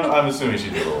 But I'm assuming she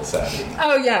did a little savvy.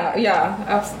 Oh yeah.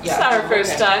 It's not our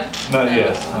first time. Not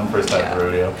yet. On first time for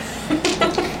rodeo.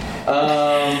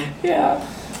 Yeah.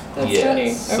 That's yes.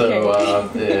 funny.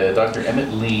 So Dr.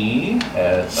 Emmett Lee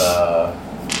at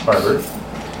Harvard.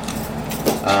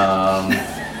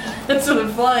 That's what I'm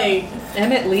flying.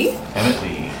 Emmett Lee? Emmett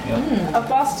Lee. Yep. Of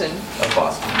Boston. Of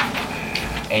Boston.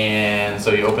 And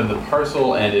so you open the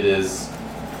parcel, and it is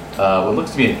what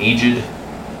looks to be an aged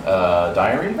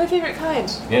diary. My favorite kind.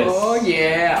 Yes. Oh,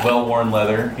 yeah. Well-worn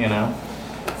leather, you know.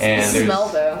 And The smell,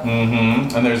 though.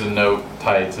 Mm-hmm. And there's a note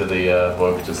tied to the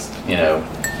book, just dear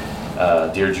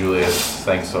Julius,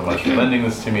 thanks so much for lending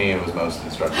this to me. It was most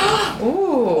instructive.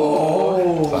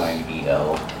 Ooh. Signed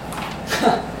E.L.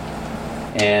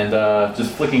 And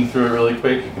just flicking through it really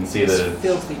quick, you can see that it's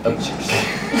Filthy pictures.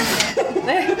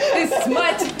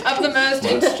 Smut. Of the most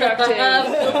instructive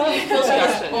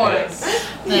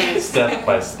instructions. step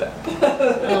by step.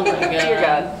 Oh my god. Dear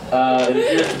God. It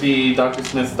appears to be Dr.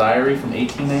 Smith's diary from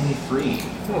 1893.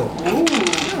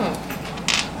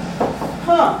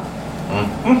 Huh.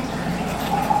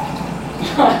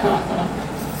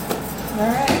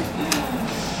 Alright.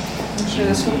 I'm sure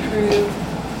this will prove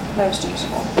most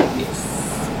useful.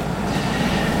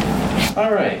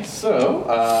 All right, so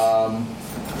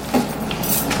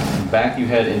back you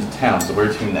head into town. So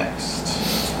where to next?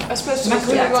 I suppose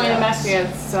We're going to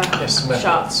Macbeth's Yes,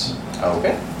 shops.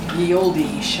 Okay. Ye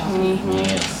oldie shop.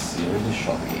 Yes, you're the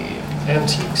shoppy.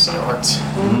 Antiques and art.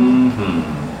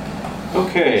 Mm-hmm.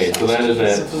 Okay, so that is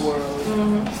Keys at of the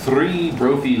world. 3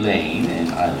 Brophy Lane in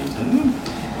Islington.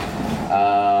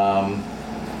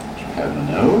 Have the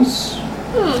nose.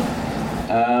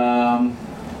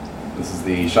 This is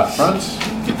the shop front,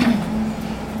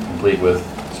 complete with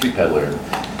street peddler.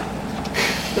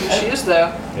 Some shoes,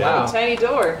 though. Wow. A tiny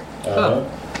door. Huh.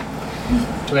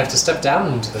 Do we have to step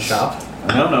down into the shop?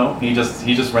 No, he just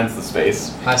rents the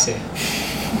space. I see.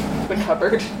 The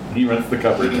cupboard. He rents the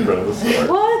cupboard in front of the store.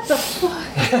 What the fuck?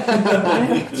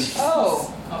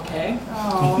 Oh, okay.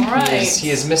 Alright. He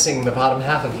is missing the bottom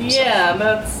half of himself. Yeah,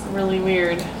 that's really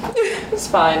weird. It's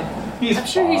fine. He's I'm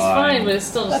sure he's fine, but it's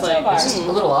still just That's like. all It's just a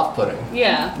little off-putting.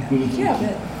 Yeah. Yeah,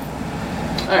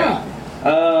 but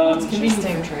Alright.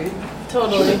 interesting trade.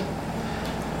 Totally.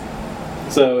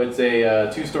 So it's a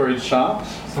 2-story shop.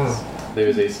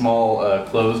 There's a small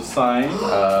closed sign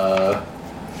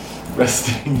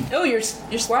resting. Oh, you're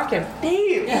swacking.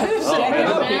 Dave. Oh, there's a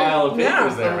pile of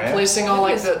papers there, man. Placing all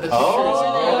like the pictures.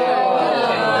 Oh, Yeah. I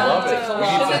love it. Should've We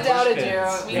need some doubted push you.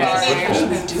 pins. We We need some are. push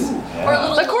pins. Do. Yeah. Or a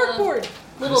little The corkboard.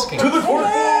 Little To the court.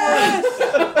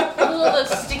 little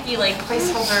sticky like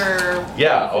placeholder.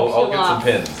 Yeah, I'll Peel get some off.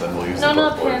 pins and we'll use No, the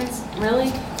not corkboard. pins.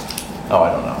 Really? Oh,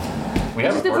 I don't know. We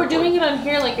have Just a if we're corkboard. doing it on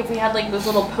here, like if we had like those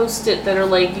little post-it that are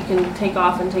like you can take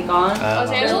off and take on. I was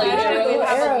Uh-huh. actually Yeah. going to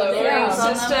have a Arrows, lowering arrows on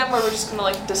them. system where we're just going to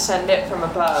like descend it from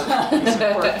above.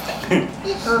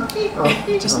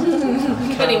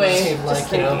 Anyway, Seem like,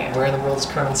 just you know, thinking. where in the world is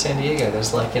Carmen San Diego?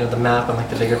 There's like, you know, the map and like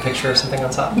the bigger picture or something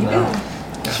on top. No.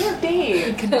 Sure,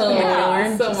 Dave.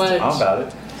 Yeah, so much. How about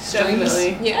it?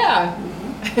 Definitely. Yeah.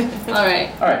 Alright.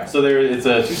 All right, so it's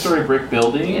a 2-story brick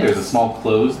building. Yes. There's a small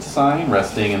closed sign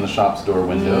resting in the shop's door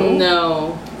window.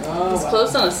 No. Oh, It's wow.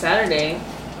 closed on a Saturday.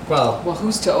 Well, Well,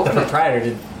 who's to the open it? proprietor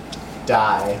did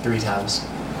die 3 times.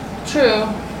 True.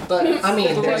 But, I mean,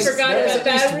 I there's forgot at about least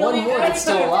that one really more bad. that's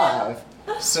still alive.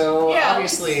 So, Yeah.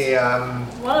 obviously,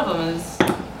 One of them is.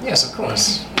 yes, of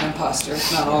course. An imposter,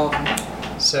 not all of them.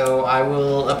 So, I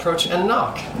will approach and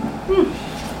knock.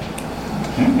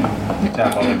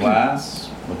 Tap on the glass.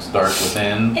 Looks dark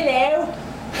within. Hello.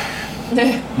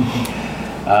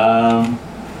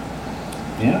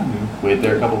 Yeah, we wait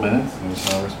there a couple minutes. And there's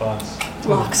no response.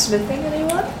 Locksmithing,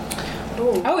 anyone?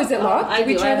 Oh, is it locked? I Did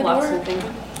we do. I try have the door? locksmithing.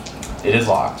 It is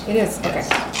locked. It is. Okay.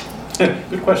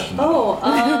 Good question. Oh,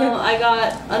 I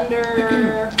got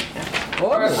under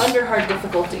hard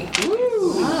difficulty.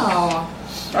 Wow.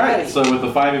 All right, so with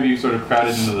the 5 of you sort of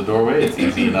crowded into the doorway, it's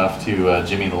easy enough to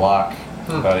jimmy the lock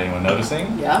without anyone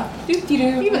noticing. Yeah.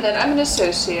 Even then, I'm an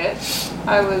associate.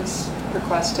 I was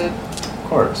requested Of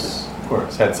course.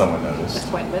 Had someone noticed.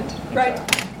 appointment. Right.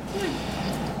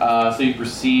 So you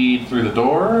proceed through the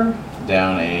door,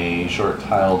 down a short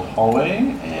tiled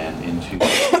hallway, and into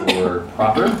the door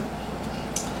proper.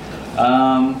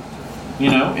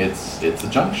 it's a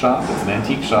junk shop. It's an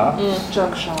antique shop.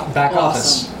 Junk shop. Back Awesome.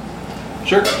 office.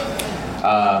 Sure.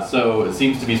 So it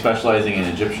seems to be specializing in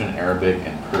Egyptian, Arabic,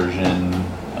 and Persian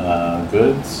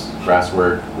goods,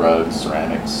 brasswork, rugs,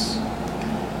 ceramics.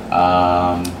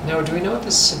 Now, do we know what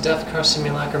this Death Car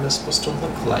simulacrum is supposed to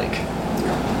look like?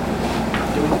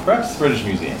 Perhaps the British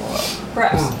Museum will know.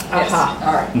 Perhaps. Yes.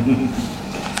 All right.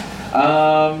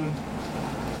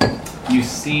 You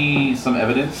see some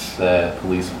evidence that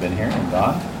police have been here and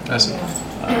gone. I see.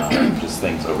 Just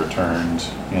things overturned,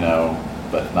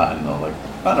 but not in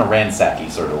a ransacky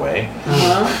sort of way.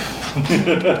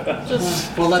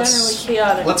 Just Well, generally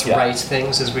chaotic. Let's Yeah. write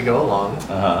things as we go along.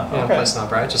 Okay. Place not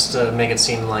bright, just to make it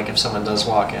seem like if someone does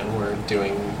walk in, we're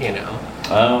doing,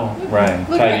 Oh, right.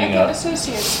 Look, Tidying I got up.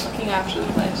 associates looking after the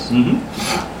place.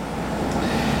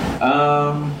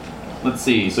 Let's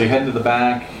see. So you head into the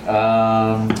back.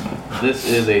 This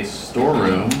is a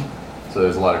storeroom. So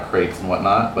there's a lot of crates and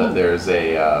whatnot, but there's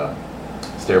a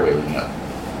stairway leading up.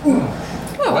 Oh,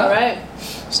 Well, all right. Are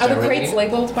the stairway crates meeting.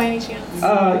 labeled by any chance?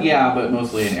 Yeah, but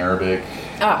mostly in Arabic.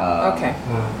 Okay.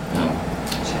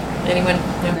 Anyone?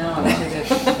 No. No,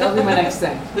 that'll be my next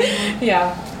thing.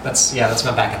 Yeah. That's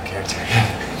my backup character.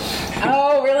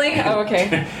 Oh, really? Oh,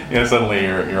 okay. Suddenly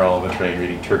you're all in the train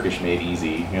reading Turkish Made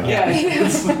Easy.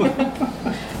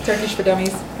 Turkish for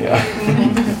dummies. Yeah.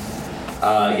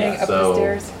 Getting up the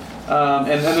stairs.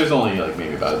 And there's only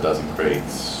maybe about a dozen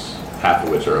crates, half of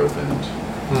which are opened.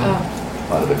 Oh.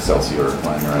 A lot of Excelsior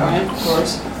flying All around. right, of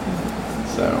course.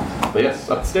 So, but yes,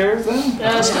 upstairs then.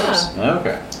 Yeah.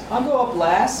 Okay. I'll go up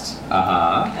last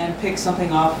and pick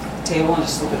something off the table and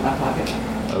just slip it in my pocket.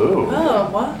 Oh. Oh,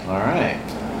 what? All right.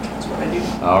 That's what I do.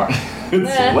 All right. So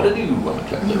Nah. what to do?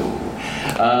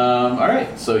 All right.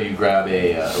 So you grab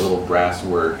a little brass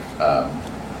work, kind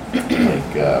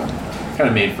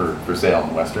of made for sale in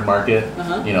the Western market.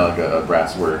 Like a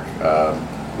brass work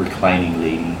reclining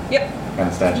lady. Yep. Kind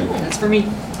of statue. That's for me.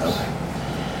 Okay.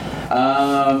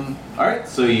 All right,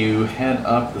 so you head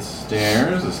up the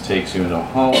stairs. This takes you into a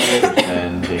hallway, which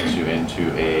then takes you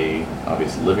into a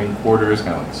obvious living quarters,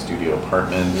 kind of like a studio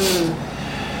apartment.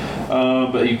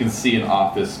 But you can see an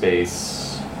office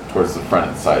space towards the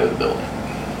front side of the building.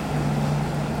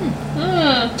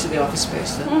 To the office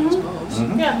space then, I suppose.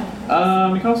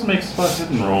 Yeah. You can also make spot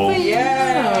hidden rolls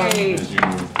Yay! as you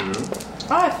move through.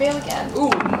 Oh, I fail again. Ooh,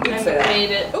 big I fail.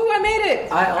 made it. Ooh, I made it.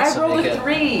 I also rolled make a it.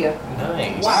 3.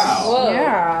 Nice. Wow. Whoa.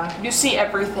 Yeah. You see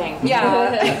everything.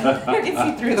 Yeah. I can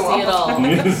see through the See it wall. all.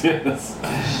 Yes, yes.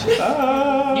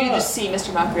 You just see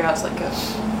Mr. Macriot's like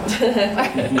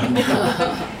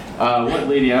What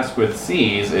Lady Asquith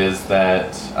sees is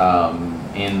that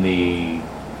in the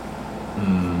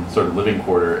sort of living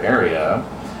quarter area,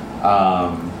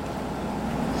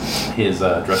 his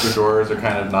dresser drawers are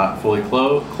kind of not fully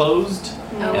closed,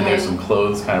 and there's some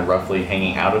clothes kind of roughly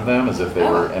hanging out of them as if they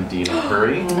were emptied in a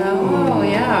hurry. Oh,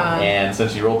 yeah. And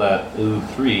since you rolled that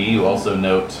 3, you also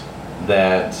note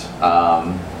that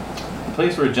the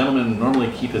place where a gentleman would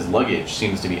normally keep his luggage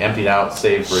seems to be emptied out,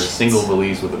 save for a single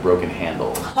valise with a broken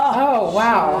handle. Oh,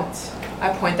 wow. I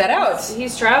point that out.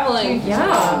 He's traveling.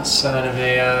 Yeah. Sign of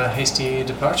a hasty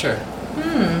departure,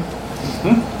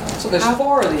 So there's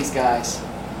 4 of these guys.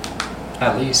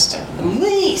 at least. At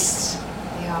least.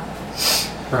 Yeah.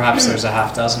 Perhaps there's a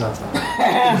half dozen of them.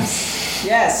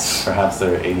 Yes. Perhaps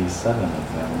there are 87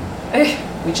 of them.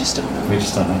 We just don't know. We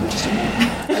just don't know.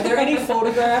 Are there any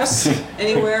photographs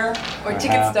anywhere? Or ticket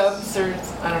Perhaps. stubs, or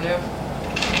I don't know.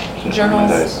 Should've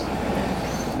Journals. put my dice.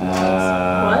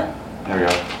 What? There we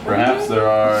go. Perhaps there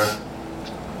are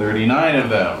 39 of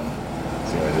them. Let's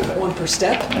see how I did that. 1 per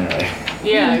step. Anyway.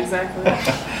 Yeah, exactly.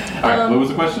 All right. What was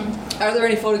the question? Are there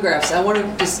any photographs? I want to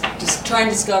just try and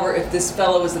discover if this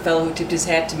fellow was the fellow who tipped his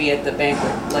hat to me at the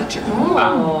banquet lecture.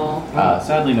 Oh.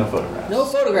 Sadly, no photographs. No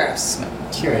photographs.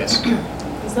 Curious.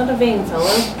 He's not a vain fellow.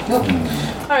 Nope.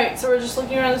 All right, so we're just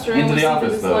looking around this room. Into we the see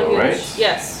office, his though, luggage. right?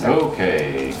 Yes.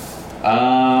 Okay.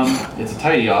 It's a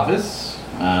tidy office.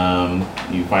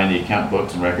 You find the account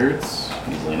books and records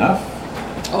easily enough.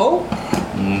 Oh?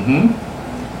 Mm-hmm.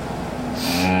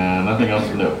 And nothing else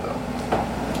of note, though.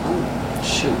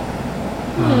 Shoot.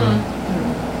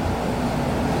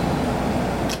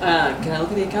 Can I look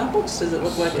at the account books? Does it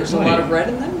look like there's a lot of red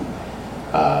in them?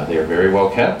 They are very well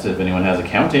kept. If anyone has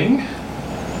accounting,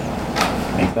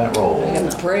 make that roll. I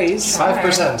got the praise.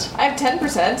 5%. I have 10%.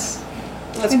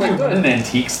 That's quite In good. an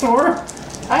antique store?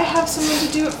 I have someone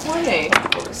to do it for me.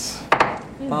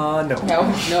 No.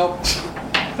 No, nope.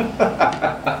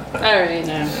 All right.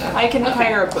 I can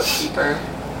hire a bookkeeper.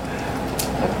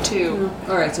 I have 2.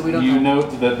 All right, so we don't You know.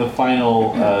 note that the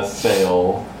final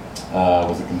sale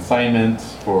was a consignment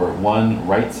for one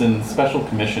Wrightson Special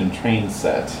Commission train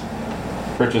set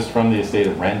purchased from the estate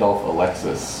of Randolph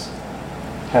Alexis.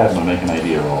 Padma, make an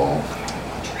idea roll.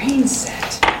 Train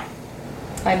set.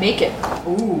 I make it.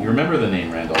 Ooh. You remember the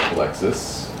name Randolph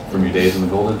Alexis from your days in the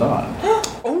Golden Dawn.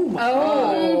 Oh my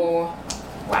god. Oh.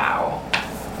 Wow.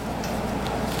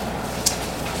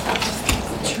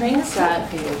 Train set.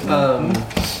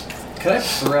 Could I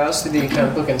browse through the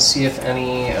account book and see if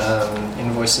any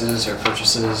invoices or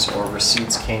purchases or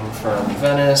receipts came from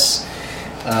Venice,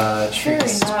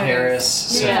 Trees, nice. Paris,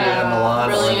 Sofia, Yeah, Milan,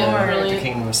 brilliant, or the brilliant.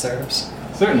 Kingdom of Serbs?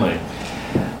 Certainly.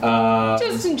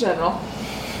 Just in general.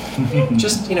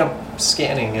 Just,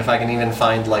 scanning if I can even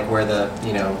find like where the,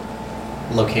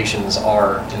 locations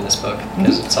are in this book,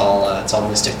 because it's all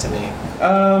mystic to me.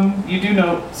 You do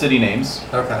note city names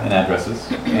Okay. and addresses,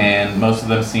 and most of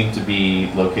them seem to be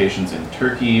locations in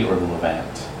Turkey or the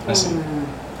Levant. I see.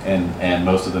 And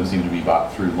most of them seem to be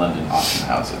bought through London auction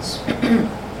houses.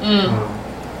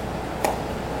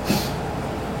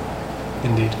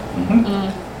 Indeed.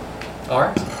 All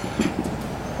right.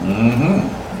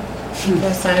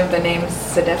 No sign of the name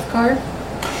Sedefkar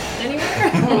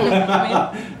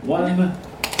anywhere? One,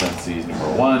 parentheses, number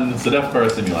one, Sedefkar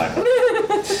Simulacrum.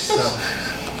 So,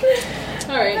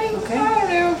 All right. Okay. I don't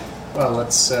know. well,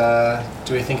 let's.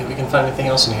 Do we think that we can find anything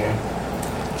else in here?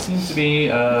 Seems to be,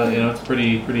 it's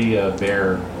pretty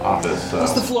bare office. So.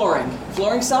 What's the flooring?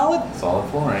 Flooring solid? Solid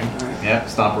flooring. Alright. Yep,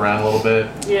 stomp around a little bit.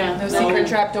 Yeah. No secret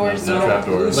trapdoors. No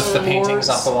trapdoors. Lift the paintings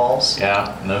off the walls.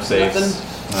 Yeah, no safes.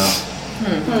 No.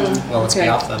 Well, let's be Okay.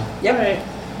 off then. Yep. All right.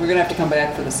 We're gonna have to come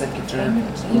back for the second turn.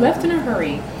 He left in a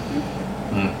hurry.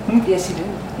 Yes, you did.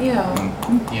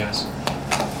 Yeah. Yes.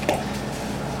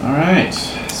 All right.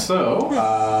 So,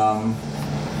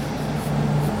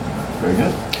 very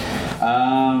good.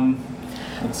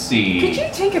 Let's see. Could you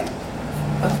take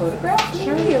a photograph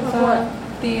maybe of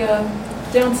the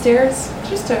downstairs?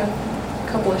 Just a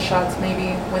couple of shots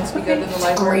maybe once we go to the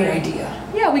library. Great idea.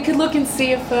 Yeah, we could look and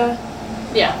see if.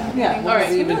 Yeah. Yeah. All right.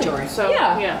 The inventory. So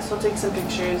Yeah. so take some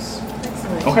pictures.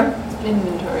 Excellent. Okay.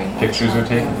 Inventory. Pictures are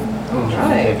taken.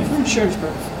 Right. For insurance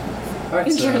purposes. All right.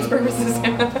 Insurance so, purposes.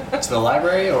 to the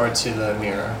library or to the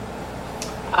mirror?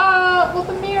 Well,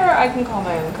 the mirror, I can call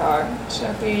my own car. So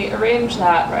if we arrange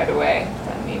that right away,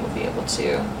 then we will be able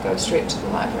to go straight to the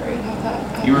library and have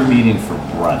that. You were meeting for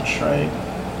brunch, right?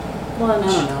 I Lunch.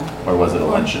 don't know. Or was it a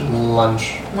luncheon?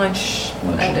 Lunch. Lunch.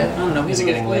 Lunch. I don't know. Is it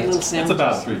getting late? It's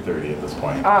about 3:30 at this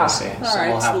point. I see. All So right,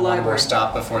 we'll it's have the one more library.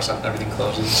 stop before everything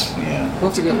closes. Yeah.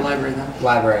 We'll have to go to the library then.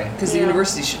 Library. Because the Yeah.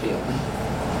 university should be open.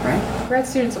 Right? Grad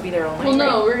students will be there all night. Well, no,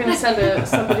 right? we're gonna send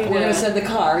somebody We're gonna to. send the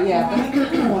car, yeah, but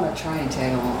I don't want to try and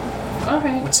tag along.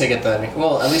 Okay. Let's say get the.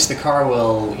 Well, at least the car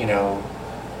will,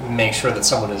 make sure that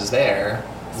someone is there.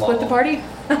 Split the party?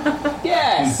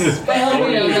 Yes! We've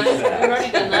already done that. We've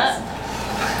already done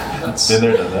that. That's, Been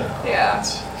there, done that. Yeah.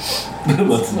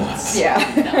 Let's not.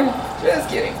 Yeah. Just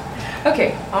kidding.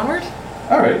 Okay, onward?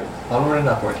 All right. onward and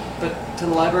upward. But to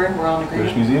the library, we're all in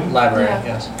British agreement? Museum? Library, Yeah.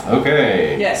 yes.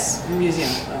 Okay. Yes, museum.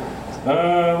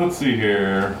 Let's see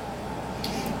here.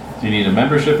 Do you need a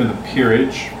membership in the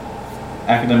peerage,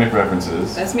 academic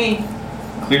references, That's me.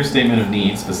 clear statement of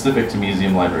needs specific to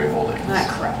museum library holdings? Ah,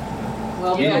 crap.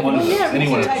 Well, Either one of those. we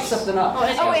Anyone can of type those. something up. Oh,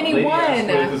 Lady anyone.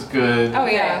 Asquith is good. Oh,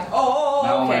 yeah. Oh,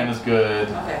 okay. Malaman is good.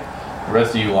 Okay. The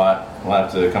rest of you lot will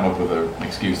have to come up with an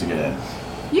excuse to get in.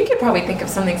 You could probably think of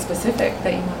something specific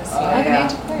that you want to see. I'm yeah. an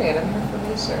antiquarian. I'm here for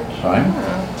research. Fine.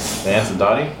 Oh. Vance and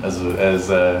Dottie, as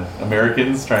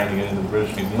Americans trying to get into the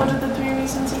British What Museum. are the 3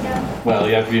 reasons again? Well,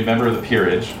 you have to be a member of the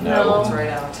peerage. No. It's right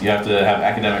out. You have to have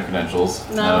academic credentials.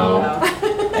 No.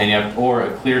 And you have, or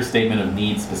a clear statement of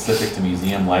needs specific to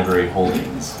museum library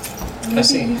holdings. I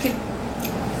see. You could,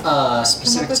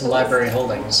 Specific with to a library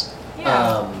holdings.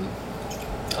 Yeah.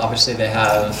 Obviously, they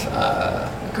have.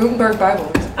 Gutenberg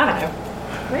Bible. I don't know.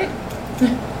 Right?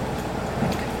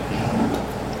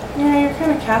 Yeah, you're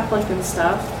kind of Catholic and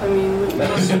stuff. I mean,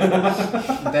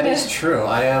 That is true.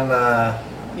 I am.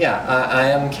 I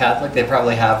am Catholic. They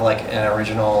probably have like an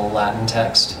original Latin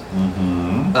text.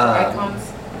 Mm-hmm.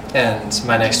 Icons. And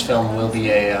my next film will be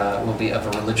of a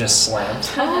religious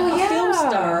slant. Oh, A film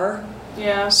star.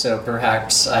 yeah. So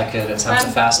perhaps I could attempt to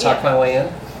Um, fast talk yeah. my way in.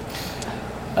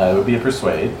 It would be a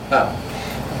persuade. Oh.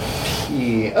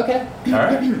 Okay. All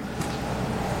right.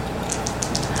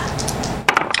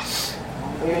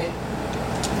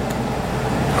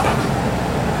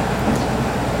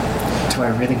 Do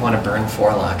I really want to burn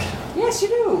Forlock? Yes, you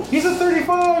do. He's a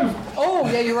 35. Oh,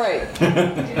 yeah, you're right.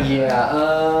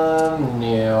 Yeah.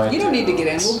 No. You don't need to get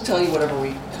in. We'll tell you whatever we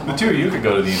come The up two of you could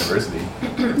go to the university.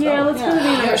 Yeah, let's go to the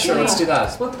Yeah, university. sure, let's do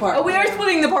that. Split the party. Oh, we are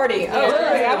splitting the party. Oh,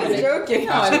 sorry, I was joking.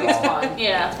 No, I think it's fine.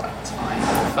 Yeah.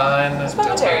 Fine. It's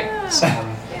momentary.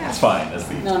 It's fine. That's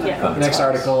the No, no. Yeah. Next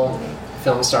article: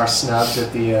 film star snubbed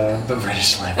at the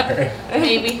British Library.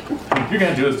 Maybe. You're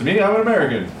gonna do this to me? I'm an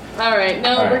American. All right.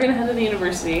 No, All right. we're gonna head to the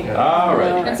university. Yeah. All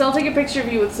right. And so I'll take a picture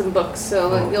of you with some books. So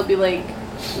like, you'll be like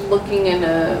looking in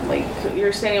a like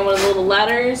you're standing on one of the little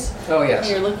ladders. Oh And yes.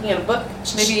 you're looking at a book.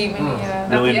 Maybe,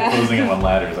 Really yeah. closing him on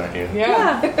ladders, aren't you?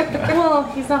 Yeah. Well,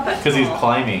 he's not that. Because he's tall.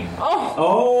 climbing. Oh.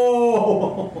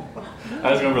 Oh! I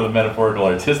was going for the metaphorical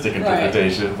artistic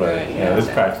interpretation, but Right, yeah, yeah. there's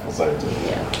practical side to it.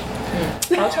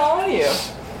 Yeah. How tall are you?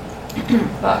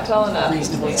 Not tall enough.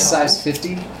 Reasonably Size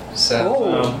 50.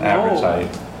 So Average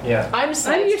height. yeah. I'm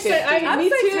size I'm your 50. I'm Me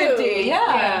size too. 50.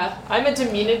 Yeah. I'm a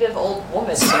diminutive old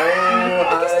woman. So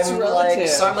it's I'm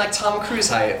relative. like Tom Cruise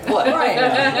height. What? Right.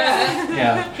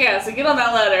 Yeah. Yeah. So get on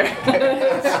that ladder.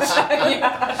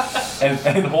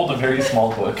 And hold a very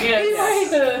small book. Yeah.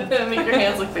 Make your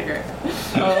hands look bigger.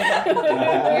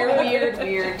 Your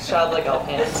weird childlike elf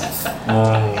hands.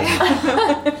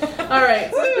 All right.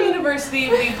 So at the university,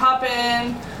 we pop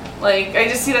in. Like I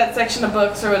just see that section of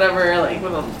books or whatever. Like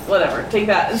whatever. Take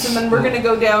that. And so then we're gonna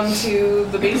go down to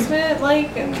the basement,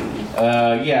 like and.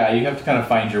 Yeah, you have to kind of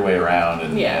find your way around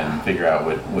and, Yeah. and figure out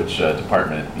which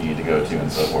department you need to go to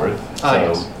and so forth. Ah, So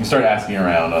yes. you start asking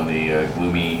around on the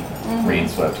gloomy,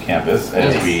 rain-swept campus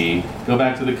as Yes. we go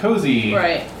back to the cozy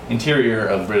Right. interior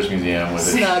of the British Museum with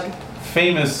its Snug.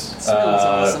 famous Smells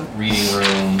awesome. reading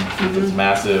room with its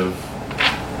massive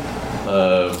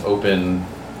open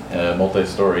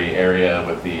multi-story area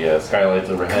with the skylights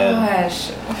overhead.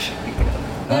 Gosh.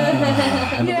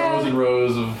 And the rows and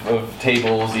rows of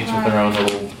tables, each with their own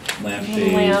little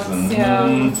lampshades Lamps, and, yeah.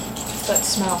 That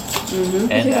smell.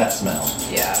 and that smell.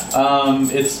 Yeah.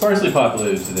 It's sparsely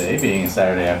populated today, being a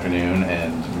Saturday afternoon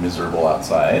and miserable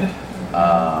outside.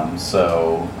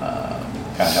 So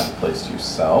kind of have the place to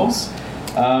yourselves.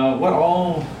 What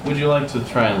all would you like to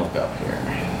try and look up here?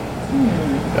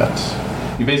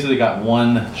 You basically got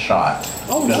one shot.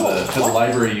 Oh, because no. the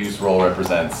library use roll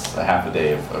represents a half a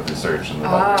day of research in the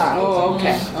library. Oh,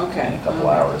 okay, In okay. a couple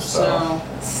hours, so.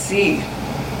 Let's see.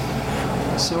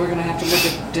 So we're gonna have to look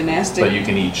at dynastic. But you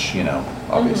can each,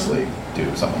 obviously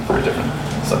do something for a different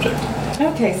subject.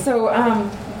 Okay, so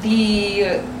the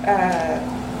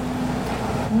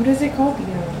what is it called?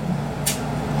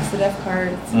 The death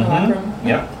card simulacrum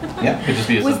Yep. Could just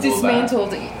be as was simple as that.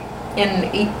 dismantled in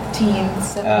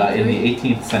 1873. In the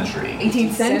 18th century,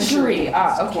 18th century.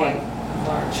 Ah, It's okay. quite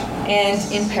large.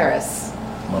 And in Paris.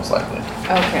 most likely.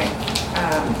 Okay.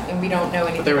 And we don't know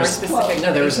anything There more was specific.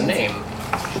 no, there was a name.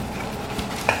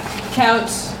 Count.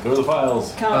 Go to the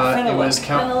files. Count It Fenelon. was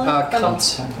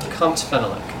Comte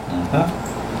Fenelon.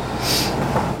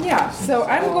 Yeah. So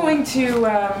I'm going to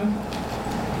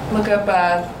look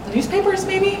up newspapers.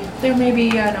 Maybe there may be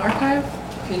an archive.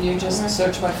 Can you just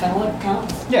search by Fenelon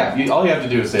count? Yeah, all you have to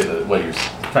do is say what you're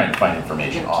trying to find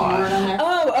information Get a keyword on. on there?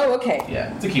 Oh. Okay.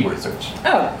 Yeah, it's a keyword search.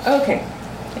 Oh. Okay.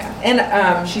 Yeah.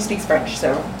 And she speaks French,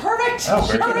 so Perfect. Oh,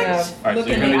 she very can good. All right, look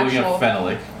so you're in going the to be looking actual. at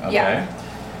phenolic. Okay. Yeah.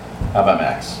 How about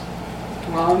Max?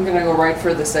 Well, I'm gonna go right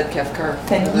for the Sedkef car.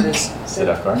 Whatever it is.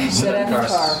 Sedefkar? Sedef car.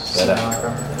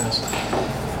 Sedefkar.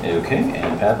 Okay,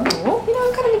 and Padma? Well,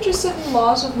 I'm kind of interested in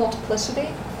laws of multiplicity.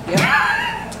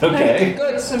 Okay.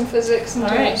 Good. Some physics in All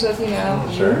terms right.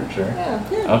 of, Sure.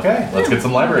 Yeah. Okay, let's get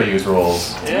some library use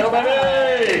rolls. Yeah,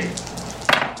 baby!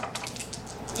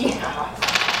 Yeah.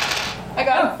 I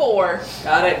got a 4.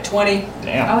 Got it. 20.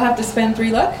 Damn. I'll have to spend 3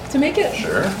 luck to make it.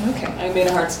 Sure. Okay. I made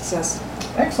a hard success.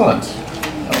 Excellent.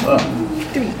 Well done.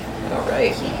 3. All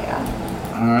right.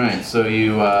 Yeah. All right, so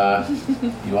you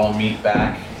all meet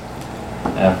back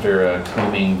after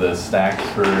combing the stacks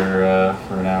for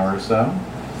an hour or so.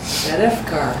 Sedef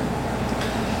car.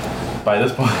 By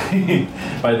this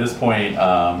point,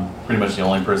 pretty much the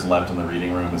only person left in the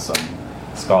reading room is some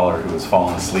scholar who has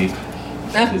fallen asleep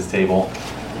at his table.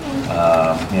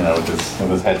 With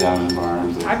his head down in his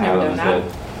arms. and I've head never on done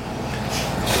his head.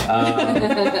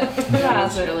 Yeah,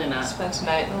 it's really not. Spent a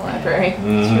night in the library.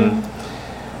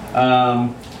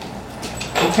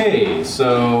 Okay,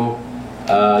 so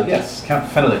yes, Count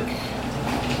Fenelon.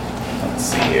 Let's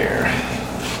see here.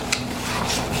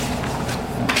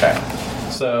 Okay,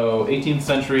 so 18th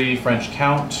century French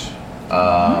count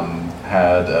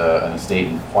had an estate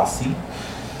in Poissy.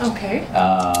 Okay.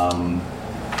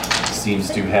 Seems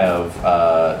to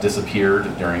have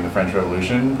disappeared during the French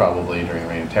Revolution, probably during the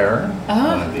Reign of Terror.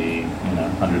 One of the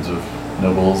hundreds of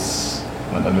nobles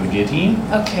went under the guillotine,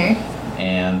 Okay.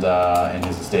 and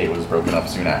his estate was broken up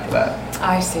soon after that.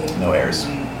 I see. No heirs.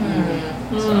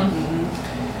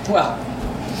 Well,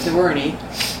 If there were any.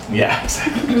 Yeah,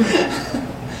 exactly.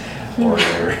 Or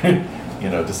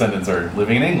their, descendants are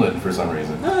living in England for some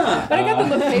reason. Ah. But I got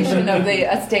the location of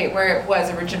the estate where it was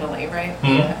originally, right?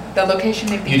 The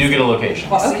location of the You do get a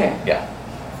location. Well, okay. Yeah.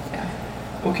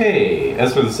 Okay,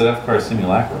 as for the Sedefkar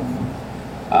simulacrum,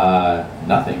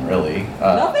 nothing really.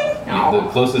 Nothing? The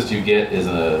closest you get is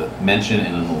a mention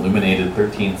in an illuminated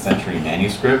 13th century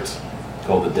manuscript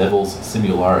called the Devil's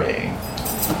Simulare.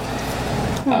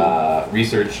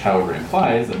 Research, however,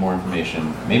 implies that more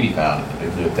information may be found at the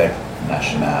Bibliothèque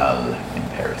Nationale in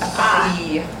Paris.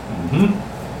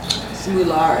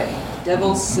 Simulare.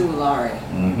 Devil's Simulare.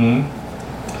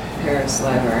 Paris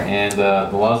Library. And the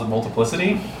laws of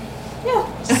multiplicity. Yeah.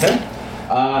 Okay.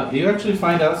 You actually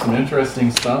find out some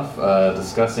interesting stuff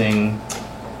discussing,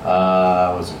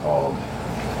 what's it called?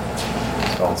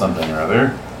 It's called something or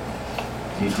other.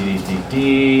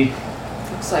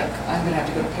 Looks like I'm going to have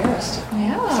to go to Paris.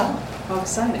 Yeah. How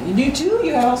exciting. You do too?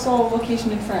 You have also a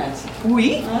location in France.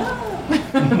 Oui.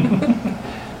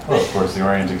 Well, of course, the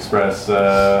Orient Express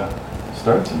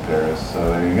starts in Paris, so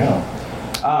there you go.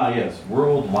 Ah, yes,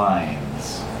 world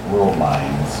lines. World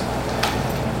lines.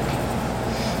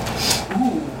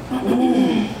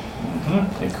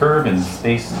 A curve in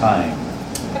space-time.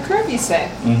 A curve, you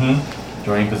say?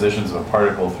 Joining positions of a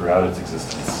particle throughout its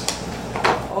existence.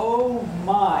 Oh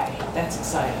my, that's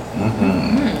exciting.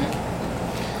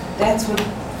 That's what.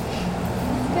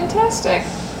 Fantastic.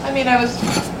 I mean, I was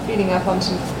reading up on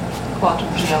some quantum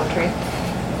geometry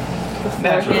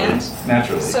beforehand.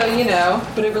 Naturally. So,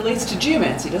 But it relates to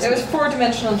geomancy, doesn't it it? was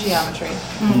four-dimensional geometry.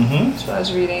 That's what I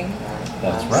was reading.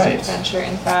 That's last right. Adventure,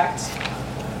 in fact.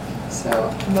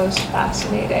 So, most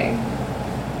fascinating.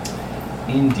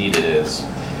 Indeed it is.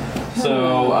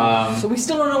 So, So we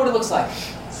still don't know what it looks like.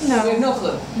 No. We have no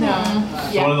clue. No.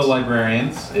 So one of the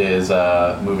librarians is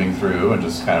moving through and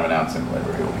just kind of announcing the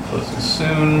library will be closing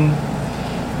soon.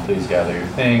 Please gather your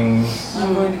things.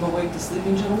 I'm going to go wake the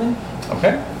sleeping gentleman.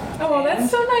 Okay. Oh, well,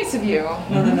 that's so nice of you.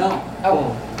 No.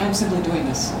 Oh. I'm simply doing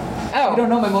this. Oh. You don't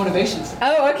know my motivations.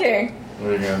 Oh, okay.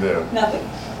 What are you going to do? Nothing.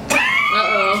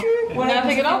 What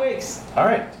Nothing at all? Weeks. All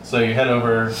right. So you head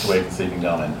over to wake the sleeping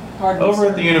gentleman. Pardon me, Over sir.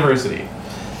 at the university.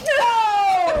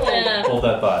 Yeah. Hold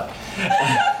that thought.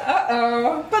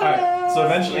 Uh-oh. All right. So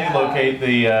eventually you locate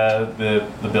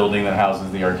the building that houses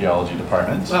the archaeology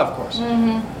department. Oh, of course.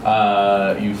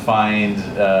 You find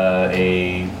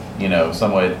a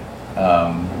somewhat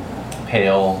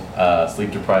pale,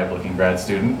 sleep-deprived looking grad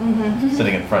student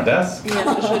sitting at the front desk.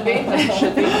 Yes, it should be. It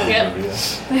should be. Yep.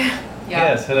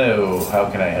 Yes, hello. How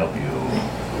can I help you?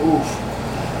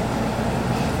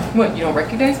 What, you don't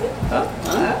recognize me? Are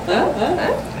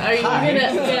you gonna?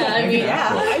 Yeah, I mean,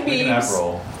 High Make an beams. app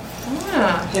roll.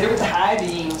 Ah. Hit her with the high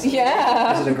beams.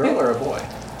 Yeah. Is it a girl or a boy?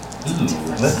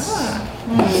 That's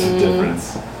the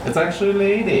difference. It's actually a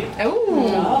lady.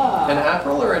 Oh. An app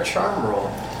roll or a charm roll?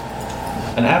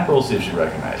 An app roll, see if she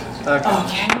recognizes you. Okay.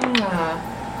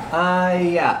 Yeah.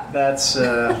 Yeah, that's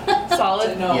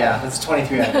solid. No. yeah, that's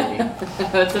 23 out of 80.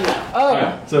 That's enough. Oh.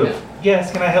 Alright, so,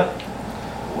 yes, can I help?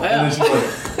 And then she's like,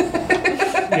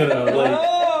 kind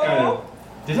of,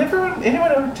 did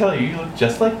anyone ever tell you look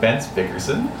just like Vance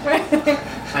Vickerson?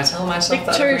 I tell myself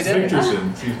that every day.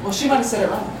 Vickerson. Well, she might have said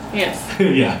it wrong. Yes.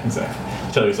 Yeah,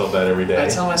 exactly. Tell yourself that every day. I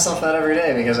tell myself that every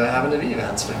day because I happen to be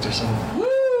Vance Victorson.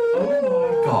 Oh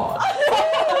my god.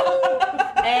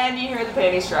 And you hear the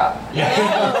panties drop. Yeah.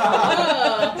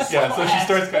 Yeah, so she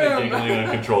starts kind of giggling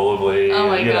uncontrollably. Oh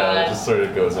my God. Just sort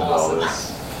of goes into all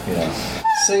this.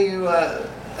 So you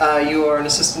are an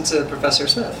assistant to Professor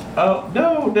Smith. Oh,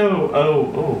 no.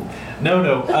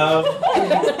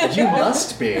 You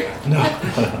must be No.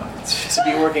 to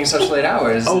be working such late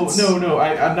hours. Oh, It's- no.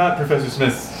 I'm not Professor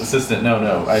Smith's assistant. No.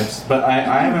 But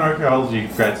I am an archaeology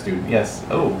grad student. Yes.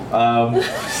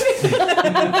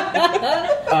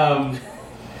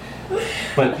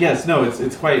 But yes, no.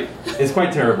 It's quite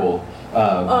terrible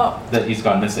that he's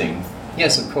gone missing.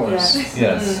 Yes, of course.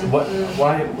 Yes. What?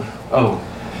 Why? Oh,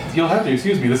 you'll have to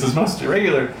excuse me. This is most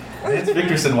irregular. Vance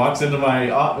Victorson walks into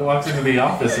the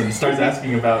office and starts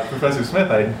asking about Professor Smith.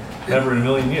 I never in a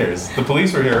million years. The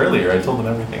police were here earlier. I told them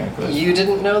everything I could. You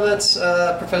didn't know that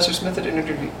Professor Smith had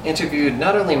interviewed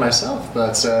not only myself,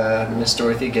 but Miss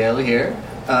Dorothy Gale here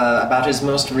about his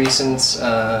most recent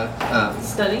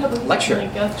Study. lecture.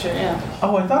 Lecture. Yeah.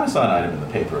 Oh, I thought I saw an item in the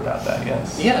paper about that.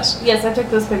 Yes. Yes. Yes, I took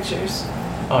those pictures.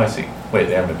 Oh, I see. Wait,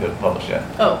 they haven't been published yet.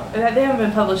 Oh, they haven't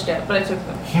been published yet, but I took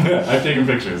them. I've taken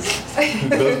pictures.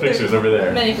 Those pictures over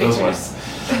there. Many Those pictures. ones.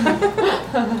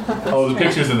 Oh, the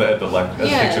pictures in the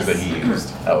pictures that he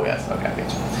used. Oh, yes. Okay, I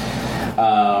get you.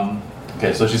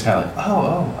 Okay, so she's kind of like,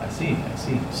 oh, I see.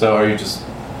 So are you just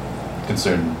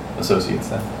concerned associates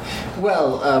then?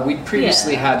 Well, we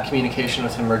previously Yeah. had communication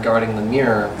with him regarding the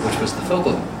mirror, which was the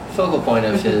focal point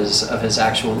of his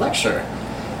actual lecture.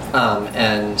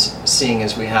 And seeing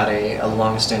as we had a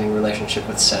long-standing relationship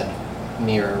with said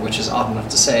mirror, which is odd enough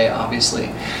to say, obviously,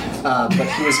 but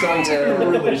he was going A to.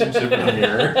 relationship with a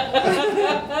mirror.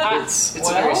 It's a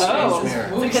very strange mirror.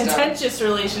 It's a contentious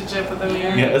relationship with a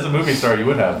mirror. Yeah, as a movie star, you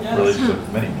would have a relationship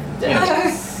with many mirrors.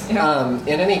 Yes.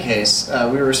 In any case,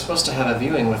 we were supposed to have a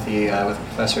viewing with the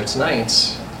professor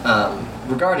tonight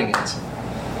regarding it.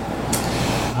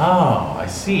 Oh, I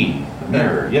see. The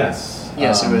mirror, yes.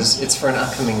 Yes, it's for an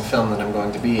upcoming film that I'm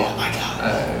going to be in. Oh my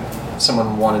god!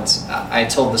 Someone wanted. I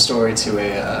told the story to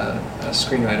a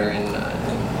screenwriter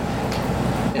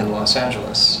in Los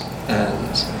Angeles,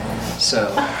 and so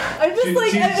I'm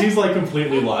just She's like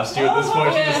completely lost you at this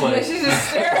point. She's just like, she's just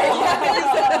staring.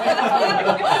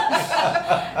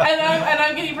 And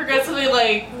I'm getting progressively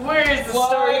like, where is the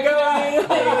story going?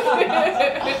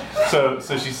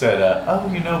 so she said,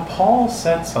 Paul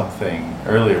said something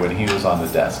earlier when he was on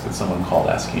the desk that someone called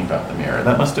asking about the mirror.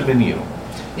 That must have been you.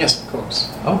 yes, of course.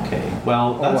 Okay,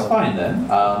 well, that's fine then.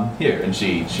 Here, and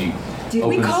she Did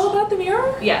we opens- call about the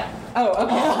mirror? Yeah. Oh,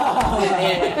 okay.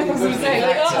 Yeah. I was gonna say,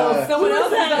 like, oh, someone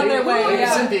else is on their way.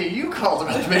 Yeah. Cynthia, you called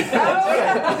about me.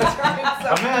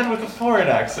 a man with a foreign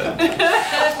accent.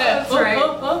 That's right.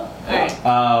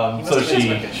 Alright. So she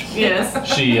Yes.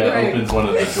 opens one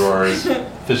of the drawers,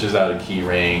 fishes out a key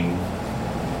ring,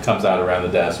 comes out around the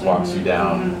desk, walks you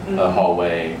down a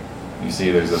hallway. You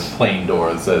see there's a plain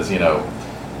door that says,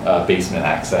 basement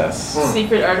access.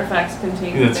 Secret artifacts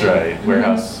contained. That's right,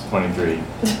 warehouse 23.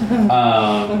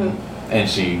 And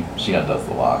she undoes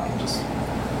the lock and just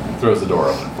throws the door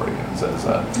open for you and says,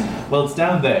 "Well, it's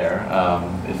down there.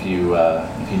 If you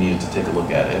needed to take a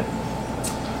look at it,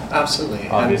 Absolutely.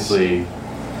 obviously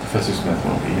Professor Smith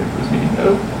won't be here for his meeting."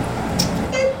 No.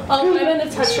 Oh, I'm gonna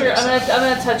touch her. I'm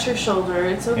gonna touch her shoulder.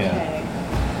 It's okay.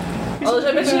 Although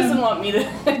I bet she doesn't want me to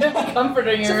be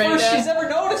comforting It's her the right first now. she's ever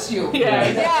noticed you. Yeah.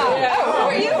 Yeah. Who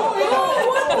are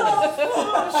you?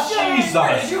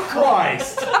 Jesus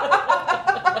Christ!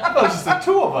 That was just the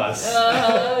two of us.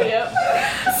 Yep.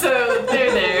 So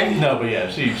they're there. No, but yeah,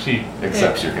 she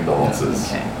accepts your condolences.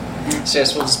 Okay. So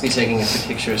yes, we'll just be taking a few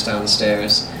pictures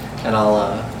downstairs, and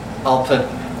I'll put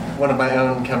one of my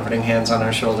own comforting hands on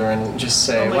her shoulder and just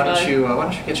say, Oh my why don't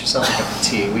God. you get yourself a cup of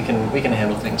tea? We can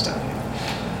handle things down here.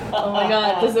 Oh my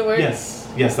God, does it work?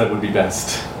 Yes, that would be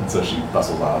best. And so she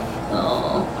bustles off.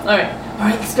 Oh. All right,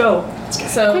 let's go.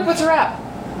 So. Quick, what's a wrap?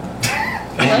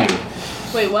 Thank you.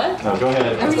 Wait, what? No, go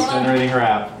ahead. I'm just generating her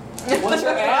app. What's her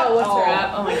app? Oh, what's her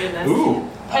app? Oh my goodness. Ooh.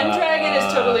 Pendragon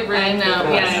is totally I written. know.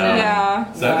 Yeah, I know.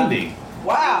 Yeah. 70.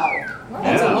 Wow.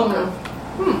 That's a Yeah. bummer.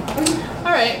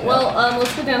 All right. Well,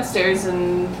 let's go downstairs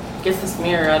and get this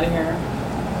mirror out of here.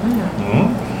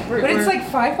 Hmm? But it's like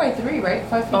 5 by 3, right?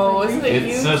 5 feet Oh, by isn't 3. it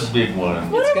It's huge? a big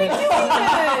one. What are we doing?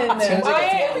 Sounds like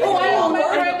I know my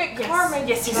private car, my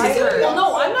Yes. driver. Well,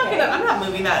 no, I'm not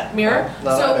moving that mirror.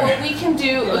 No, So either. what we can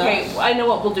do? Okay, I know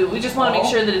what we'll do. We just want to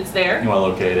make sure that it's there. You want to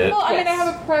locate it? Well, I mean, I Yes.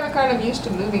 have a private car and I'm used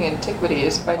to moving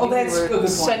antiquities. If I Oh, knew that's we a good were point.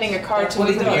 sending a car That's to what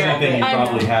he move the does. mirror. Anything you I'm-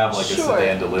 probably have like a Sure.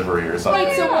 sedan delivery or something.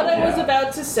 Right, so what I was Yeah.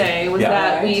 about to say was Yeah.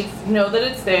 that Right. we know that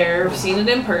it's there, we've seen it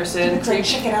in person,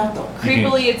 Check it out though.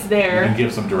 creepily it's You there. can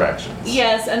give some directions.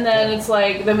 Yes, and then it's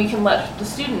like, then we can let the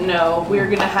student know we're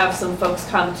gonna have some folks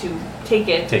come to take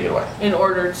it Take it away. in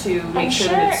order to make sure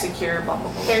sure that it's secure, blah,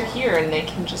 blah, blah. They're here and they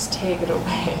can just take it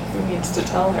away. Who needs to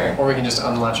tell her? Or we can just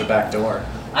unlatch a back door.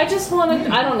 I just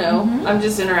wanted, I don't know, I'm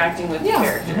just interacting with the Yeah.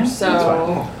 characters, That's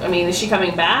so, I mean, is she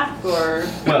coming back, or?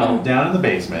 Well, down in the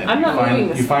basement, I'm not moving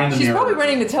this you find the She's mirror. probably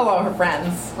running to tell all her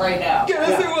friends right now.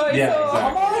 Guess who I Yeah, saw?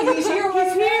 exactly. Come on, he's here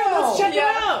right now. Let's check Yeah.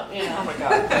 it out! Yeah. Oh my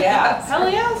god. Yeah. Hell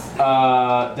yes!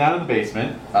 Down in the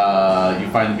basement, you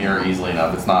find the mirror easily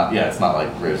enough. It's not like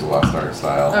Raiders of the Lost Ark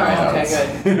style. All right, okay,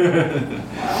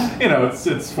 It's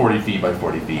it's 40 feet by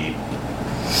 40 feet.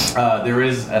 There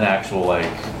is an actual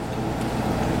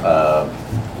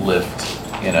lift,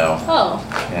 Oh,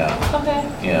 yeah,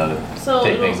 okay. to So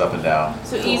take it'll- things up and down.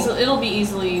 So it'll be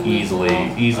easily Easily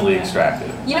Okay. extracted.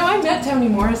 You know, I met Toni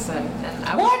Morrison, and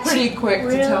I was What? pretty quick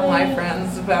to tell my Really?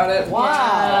 friends about it.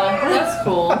 Wow. That's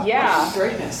cool. Yeah.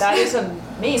 Greatness. That is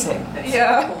amazing.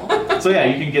 Yeah. So yeah,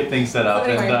 you can get things set up,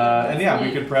 So anyway. and yeah,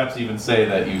 we could perhaps even say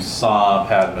that you saw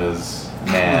Padma's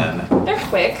man They're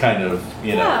quick. kind of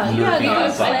Yeah, lurking no,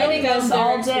 outside. I think that's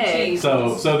all day.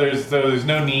 So there's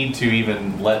no need to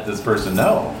even let this person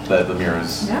know that the mirror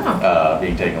is Yeah.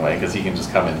 being taken away because he can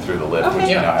just come in through the lift, which Okay.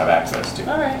 you now have access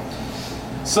to. All right.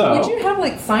 So Would you have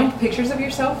like signed pictures of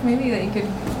yourself, maybe that you could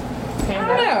hand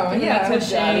I don't know. out. Yeah. Give it to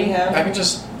Shane. I can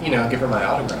just, give her my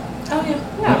autograph. Oh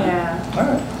yeah. All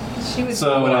right. She was.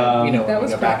 So, When I, that when we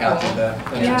was go back out to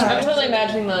pretty the Yeah. I'm totally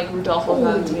imagining the like Rudolfo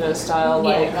Valentino style, Oh,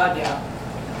 like God, yeah.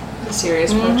 the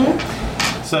serious project.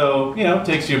 So, it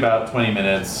takes you about 20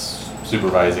 minutes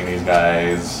supervising these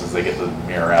guys as they get the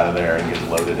mirror out of there and get it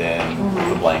loaded in,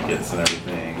 the blankets and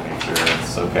everything, make sure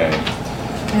it's okay.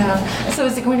 Yeah. So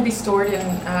is it going to be stored in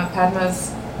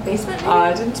Padma's basement? maybe?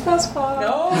 I didn't specify.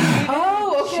 No.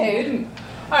 Oh, okay.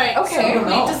 All right. Okay. So, I don't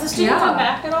know. does the student Yeah. come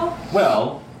back at all?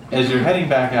 Well, as you're heading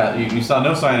back out, you saw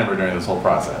no sign of her during this whole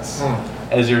process.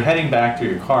 As you're heading back to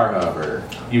your car, however,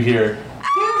 you hear, "Here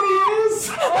he is!"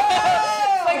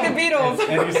 Like the Beatles.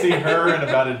 and you see her and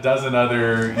about a dozen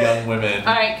other young women.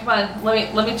 All right, come on.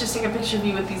 Let me just take a picture of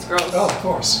you with these girls. Oh, of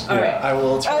course. All right. I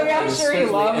will turn yeah, I'm through sure he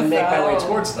swiftly loves and make my way that.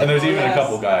 towards them. And there's even a Yes.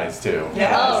 couple guys too.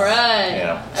 Yes. All right.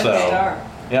 Yeah. Okay. So, Star.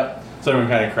 yep. So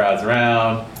everyone kind of crowds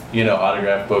around.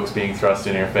 Autograph books being thrust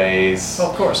in your face. Oh,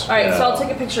 of course. All right. So Yeah. I'll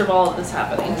take a picture of all of this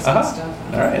happening. Uh-huh.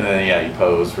 All right, and then you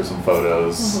pose for some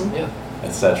photos, Yeah.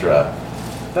 etc.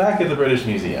 Back at the British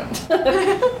Museum,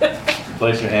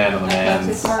 place your hand on the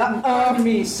man's. Pardon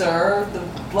me, sir. The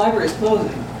library is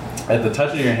closing. At the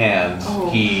touch of your hand,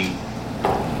 he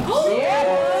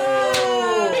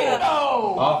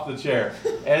off the chair.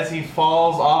 As he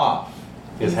falls off,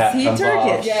 his hat he comes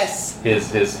Turkish? off. Yes.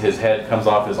 His head comes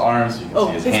off his arms, so you can Oh,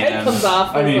 see his his hands. head comes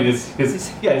off. I mean, his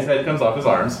head comes off his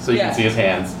arms, so you Yeah. can see his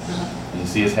hands, and you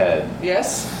see his head.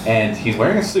 Yes. And he's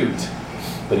wearing a suit,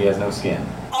 but he has no skin.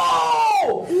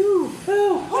 Oh!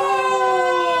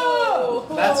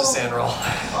 That's a sand roll.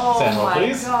 Oh Sand roll, my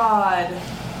please. God.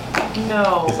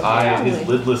 No. His eyes, his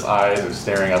lidless eyes are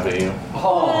staring up at you.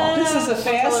 Oh, this is a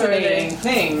fascinating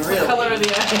thing, really. Color of the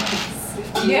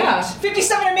eyes. Yeah.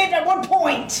 57 I made at 1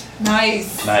 point.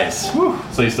 Nice. Nice. Whew.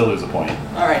 So you still lose a point.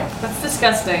 All right. That's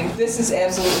disgusting. This is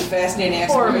absolutely fascinating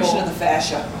Horrible. exploration of the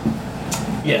fascia.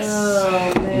 Yes.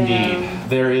 Oh, man. Indeed.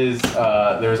 There is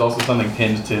also something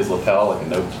pinned to his lapel, like a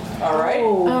note. All right.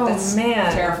 Oh, That's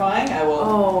man. terrifying. I will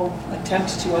Oh.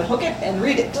 attempt to unhook it and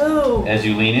read it. Oh. As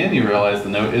you lean in, you realize the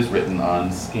note is written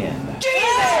on skin.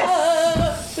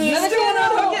 Never can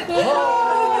unhook it.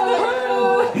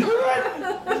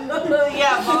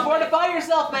 Yeah, Mom. Fortify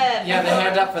yourself, man. You have a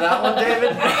hand up for that one,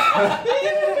 David?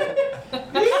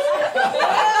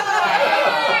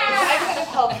 I could have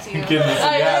helped you. Give this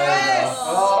a Yes.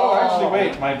 Oh, actually,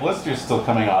 wait. My blister's still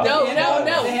coming off. No. The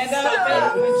hand up.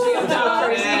 Stop it. When she goes all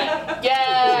crazy.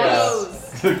 Yes.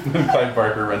 Clive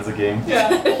Barker runs the game. Yeah.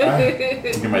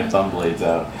 Get my thumb blades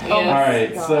out. Yes. All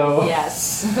right. So.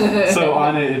 Yes. So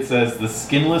on it says the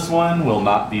skinless one will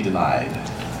not be denied.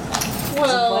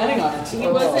 Well, planning on it. he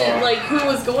wasn't like who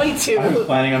was going I'm to.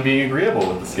 planning on being agreeable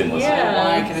with the skinless Yeah. Well,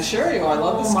 I can assure you, I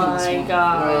love the Oh skinless my one.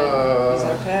 God. He's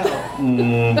our pal. one.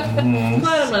 Mhm.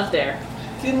 Glad I'm not there.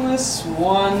 Skinless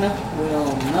one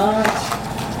will not.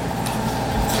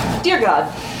 Dear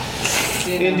God.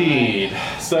 deny. Indeed.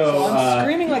 So. I'm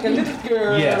screaming like a little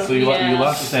girl. Yeah. So you Yeah.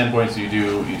 lost the standpoint. So you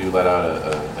do let out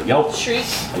a yelp. Shriek.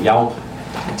 A yelp.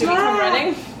 Do we come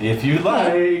running? If you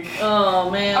like. Oh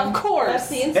man. Of course. That's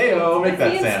the instinct. Heyo, make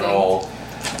That's that the sand instinct. roll.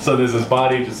 So there's his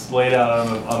body just laid out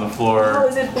on the Oh, floor.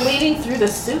 is it bleeding through the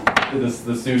soup? The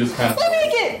suit is kind of.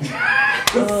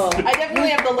 Oh. I definitely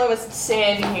have the lowest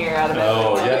sand here out of it.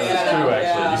 Oh, yes, that's Yeah, true. Actually,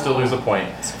 yeah. you still lose a point.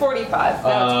 It's 45.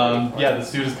 Yeah, the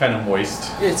suit is kind of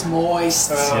moist. It's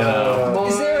moist. You know,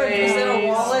 Is there a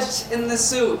wallet in the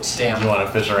suit? do you want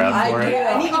to fish around for it?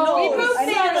 I need to know. We both I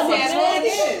need made to know our who sand this rolls. man We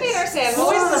both made our is. sand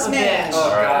Who is rolls. this man? Oh, All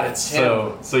God, right. it's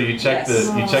him. So you check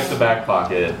Yes. the back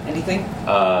pocket. Anything?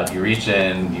 You reach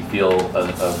in. You feel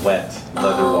a wet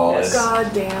leather wallet. So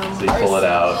God damn. you pull it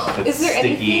out. It's Is there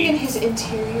anything sticky. in his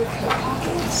interior coat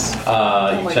pockets?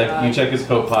 Oh my God. You check his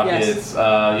coat pockets.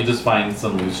 Yes. You just find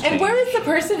some loose change. And where is the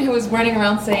person who was running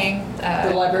around saying?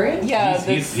 The librarian? Yeah.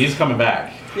 He's coming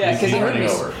back. Yeah, 'cause he's he heard running me.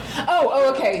 over. Oh,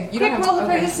 okay. You don't Quick have roll to.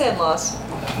 for Okay. his sand loss.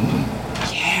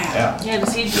 Yeah. Yeah,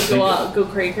 does he just go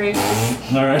cray cray?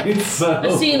 All right. So.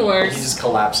 I've seen He worse. just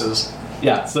collapses.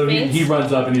 Yeah, so he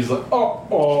runs up and he's like, oh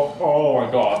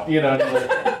my god, you know, and he,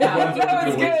 like, he runs over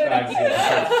to the waste bags and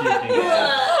starts puking.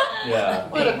 Yeah,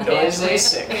 What a Noisily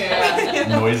sick. Yeah.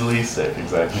 noisily sick,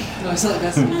 exactly. No, it's not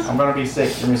best. I'm gonna be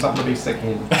sick. Give me something to be sick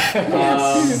in.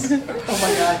 Oh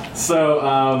my God. So,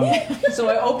 So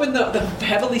I open the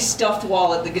heavily stuffed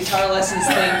wallet, the guitar lessons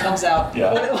thing comes out.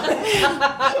 yeah.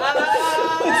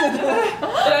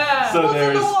 So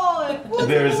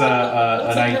there's an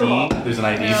ID. There's an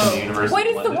ID from the University. What of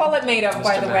is the London. wallet made of,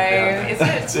 by the way? Is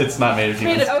it? It's not made of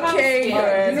human. Made of Okay,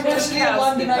 good. University of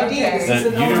London ID. Okay. This is The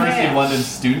an old University man. of London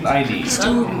student ID.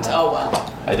 Student. Oh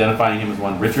well. identifying him as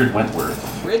one Richard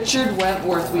Wentworth. Richard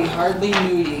Wentworth, we hardly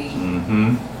knew ye.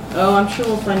 Mm-hmm. Oh, I'm sure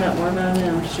we'll find out more about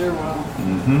him. Sure will.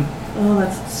 Mm-hmm. Oh,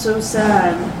 that's so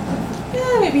sad.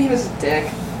 Yeah, maybe he was a dick.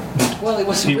 Well, he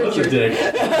wasn't He was a Richard. dick.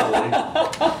 His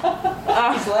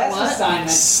last assignment.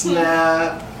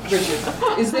 Snap. Richard.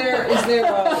 Is there when he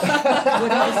was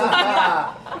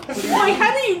Wait,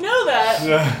 how do you know that?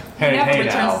 Hey, Never hey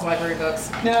returns now. his library books.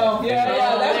 No, yeah,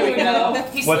 that There we go.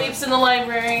 He What- sleeps in the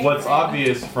library. What's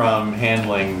obvious from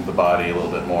handling the body a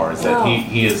little bit more is that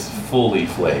he is fully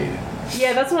flayed.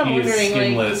 Yeah, that's what I'm He is wondering. Like,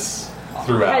 skinless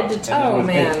throughout. Head to And toe. it Oh,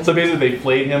 man. So basically, they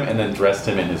flayed him and then dressed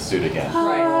him in his suit again.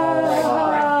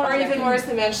 Right. Or even worse,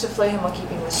 they managed to flay him while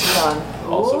keeping the suit on.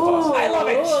 Also possible. I love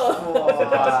it.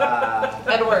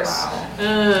 And worse.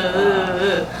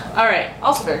 All right.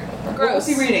 Also very What was gross.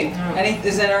 he reading?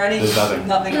 Is there any? There's nothing.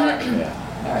 Nothing. All right. Yeah.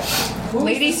 All right.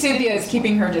 Lady Supia is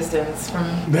keeping her distance from.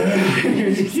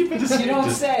 Keep it just. You don't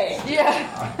say. Yeah.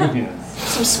 Yes.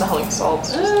 Some smelling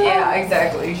salts. Yeah,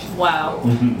 exactly. Wow.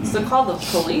 So call the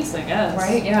police, I guess.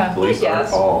 Right? Yeah. Police are Yes.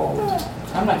 called.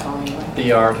 I'm not calling you. The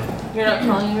yard. You're not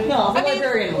calling anybody? No, the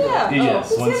librarian. will. Yeah.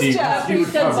 Yes. Once he After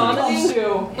he's done vomiting?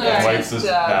 Yeah. wipes his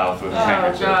mouth with a Oh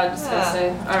handkerchief. God,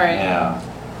 disgusting. All right. Yeah.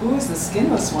 Who is the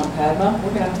skinless one, Padma? We're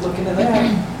gonna have to look into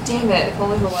that. Damn it, if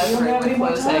only the We don't library have were any more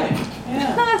closing. time.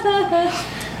 Yeah.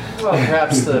 Well,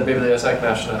 perhaps the Bibliothèque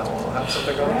Nationale will have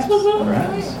something going on.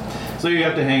 Perhaps. So you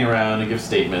have to hang around and give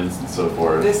statements and so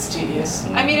forth. This is tedious.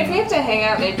 I mean, if we have to hang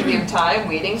out maybe we have time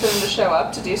waiting for them to show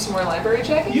up to do some more library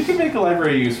checking. You can make a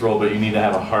library use roll, but you need to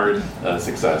have a hard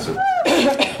success or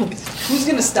Who's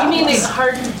gonna You stop mean us? it's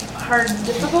hard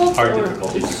difficult? hard or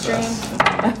difficulty extreme?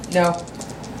 success. No.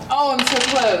 Oh, I'm so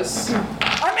close.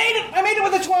 I made it! I made it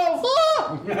with a 12!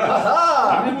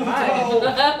 I'm in with a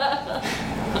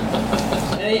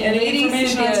 12. Any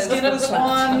information on skinless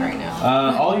one? Right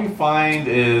now. All you find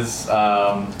is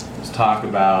talk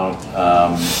about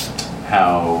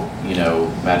how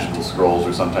magical scrolls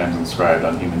are sometimes inscribed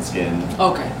on human skin.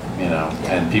 Okay.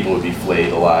 And people would be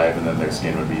flayed alive, and then their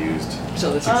skin would be used.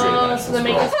 So this to create a Oh, magical so they're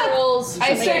making scroll. scrolls.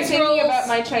 I started thinking about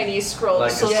my Chinese scroll.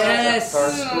 Like so a Yes.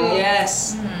 card scroll.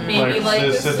 Yes. Maybe like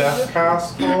this.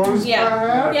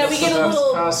 Yeah, we get a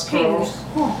little ping.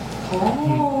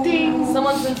 Ding.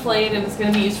 Someone's been flayed and it's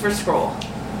going to be used for scroll.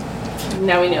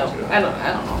 Now we know. I don't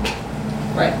know.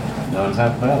 Right. No one's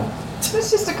half battle.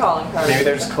 It's just a calling card. Maybe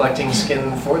they're just collecting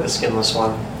skin for the skinless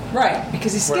one. Right.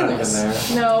 Because he's We're not even skinless.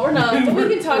 there. No, we're not. But we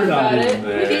can talk We're not about even it.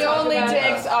 there. We can He talk only about it.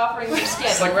 takes offerings of skin.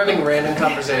 It's like we're having random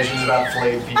conversations about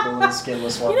flayed people and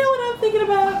skinless ones. You know what I'm thinking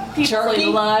about? People Charky? flayed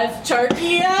alive.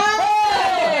 Charky.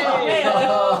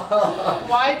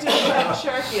 Why do we have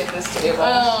Sharky at this table?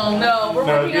 Oh no, we're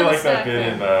No, it'd working be on the like that snack bit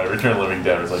in thing. Return of the Living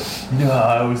Dead. It's like, no,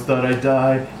 I always thought I'd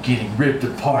die getting ripped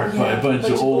apart by a bunch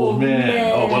of old men.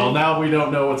 Oh, well, now we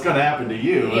don't know what's going to happen to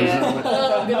you. Yeah.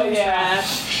 Oh, good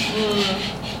trash.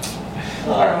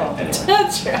 All right, anyway.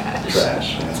 Trash.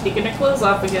 Trash. Yeah. Taking her clothes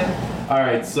off again. All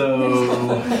right,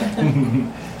 so...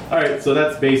 All right, so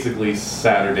that's basically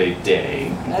Saturday day.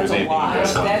 If That's there's a anything lot. you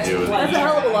guys want That's to do with That's a it.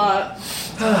 hell of a lot.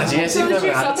 Do you guys So even is have an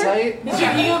your supper? appetite? Is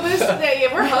your ego boost today?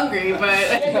 Yeah, we're hungry, but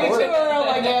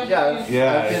Yeah,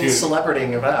 Yeah, I've been dude.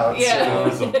 celebrating about. Yeah.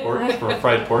 Or some pork, for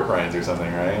fried pork rinds or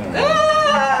something, right?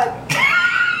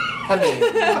 I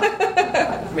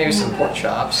mean, maybe some pork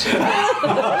chops.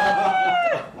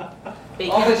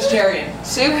 bacon. All vegetarian.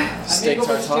 Soup? Steak go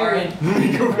tartare.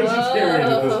 vegetarian. Go vegetarian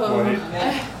at this point.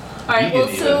 All right. Well,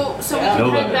 Vegan so Yeah. we No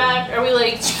can head limit. back. Are we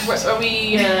like? Are we?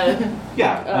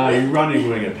 Yeah, you're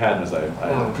rendezvousing at Padma's, I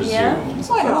presume. Yeah? Since,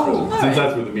 Why that's not? where, Alright. since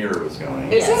that's where the mirror was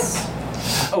going. Is Yes.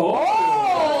 Oh!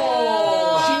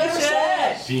 She never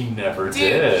said. She never Dude,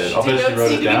 did. I'll do bet she notes wrote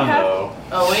need it to be down passed? though.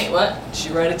 Oh wait, what? She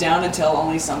write it down and tell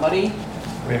only somebody.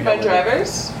 Maybe My I'll-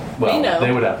 drivers? Well, know.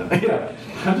 they would have to. Yeah.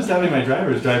 I'm just having my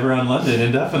drivers drive around London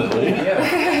indefinitely. Yeah.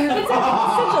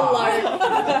 Such a lark.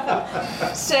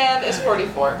 Stan is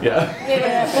 44. Yeah.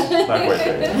 Yeah. Not quite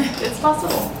there yet. It's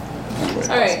possible.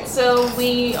 All right. So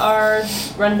we are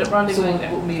So rendezvousing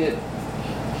there. we'll meet it.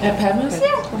 At Padma's?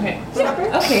 Yeah. Okay.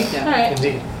 Yeah. Okay. Yeah. All right.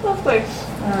 Indeed. Lovely.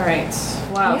 All right.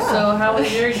 Wow. Yeah. So how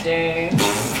was your day?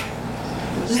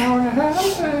 All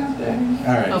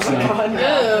right. Oh so my God.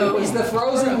 No. It's the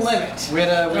frozen limit. We had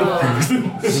a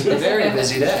very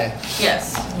busy day.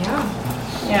 Yes. Yeah.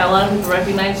 Yeah. A lot of people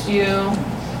recognized you.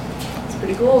 It's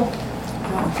pretty cool.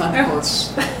 Fun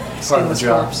corpse. Part of the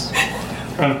job.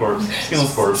 Crown corpse,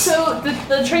 skinless corpse. So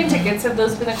the train tickets, have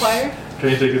those been acquired?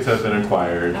 Train tickets have been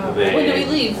acquired. Oh. They When do we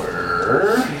leave?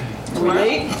 Were... Are we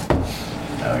late?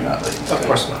 No, you're not late. Of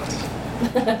course not.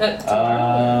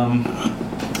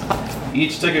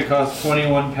 Each ticket costs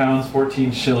 £21,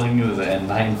 14 shillings, and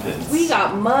 9 pence. We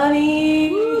got money.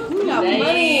 We got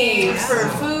money. For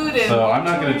food and. So I'm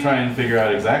not going to try and figure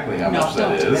out exactly how much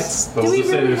that is. But let's just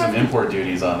say there's some import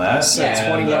duties on that. So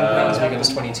and, 21 pounds making us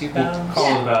 22 pounds.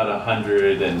 Call it about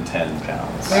 110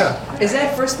 pounds. Yeah. Is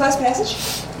that first class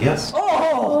passage? Yes.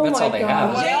 Oh, That's all they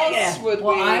have. what else would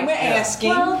we? I'm asking.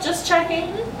 Well, just checking.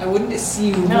 I wouldn't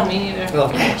assume. No, me neither. Well,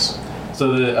 of course.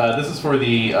 So this is for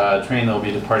the train that will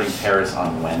be departing Paris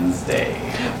on Wednesday.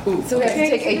 So we have to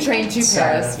take a train to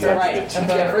Paris. Yeah. Right.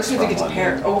 Yeah, first we have to get to From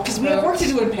Paris. Oh, because we have work to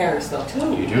do in Paris, though,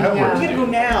 too. You do have Yeah. work We to gotta go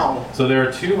do. now. So there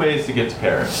are 2 ways to get to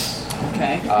Paris.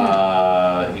 Okay.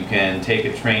 You can take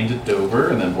a train to Dover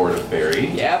and then board a ferry to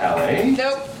Yep. Calais.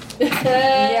 Nope.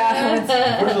 Yeah.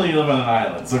 Unfortunately, you live on an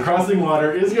island, so crossing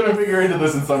water is going to figure into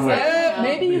this in some way.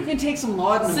 Maybe you can take some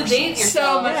laudanum. or Sedate something.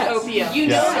 yourself. Yes. opium. You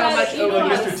know Yeah. how much Like opium.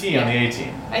 Mr. T on the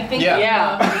 18. I think.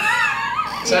 Yeah.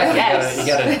 Exactly. Yes. You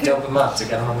gotta dope them up to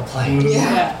get them on the plane.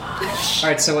 Yeah. All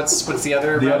right. So what's the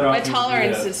other? The other My option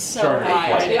tolerance would be a is so charter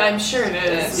high. flight. I'm sure it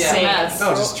is. Yeah. Same. Yes.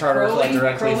 Oh, just charter a flight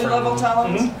directly Crowley from. level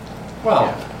tolerance?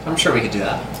 Well, I'm sure we could do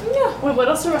that. Yeah. Wait, what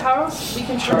else? How else we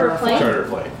can charter a plane? Charter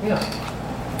flight. Yeah.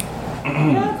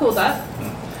 Yeah, cool with that.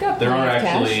 There are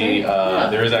actually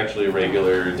there is actually a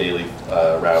regular daily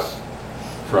route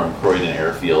from Croydon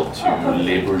Airfield to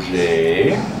Le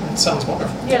Bourget. Sounds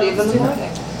wonderful. Yeah, let's do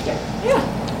that.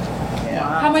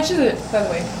 How much is it, by the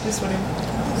way? Just wondering.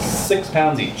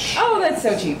 £6 each. Oh, that's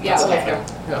so cheap. Yeah. That's Okay. okay.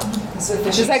 Yeah.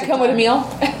 Does that come with a meal?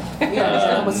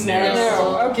 Yeah, with snacks.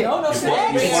 No. Okay. Oh, no You're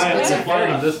snacks.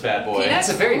 flying on this bad boy. It's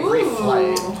a very brief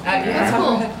flight. Yeah.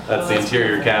 Cool. That's the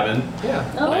interior cabin. Yeah.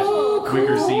 Oh, Nice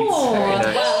wicker seats. Very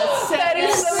nice. That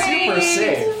is Super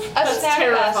safe. That's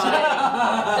terrifying.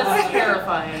 That's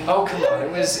terrifying. Oh come on!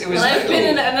 It was.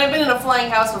 And I've been in a flying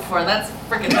house before. That's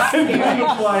freaking scary.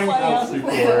 Flying house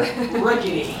before.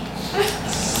 Rickety.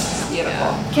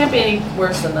 Beautiful. Can't be any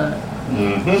worse than that.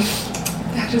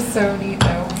 Mm-hmm. That is so neat,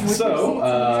 though.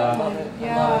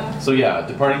 So yeah,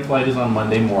 departing flight is on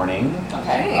Monday morning.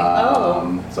 Okay.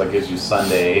 So that gives you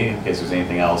Sunday in case there's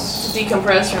anything else.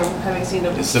 Decompress from having seen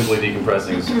the. Simply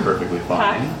decompressing is perfectly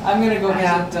fine. I'm gonna go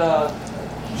Yeah. visit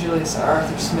Julius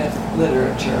Arthur Smith,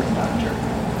 literature doctor.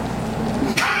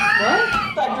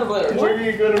 What? Doctor of literature. Where are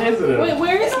you going to visit him? Wait,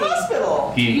 where In is the he?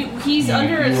 hospital. He's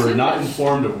under a You were not pseudonym.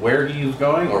 informed of where he was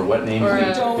going or what name Or he a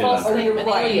was false under. name, an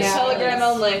Right. alias. Yeah. Telegram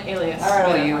only. Alias. All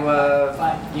right.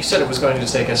 Well, you said it was going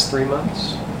to take us 3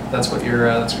 months. That's what your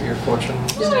fortune.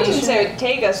 I didn't say it would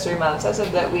take us 3 months. I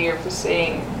said that we are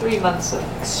foreseeing 3 months of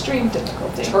extreme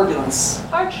difficulty. Turbulence.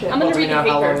 Hardship. I'm Well, gonna do we read know the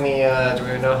how paper. long do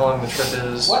we know how long the trip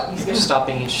is? What? He's gonna-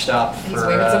 Stopping each stop He's for.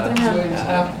 waving something waving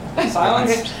around.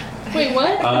 Silence. Wait,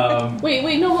 what?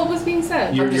 Wait, no, what was being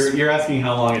said? You're asking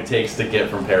how long it takes to get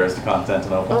from Paris to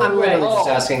Constantinople? I'm literally just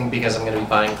Oh. asking because I'm going to be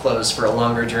buying clothes for a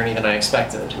longer journey than I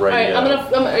expected. Right. Alright,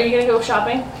 yeah. are you gonna go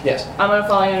shopping? Yes. I'm gonna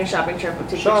follow you on your shopping trip. We'll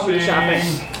take you shopping.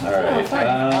 All right.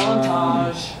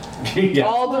 Montage. Yeah.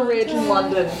 All the rage in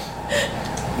London.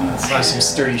 Let's buy some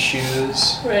sturdy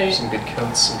shoes, Right. some good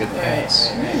coats, some good Right. pants.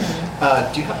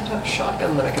 Do you happen to have a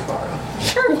shotgun that I could borrow?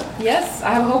 Sure. Yes,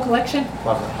 I have a whole collection.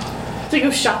 Lovely. To go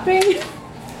shopping?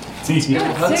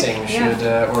 Hunting yeah.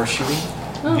 should or shooting.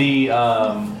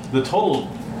 The total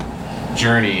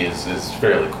journey is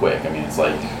fairly quick. I mean, it's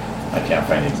like I can't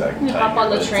find the exact You time hop here, on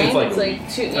the but train. It's like, It's like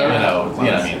two. you Yeah. know, I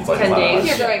mean, it's like 10 it's not days. If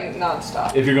much. you're going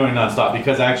nonstop. If you're going nonstop,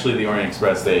 because actually the Orient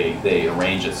Express they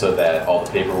arrange it so that all the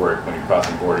paperwork when you're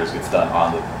crossing borders gets done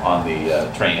on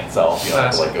the train itself. You don't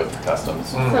have to like go through customs.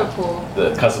 So cool.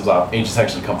 The customs agents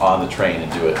actually come on the train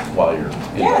and do it while you're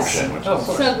in Yes. motion, which Oh, is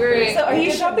So great. So are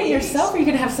you shopping yourself or are you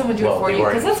going to have someone do Well, it for they you? were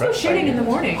Because let's go impressed by shooting you. in the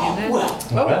morning. And then... Well,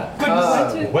 well,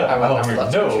 I would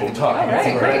love to go shooting. talk. All right,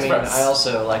 It's great. Orient Express. I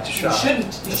also like to you shop.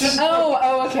 shouldn't. You shouldn't.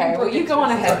 Oh, okay. Well, you go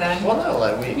on ahead then. Well,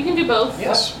 no, We we. can do both.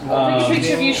 Yes. Take a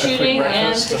picture of you A quick shooting and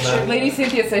breakfast picture then- of Lady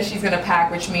Cynthia says she's going to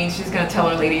pack, which means she's going to tell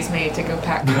her lady's maid to go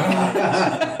pack.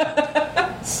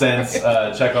 Since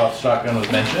Chekhov's shotgun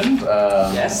was mentioned,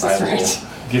 Yes, that's I will right.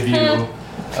 give you.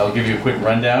 I'll give you a quick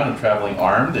rundown of traveling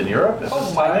armed in Europe. At Oh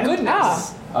this my time.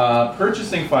 goodness.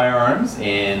 Purchasing firearms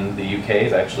in the UK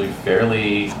is actually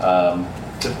fairly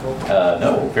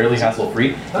Difficult. fairly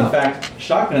hassle-free. Oh. In fact,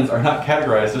 shotguns are not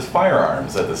categorized as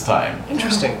firearms at this time.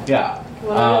 Interesting. Yeah.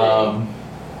 What are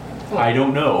I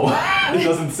don't know. It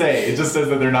doesn't say. It just says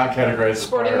that they're not categorized as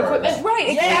Sporting firearms. equipment. Right,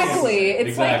 exactly. It's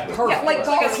Exactly. like yeah, like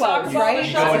golf clubs, right?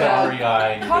 You go into That's REI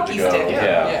and you're hockey good to go. stick,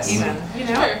 Yeah. Yes. even, you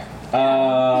know.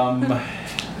 Sure.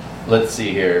 Let's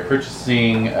see here.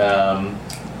 Purchasing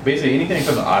basically anything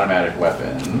except an automatic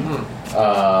weapon.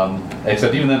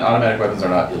 Except even then, automatic weapons are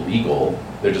not illegal.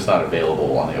 They're just not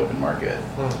available on the open market.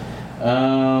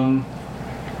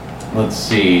 Let's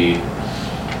see.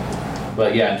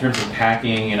 But yeah, in terms of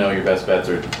packing, your best bets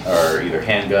are either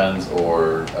handguns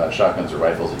or shotguns or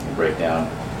rifles that you can break down.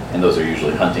 And those are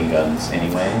usually hunting guns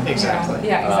anyway. Exactly.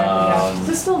 Yeah, exactly. Is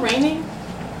it still raining?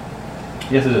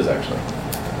 Yes, it is actually.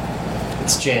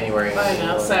 It's January. I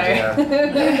know, sorry. Yeah.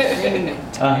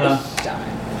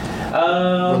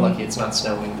 We're lucky it's not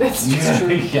snowing.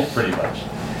 Yeah, pretty much.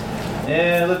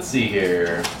 And let's see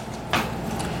here.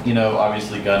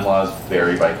 Obviously gun laws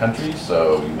vary by country,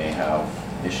 so you may have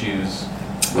issues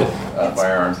with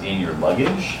firearms in your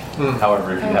luggage.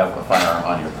 However, if you have a firearm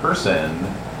on your person,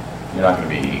 you're not going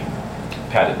to be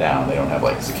patted down. They don't have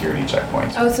security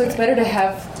checkpoints. Oh, so it's better to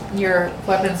have your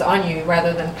weapons on you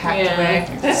rather than packed away.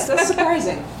 That's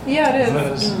surprising. Yeah,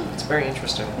 it is. It's very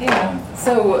interesting. Yeah.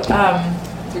 So,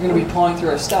 You're going to be pulling through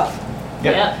our stuff.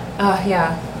 Yeah.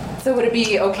 yeah. So would it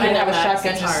be okay I to know, have a Max,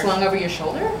 shotgun it's just hard. slung over your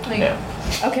shoulder? Yeah.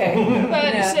 Okay.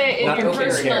 But Yeah. say in Not your okay,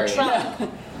 personal scary. trunk,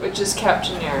 which is kept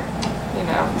in your,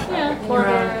 Yeah.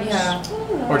 quarters. Yeah.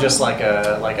 Or just like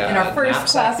a In our first knapsack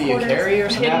class that you quarters. carry or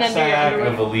something. Hidden under your Knapsack,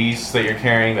 underwear. a valise that you're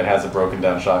carrying that has a broken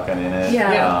down shotgun in it.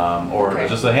 Yeah. Or Okay.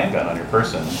 just a handgun on your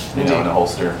person, in a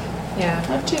holster. Yeah.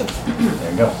 Have two.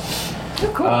 There you go.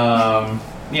 Oh, cool.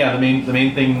 Yeah, the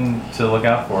main thing to look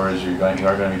out for is you are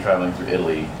going to be traveling through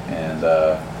Italy, and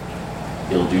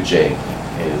Il Duce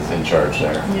is in charge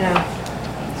there. Yeah.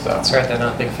 So That's right, they're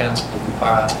not big fans of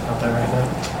out there right now.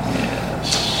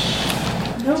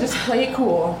 Just play it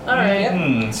cool. All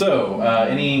right. So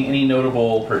any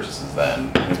notable purchases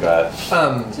then? We've got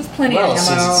Just plenty well, of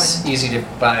ammo. since it's easy to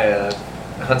buy a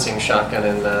hunting shotgun,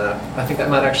 and I think that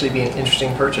might actually be an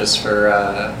interesting purchase for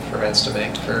Vance to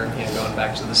make for going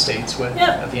back to the States with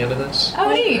at the end of this.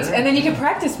 Oh, neat. And then you can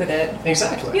practice with it.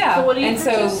 Exactly. Yeah. So what do you and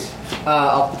purchase?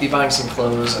 I'll be buying some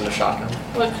clothes and a shotgun.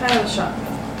 What kind of shotgun?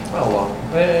 Well,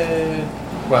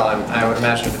 I would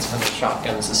imagine if it's a hunting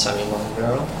shotgun, it's a semi-long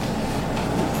barrel.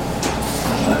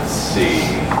 let's see.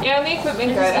 Yeah, on the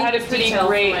equipment I guide, just I had a need pretty detail for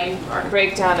great my article.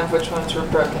 breakdown of which ones were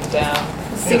broken down.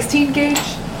 16 gauge? Is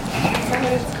that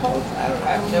what it's called?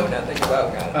 I know nothing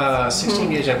about guns. 16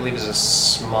 gauge, I believe, is a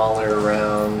smaller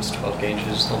round. 12 gauge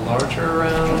is the larger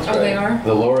round. Oh, they are?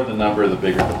 The lower the number, the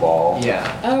bigger the ball.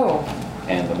 Yeah. Oh.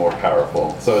 And the more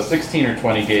powerful. So a 16 or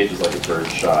 20 gauge is like a bird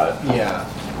shot. Yeah.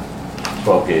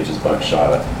 12 gauge is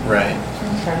buckshot. Right.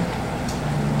 Okay.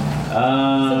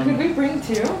 So could Um, we bring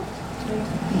two?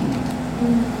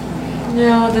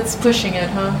 No, that's pushing it,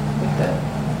 huh? With the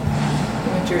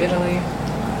going through Italy,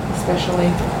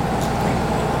 especially.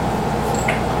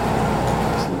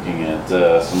 just looking at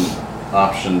some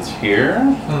options here.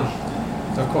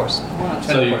 Of course.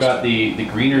 So you've got the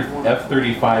greener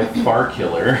F-35 Far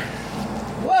Killer.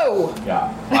 Whoa!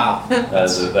 Yeah. Wow. That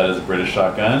is a British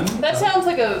shotgun. That sounds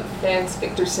like a Vance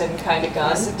Victorson kind of gun.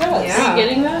 Yes, it does. Yeah. Are you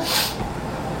getting that?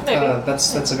 Maybe.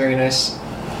 That's a very nice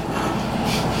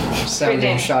sounding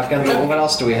name. shotgun. What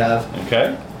else do we have?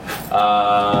 Okay.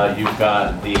 You've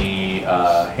got the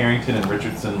Harrington and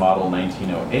Richardson model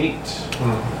 1908,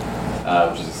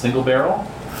 which is a single barrel.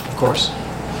 Of course.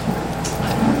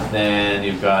 Then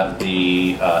you've got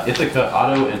the Ithaca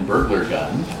Auto and Burglar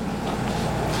gun.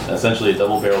 Essentially a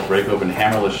double-barrel break-open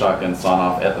hammerless shotgun sawn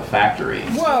off at the factory.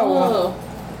 Whoa! Oh.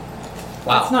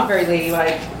 That's not very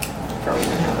ladylike. Probably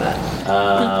didn't have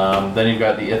that. Then you've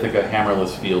got the Ithaca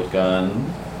hammerless field gun.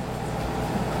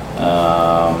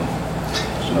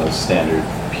 Just another standard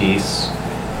piece.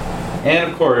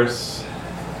 And of course,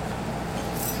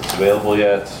 is this available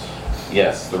yet?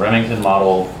 Yes, the Remington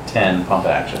Model 10 pump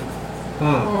action,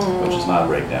 which is not a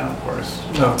breakdown, of course.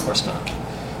 No, of course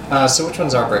not. So which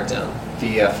one's our breakdown?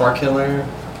 The Far Killer.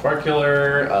 Far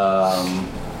Killer,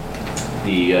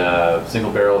 the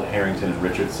single-barreled Harrington and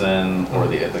Richardson, or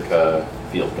the Ithaca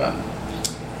field gun.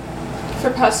 For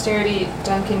posterity,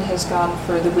 Duncan has gone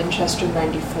for the Winchester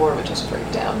 94, which is a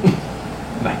breakdown.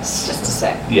 Nice. Just to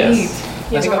say. Yes.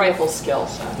 He has I a think rifle skill,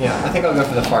 so. Yeah, I think I'll go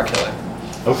for the Far Killer.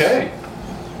 Okay.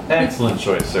 Excellent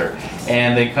choice, sir.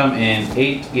 And they come in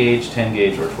 8 gauge, 10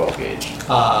 gauge, or 12 gauge.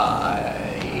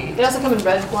 They also come in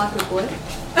red, black, or blue.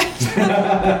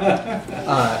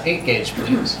 8 gauge,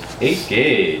 please. 8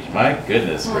 gauge. My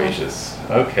goodness gracious.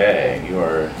 Okay, you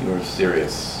are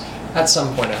serious. At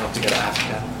some point, I hope to go to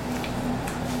Africa.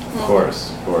 Of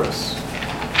course, of course.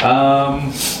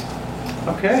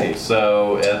 Okay,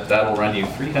 so that'll run you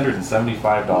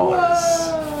 $375.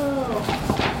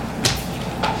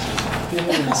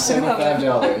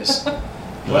 $75.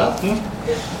 Well,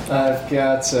 I've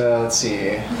got, let's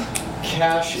see,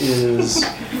 Cash is.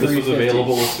 This was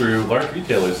available through large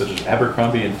retailers such as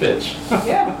Abercrombie and Fitch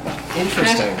Yeah.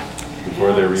 Interesting.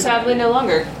 before their Sadly, no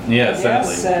longer. Yeah,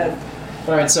 sadly. Yes,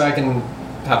 All right, so I can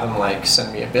have them like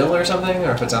send me a bill or something,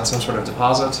 or put down some sort of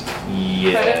deposit.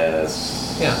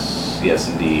 Yes. Yeah. Yes,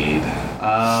 indeed.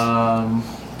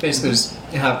 Basically, just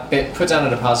put down a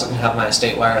deposit and have my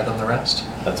estate wire them the rest.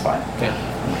 That's fine. Yeah.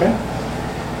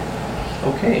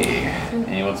 Okay.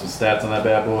 And you want some stats on that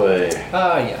bad boy?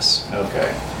 Yes.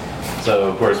 Okay. So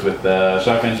of course with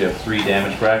shotguns you have 3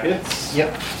 damage brackets.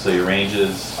 Yep. So your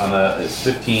ranges on the is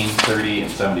 15, 30,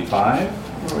 and 75.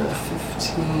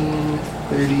 15,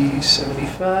 30,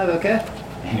 75. Okay.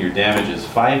 And your damage is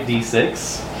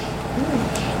 5d6,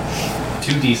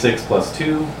 2d6 plus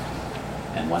 2,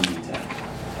 and 1d10.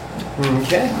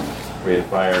 Okay. Rate of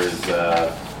fire is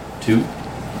 2.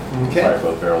 Okay. Fire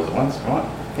both barrels at once if you want.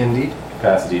 Indeed.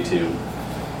 Capacity 2.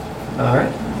 All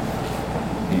right.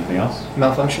 Anything else?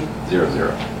 Malfunction. 0,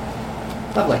 0.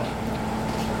 Lovely.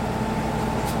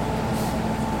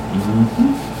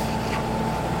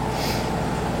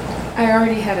 I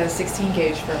already had a 16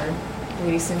 gauge for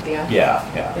Lady Cynthia. Yeah.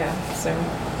 Yeah, so.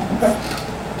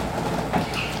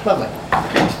 Lovely.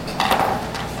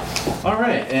 All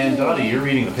right, and Dottie, you're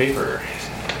reading the paper.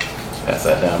 Pass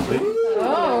that down, please.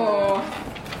 Oh.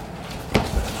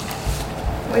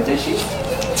 What does she say?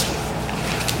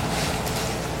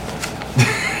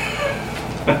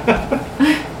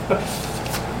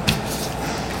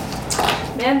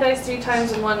 Man dies 3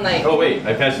 times in one night. Oh wait,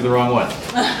 I passed you the wrong one.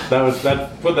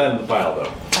 Put that in the file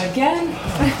though. Again?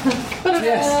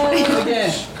 Yes.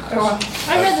 Again.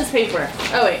 I read this paper.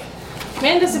 Oh wait.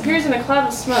 Man disappears in a cloud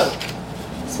of smoke.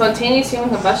 Spontaneous human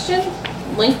combustion?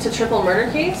 Linked to triple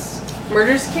murders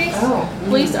case? Oh.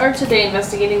 Police are today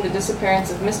investigating the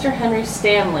disappearance of Mr. Henry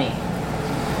Stanley,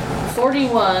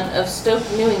 41 of Stoke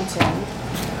Newington,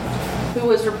 who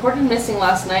was reported missing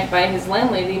last night by his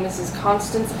landlady, Mrs.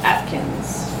 Constance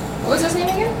Atkins. What was his name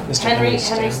again? Mr.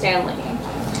 Henry Stanley.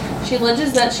 She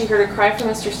alleges that she heard a cry from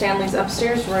Mr. Stanley's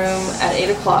upstairs room at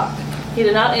 8 o'clock. He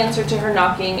did not answer to her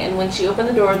knocking, and when she opened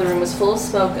the door, the room was full of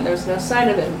smoke and there was no sign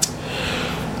of him.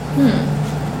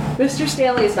 Mr.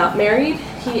 Stanley is not married.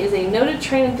 He is a noted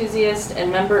train enthusiast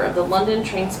and member of the London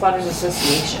Train Spotters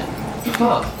Association.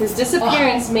 Huh. His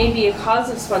disappearance may be a cause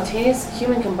of spontaneous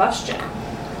human combustion.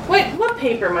 Wait, what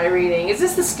paper am I reading? Is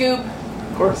this the scoop?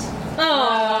 Of course.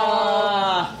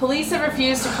 Oh. Police have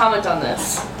refused to comment on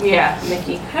this. Yeah,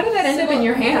 Mickey. How did that end up in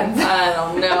your hands? I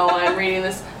don't know. I'm reading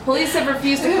this. Police have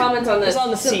refused to comment on this. It's on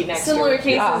the seat next to Similar her.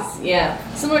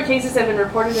 cases, Similar cases have been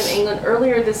reported in England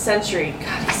earlier this century.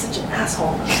 God, he's such an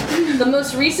asshole. The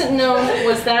most recent known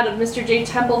was that of Mr. J.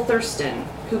 Temple Thurston,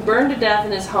 who burned to death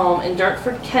in his home in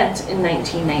Dartford, Kent in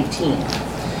 1919.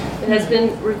 It has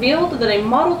been revealed that a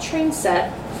model train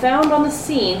set found on the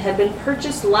scene had been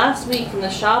purchased last week from the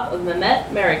shop of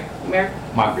Mehmet Magriat.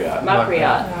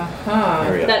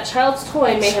 Uh-huh. That child's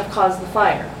toy may have caused the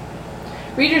fire.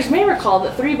 Readers may recall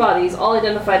that 3 bodies, all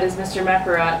identified as Mr.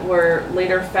 Maccarat, were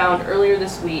found earlier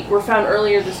this week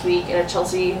in a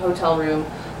Chelsea hotel room.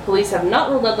 Police have not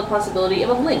ruled out the possibility of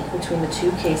a link between the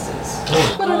 2 cases.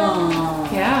 Oh,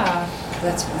 Yeah.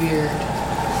 that's weird.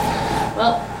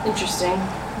 Well, interesting.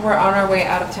 We're on our way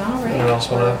out of town already. Anyone else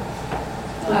want to?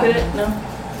 Look at it. No.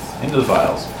 Into the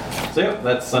files. So yep,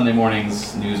 that's Sunday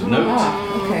morning's news of note.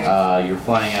 Oh, okay. You're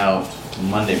flying out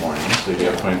Monday morning, so you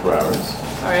have 24 hours.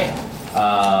 All right.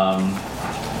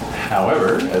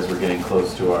 However, as we're getting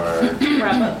close to our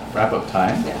Wrap up.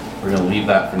 time, Yeah. we're going to leave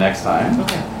that for next time.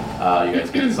 Okay. You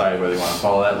guys can decide whether you want to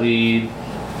follow that lead,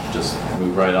 just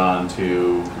move right on to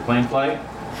your plane flight,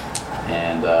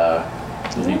 and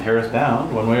you'll be Paris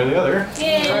bound one way or the other.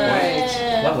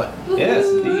 Yeah. Lovely. Yes,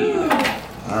 indeed.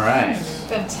 All right.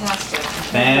 Fantastic.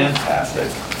 Fantastic.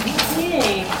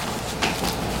 Yay.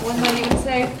 What did I even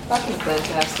say? Fucking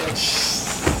fantastic.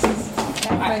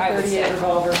 My 38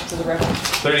 revolver for the record.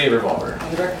 38 revolver.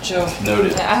 On the record show.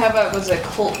 Noted. I have a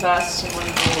Colt vest and one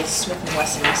of the little Smith &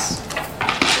 Wessons.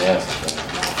 Yes.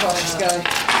 Oh, this guy.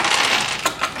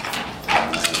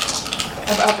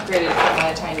 I've upgraded it from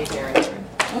my tiny Derringer.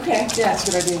 Okay, yeah, that's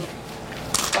a good idea.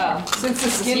 Wow. Since the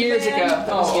skin Years man? ago.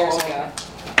 That was years ago.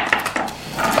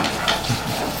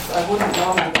 I wouldn't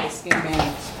bother with the skin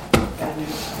man.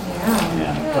 Yeah.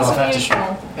 Yeah. Well, if I have to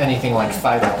shoot anything like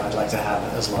Fido, I'd like to have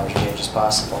as large a gauge as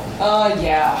possible.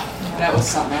 Yeah. That was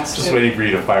something else. Just too. waiting for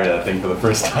you to fire that thing for the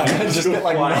first time. Just get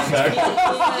like flying back.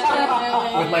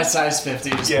 With my size 50.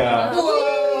 Just Yeah.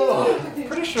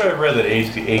 Pretty sure I've read that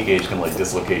 8 gauge can like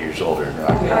dislocate your shoulder and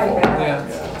knock you out. Yeah.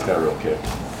 Yeah, it's got a real kick.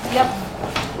 Yep.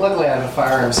 Luckily, I have a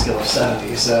firearm skill of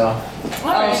 70, so.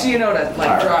 Oh, so you know to like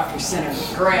Alright. drop your center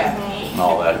and grab. And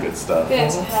all that good stuff.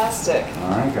 Fantastic. All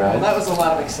right, Well, guys. that was a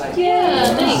lot of excitement.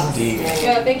 Yeah, thanks. Indeed.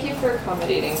 Yeah, thank you for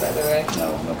accommodating, by the way.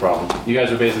 No problem. You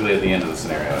guys are basically at the end of the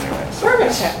scenario anyway. So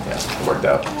Perfect. yeah, it worked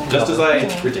out. Just as I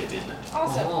predicted.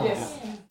 Awesome. Yes.